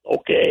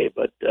okay,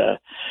 but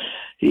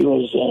he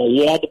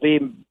had to be.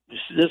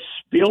 This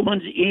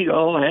Spielman's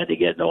ego had to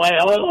get in the way.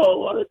 Oh,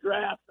 what a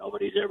draft!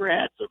 Nobody's ever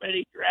had so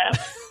many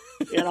drafts.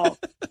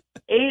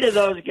 8 of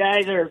those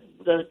guys are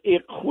the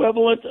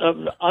equivalent of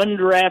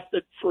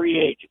undrafted free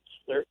agents.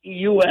 They're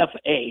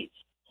UFAs.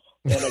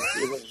 And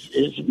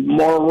it's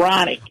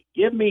moronic.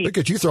 Look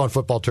at you throwing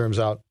football terms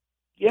out.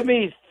 Give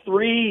me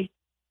 3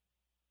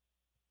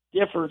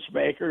 difference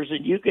makers,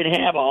 and you can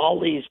have all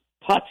these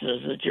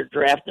putzes that you're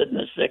drafted in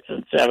the 6th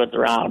and 7th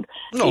round.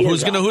 No,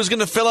 who's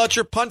gonna fill out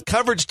your punt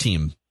coverage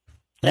team?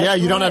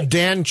 You don't have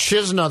Dan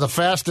Chisna, the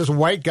fastest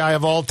white guy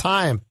of all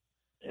time.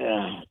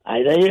 Yeah,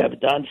 they have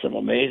done some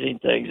amazing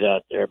things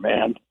out there,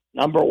 man.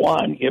 Number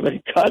 1,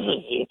 giving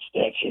Cousins the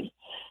extension.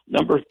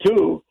 Number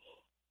 2,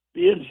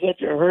 be in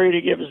such a hurry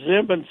to give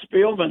Zim and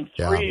Spielman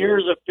 3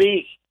 years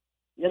apiece.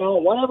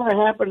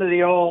 Whatever happened to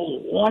the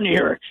old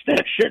 1-year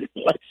extension?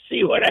 Let's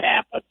see what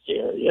happens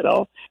here.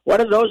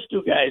 What are those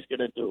 2 guys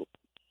going to do?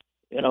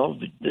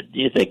 Do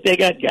you think they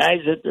got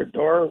guys at their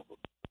door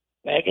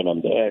begging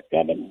them to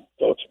come and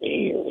coach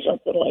me or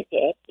something like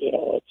that?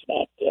 It's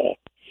not.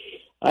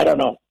 I don't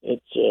know.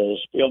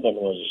 Spielman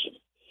was,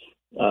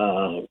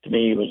 to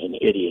me, he was an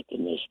idiot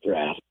in this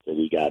draft that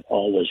he got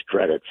all this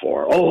credit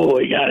for. Oh,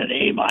 he got an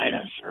A-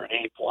 or an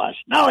A+.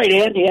 No, he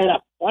didn't. He had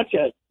a bunch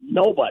of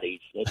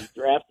nobodies that he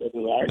drafted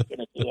who aren't going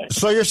to do it.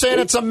 So you're saying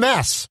it's a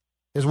mess,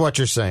 is what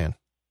you're saying?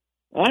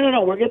 I don't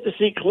know. We'll get to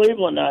see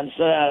Cleveland on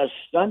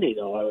Sunday,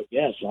 though, I would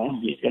guess. Huh?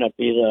 He's going to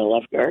be the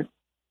left guard.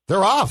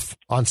 They're off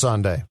on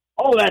Sunday.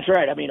 Oh, that's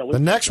right. I mean, the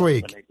next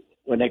week.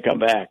 When they come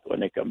back,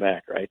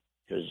 right?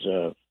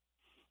 Because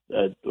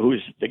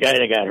who's the guy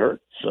that got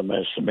hurt?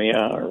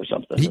 Samia or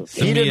something?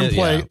 He didn't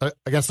play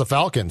against the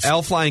Falcons.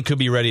 Elflein could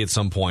be ready at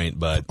some point,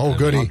 but... Oh,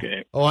 goody.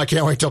 Okay. Oh, I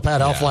can't wait till Pat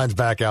Elflein's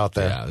back out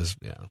there.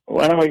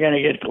 When are we going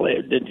to get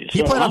Cleveland?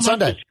 He played on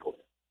Sunday.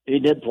 He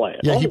did play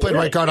it. Yeah, he played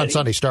right guard on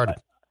Sunday, started.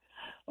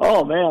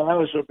 Oh, man, I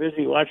was so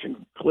busy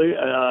watching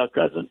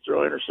Cousins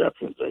throw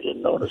interceptions, I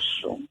didn't notice.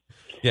 So.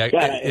 Yeah,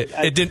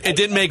 it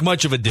didn't make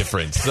much of a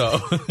difference. So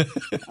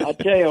I'll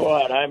tell you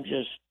what, I'm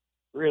just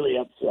really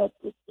upset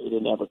that they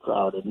didn't have a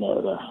crowd in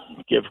there to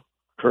give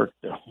Kirk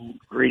the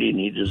greeting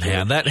he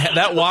deserved. Man,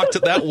 that walk to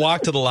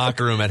the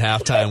locker room at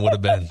halftime would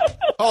have been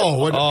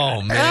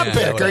man,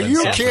 epic. Are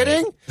you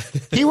kidding?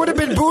 He would have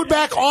been booed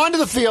back onto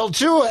the field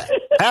too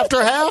after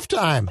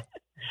halftime.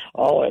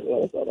 Oh, it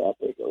would have been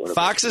epic.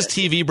 Fox's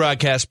TV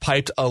broadcast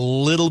piped a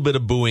little bit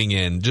of booing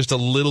in, just a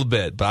little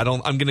bit, but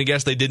I'm going to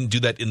guess they didn't do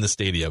that in the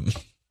stadium.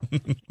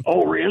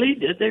 Oh, really?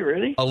 Did they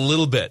really? A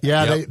little bit.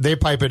 Yeah, they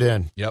pipe it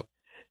in. Yep.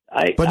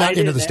 But not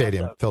into the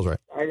stadium. Phil's right.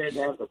 I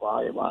didn't have the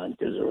volume on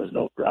because there was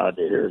no crowd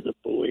to hear the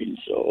booing,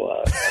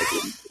 so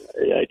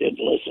I didn't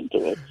listen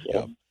to it. So.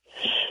 Yep.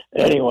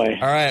 Anyway,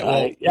 all right.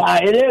 Well,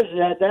 it is.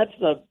 That's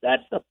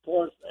the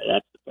poor.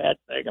 That's the bad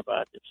thing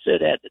about it. If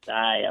Sid had to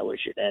die, I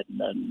wish it hadn't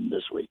done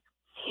this week.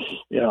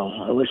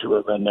 I wish it would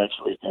have been next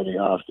week on the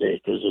off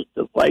day because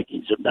the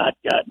Vikings have not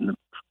gotten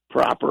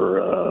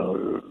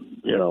proper,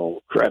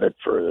 credit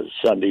for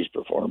Sunday's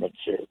performance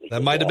here.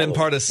 That might have been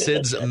part of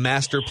Sid's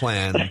master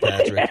plan,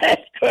 Patrick.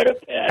 Could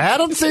have been.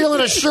 Adam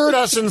Thielen assured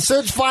us in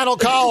Sid's final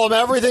column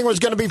everything was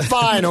going to be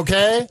fine,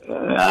 okay?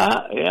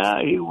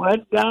 Yeah, he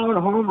went down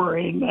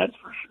homering, that's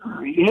for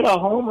sure. He hit a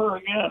homer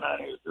again on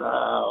his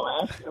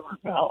last ever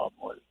column.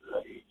 Was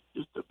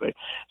just a big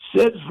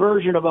Sid's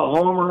version of a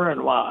homer and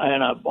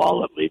a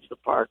ball that leaves the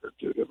park are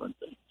two different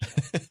things.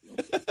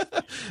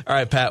 All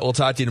right, Pat, we'll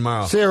talk to you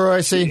tomorrow. See you,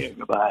 Royce.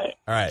 Goodbye.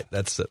 All right,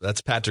 that's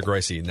Patrick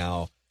Royce.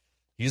 Now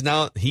he's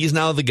now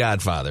the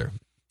Godfather.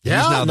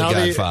 Yeah, now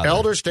the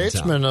elder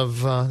statesman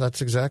of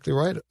that's exactly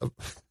right.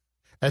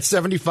 At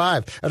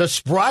 75, at a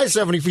spry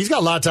 75, he's got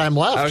a lot of time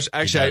left.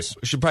 I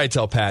should probably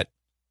tell Pat.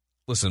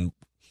 Listen,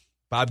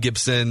 Bob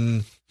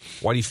Gibson,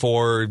 Whitey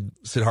Ford,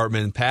 Sid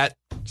Hartman, Pat,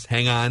 just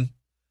hang on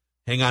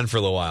for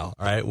a little while.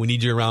 All right, we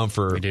need you around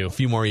for a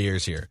few more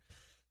years here.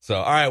 So,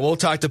 all right, we'll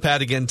talk to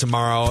Pat again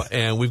tomorrow,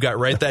 and we've got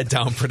Write That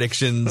Down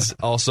predictions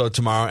also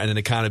tomorrow and an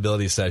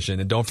accountability session.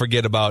 And don't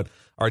forget about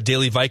our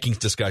daily Vikings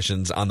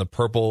discussions on the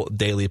Purple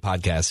Daily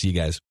podcast. See you guys.